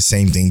both say the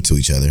same thing to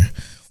each other.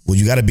 Well,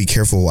 you got to be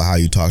careful with how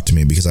you talk to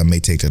me because I may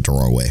take that the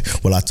wrong way.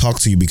 Well, I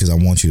talk to you because I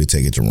want you to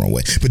take it the wrong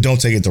way, but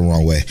don't take it the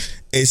wrong way.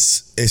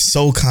 It's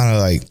so kind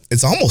of like,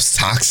 it's almost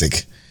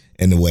toxic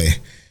in a way,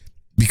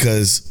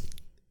 because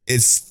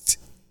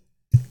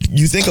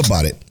you think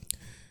about it.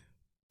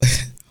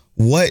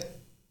 What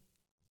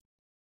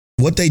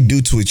they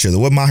do to each other,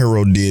 what My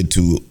Hero did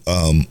to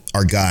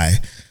our guy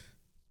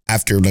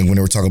after, like, when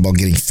they were talking about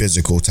getting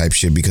physical type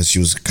shit, because she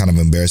was kind of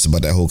embarrassed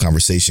about that whole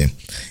conversation,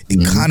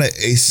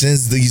 it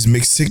sends these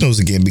mixed signals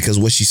again, because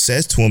what she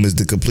says to him is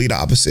the complete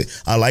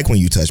opposite. I like when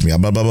you touch me,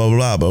 blah, blah, blah,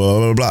 blah, blah, blah,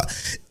 blah, blah.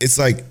 It's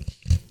like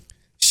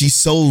she's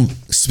so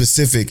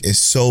specific and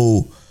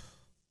so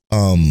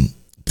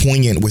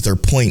poignant with her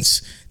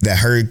points that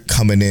her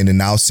coming in and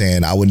now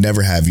saying, I would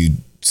never have you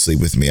sleep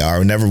with me. I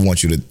would never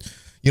want you to,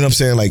 you know what I'm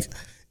saying? Like,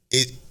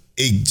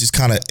 it just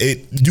kind of,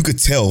 you could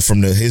tell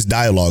from his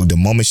dialogue, the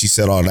moment she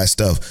said all that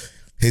stuff,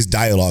 his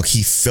dialogue,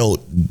 he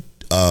felt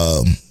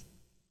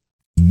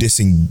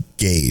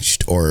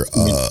disengaged or,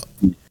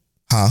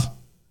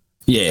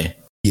 Yeah.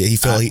 Yeah, he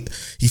felt,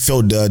 he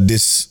felt the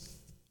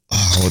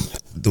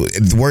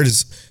word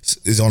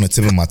is on the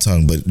tip of my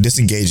tongue, but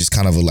disengaged is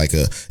kind of like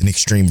an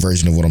extreme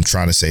version of what I'm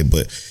trying to say.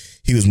 But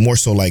he was more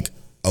so like,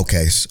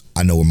 okay,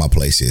 I know where my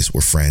place is.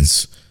 We're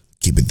friends.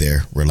 Keep it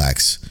there.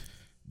 Relax.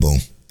 Boom.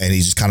 And he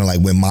just kind of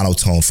like went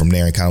monotone from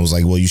there and kind of was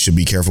like, well, you should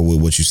be careful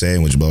with what you say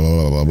and which blah, blah,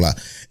 blah, blah, blah.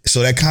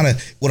 So that kind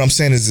of, what I'm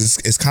saying is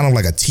it's kind of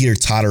like a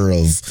teeter-totter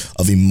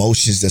of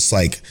emotions that's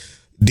like,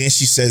 then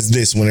she says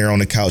this when they're on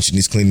the couch and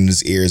he's cleaning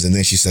his ears, and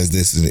then she says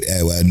this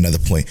at another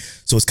point.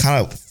 So it's kind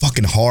of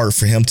fucking hard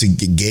for him to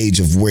get gauge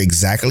of where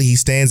exactly he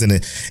stands in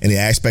the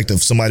aspect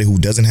of somebody who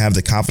doesn't have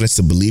the confidence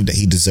to believe that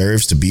he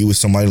deserves to be with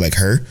somebody like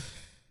her,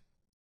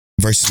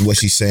 versus what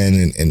she's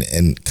saying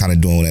and kind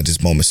of doing at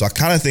this moment. So I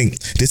kind of think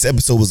this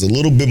episode was a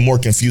little bit more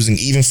confusing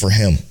even for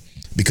him,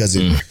 because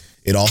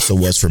it also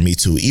was for me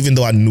too, even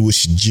though I knew what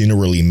she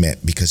generally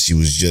meant, because she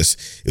was just,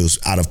 it was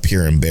out of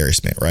pure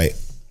embarrassment, right?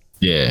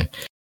 Yeah.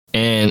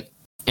 And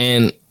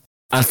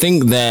I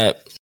think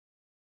that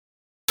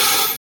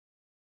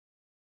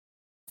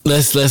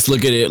let's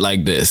look at it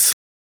like this.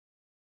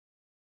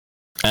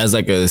 As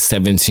like a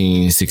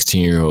 17,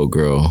 16-year-old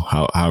girl,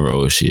 however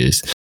old she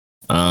is,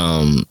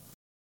 while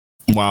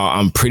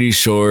I'm pretty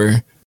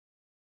sure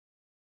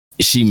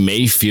she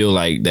may feel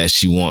like that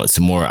she wants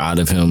more out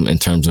of him in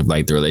terms of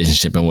like the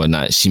relationship and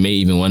whatnot. She may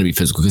even want to be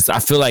physical, because I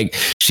feel like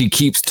she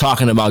keeps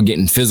talking about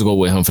getting physical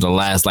with him for the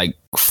last like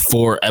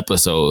 4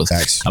 episodes.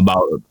 Thanks.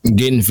 About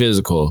getting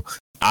physical.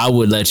 I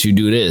would let you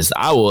do this.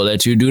 I will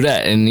let you do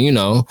that. And, you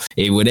know,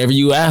 whatever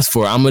you ask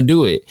for, I'm going to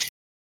do it.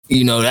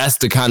 You know, that's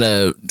the kind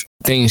of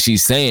thing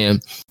she's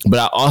saying. But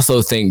I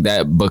also think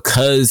that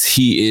because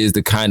he is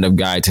the kind of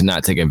guy to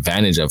not take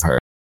advantage of her,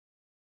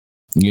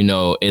 you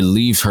know, it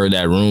leaves her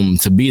that room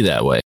to be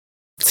that way,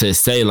 to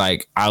say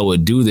like, I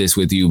would do this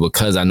with you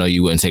because I know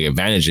you wouldn't take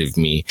advantage of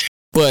me.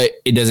 But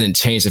it doesn't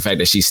change the fact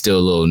that she's still a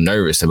little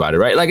nervous about it,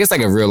 right? Like, it's like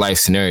a real life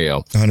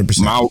scenario.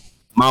 100%.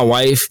 My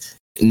wife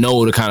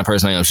know the kind of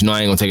person I am. She know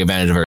I ain't gonna take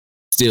advantage of her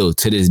still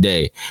to this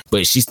day,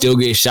 but she still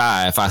gets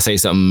shy if I say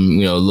something,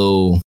 you know, a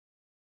little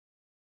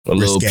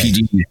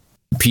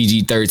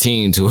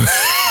PG-13 to her.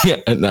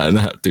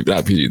 not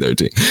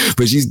PG-13,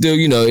 but she's still,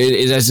 you know,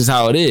 that's just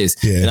how it is.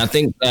 Yeah. And I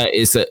think that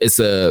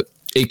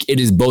it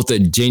is both a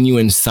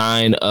genuine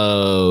sign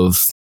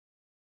of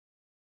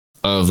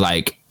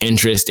like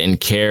interest and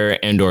care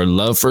and or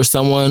love for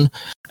someone,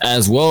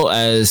 as well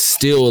as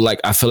still like,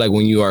 I feel like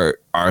when you are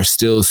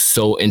still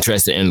so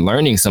interested in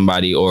learning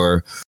somebody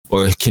or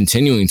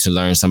continuing to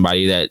learn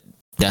somebody,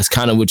 that's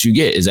kind of what you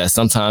get, is that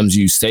sometimes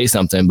you say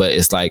something, but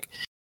it's like,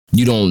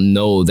 you don't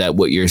know that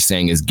what you're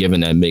saying is given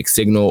that mixed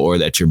signal, or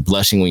that you're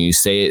blushing when you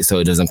say it, so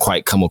it doesn't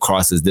quite come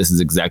across as this is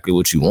exactly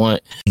what you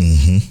want.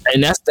 Mm-hmm.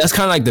 And that's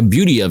kind of like the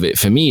beauty of it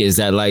for me, is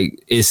that like,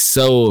 it's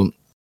so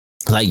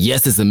like,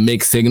 yes, it's a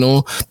mixed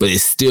signal, but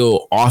it's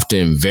still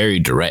often very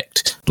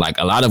direct. Like,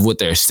 a lot of what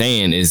they're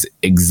saying is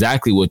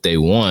exactly what they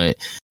want,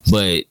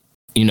 but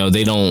you know,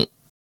 they don't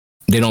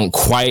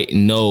quite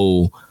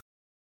know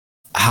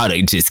how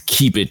to just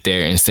keep it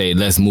there and say,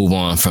 let's move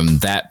on from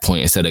that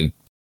point, instead of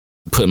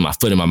putting my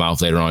foot in my mouth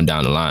later on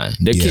down the line.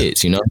 They're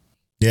kids, you know?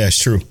 Yeah, it's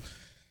true.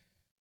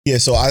 Yeah,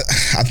 so I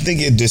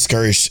think it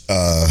discouraged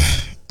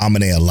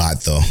Amine a lot,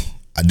 though.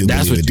 I do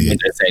that's believe it did.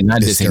 Meant to say. Not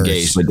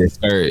disengaged, but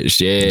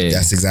discouraged. Yeah.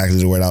 That's exactly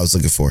the word I was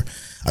looking for.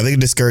 I think it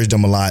discouraged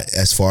him a lot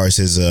as far as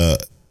his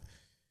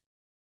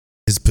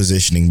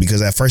positioning,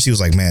 because at first he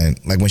was like, man,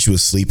 like when she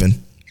was sleeping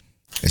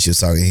and she was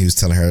talking, he was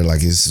telling her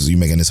like, you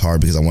making this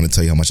hard because I want to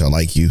tell you how much I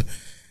like you.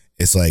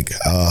 It's like,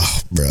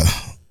 oh, bro.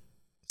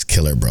 It's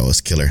killer, bro.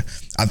 It's killer.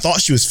 I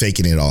thought she was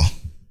faking it all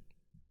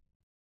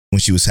when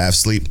she was half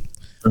asleep.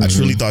 Mm-hmm. I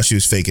truly thought she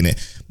was faking it.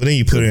 But then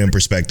you put it in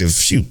perspective,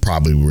 she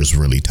probably was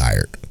really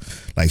tired.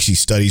 Like, she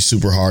studied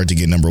super hard to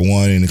get number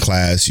 1 in the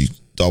class. She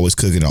always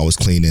cooking, always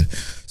cleaning.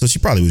 So she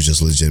probably was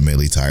just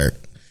legitimately tired.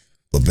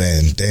 But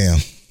man, damn.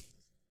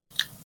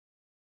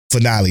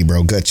 Finale,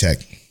 bro. Gut check.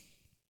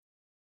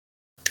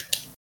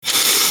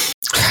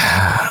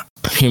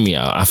 Hear me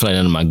out. I feel like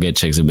none of my gut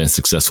checks have been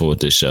successful with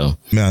this show.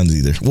 None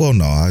either. Well,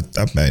 no, I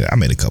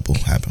made a couple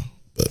happen,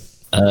 but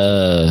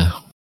I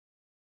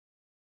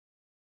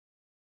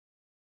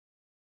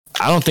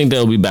don't think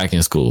they'll be back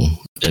in school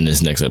in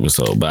this next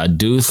episode, but I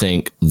do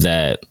think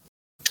that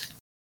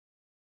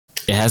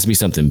it has to be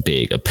something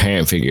big. A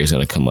parent figure is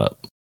going to come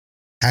up.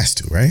 Has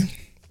to, right?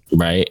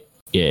 Right?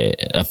 Yeah.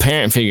 A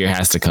parent figure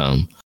has to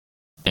come.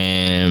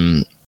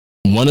 And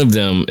one of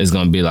them is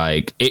going to be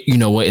like, you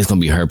know what? It's going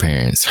to be her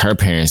parents. Her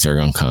parents are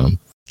going to come.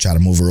 Try to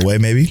move her away,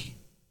 maybe?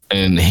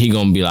 And he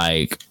going to be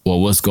like, well,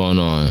 what's going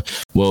on?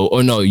 Well,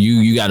 or no,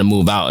 you got to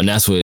move out. And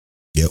that's what,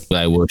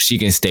 like, well, she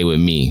can stay with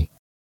me.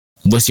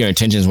 What's your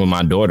intentions with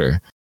my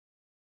daughter?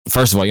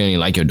 First of all, you don't even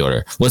like your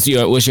daughter. What's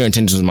your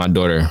intentions with my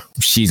daughter?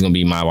 She's going to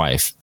be my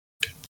wife.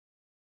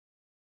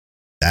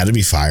 That'd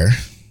be fire.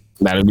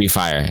 That'd be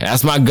fire.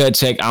 That's my gut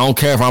check. I don't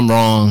care if I'm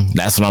wrong.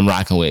 That's what I'm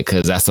rocking with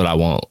because that's what I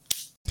want.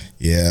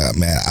 Yeah,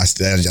 man. I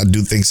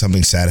do think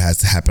something sad has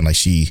to happen. Like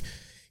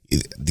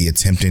the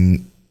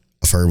attempting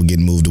of her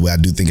getting moved away. I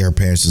do think her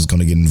parents is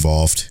going to get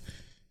involved.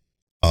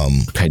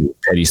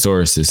 Petty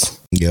sources.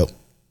 Yep.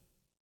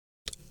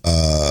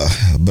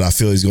 But I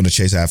feel he's going to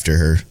chase after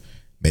her.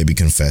 Maybe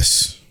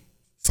confess.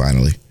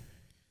 Finally.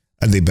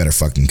 They better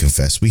fucking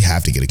confess. We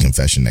have to get a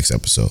confession next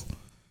episode.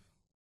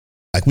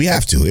 Like, we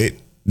have to.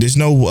 There's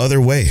no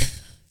other way.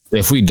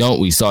 If we don't,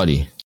 we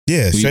Saudi.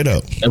 Yeah, straight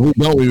up. If we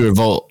don't, we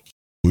revolt.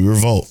 We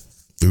revolt.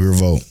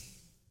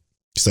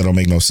 So that don't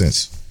make no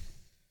sense.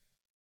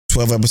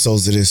 12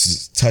 episodes of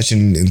this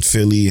touching in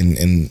Philly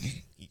and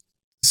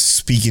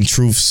speaking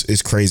truths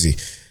is crazy.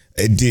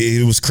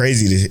 It was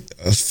crazy.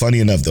 Funny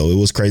enough, though, it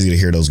was crazy to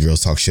hear those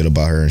girls talk shit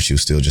about her and she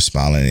was still just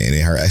smiling. And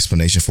her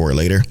explanation for it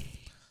later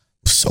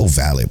was so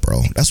valid,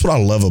 bro. That's what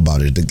I love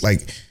about it.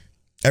 Like,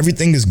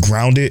 everything is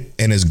grounded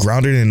and is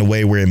grounded in a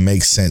way where it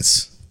makes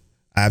sense.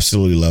 I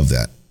absolutely love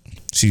that.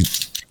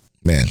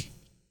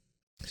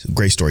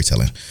 Great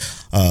storytelling.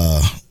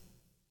 I'm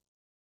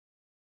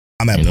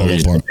at Polo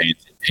Born.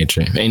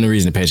 Ain't no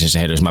reason to pay attention to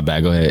haters. My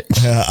bad. Go ahead.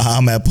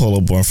 I'm at Polo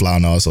Born Fly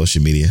on all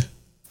social media.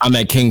 I'm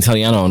at King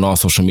Taliano on all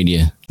social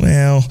media.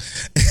 Well,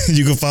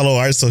 you can follow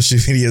our social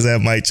medias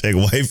at Mike Check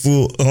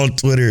Waifu on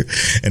Twitter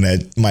and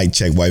at Mike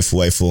Check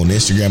Waifu on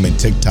Instagram and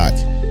TikTok.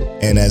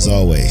 And as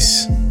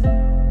always,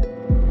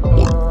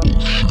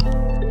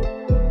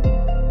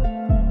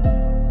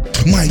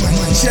 Mike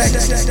Check.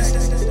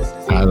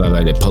 I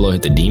like that Polo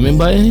hit the demon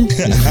button.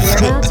 You're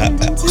now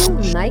tuned into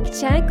Mike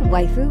Check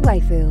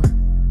Waifu.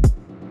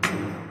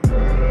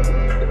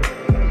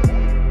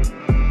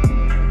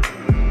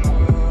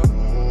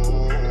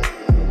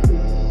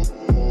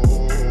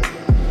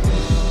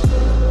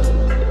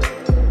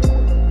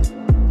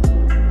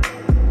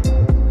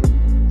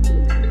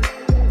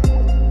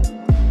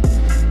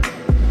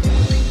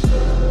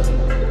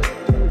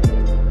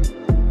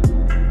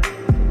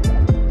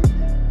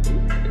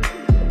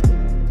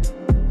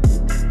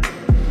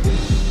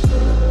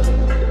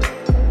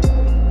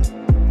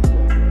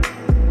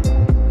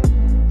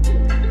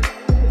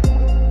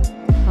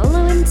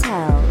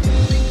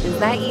 Is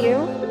that you?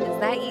 Is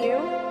that you?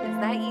 Is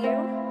that you?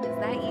 Is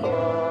that you?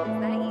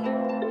 Is that you?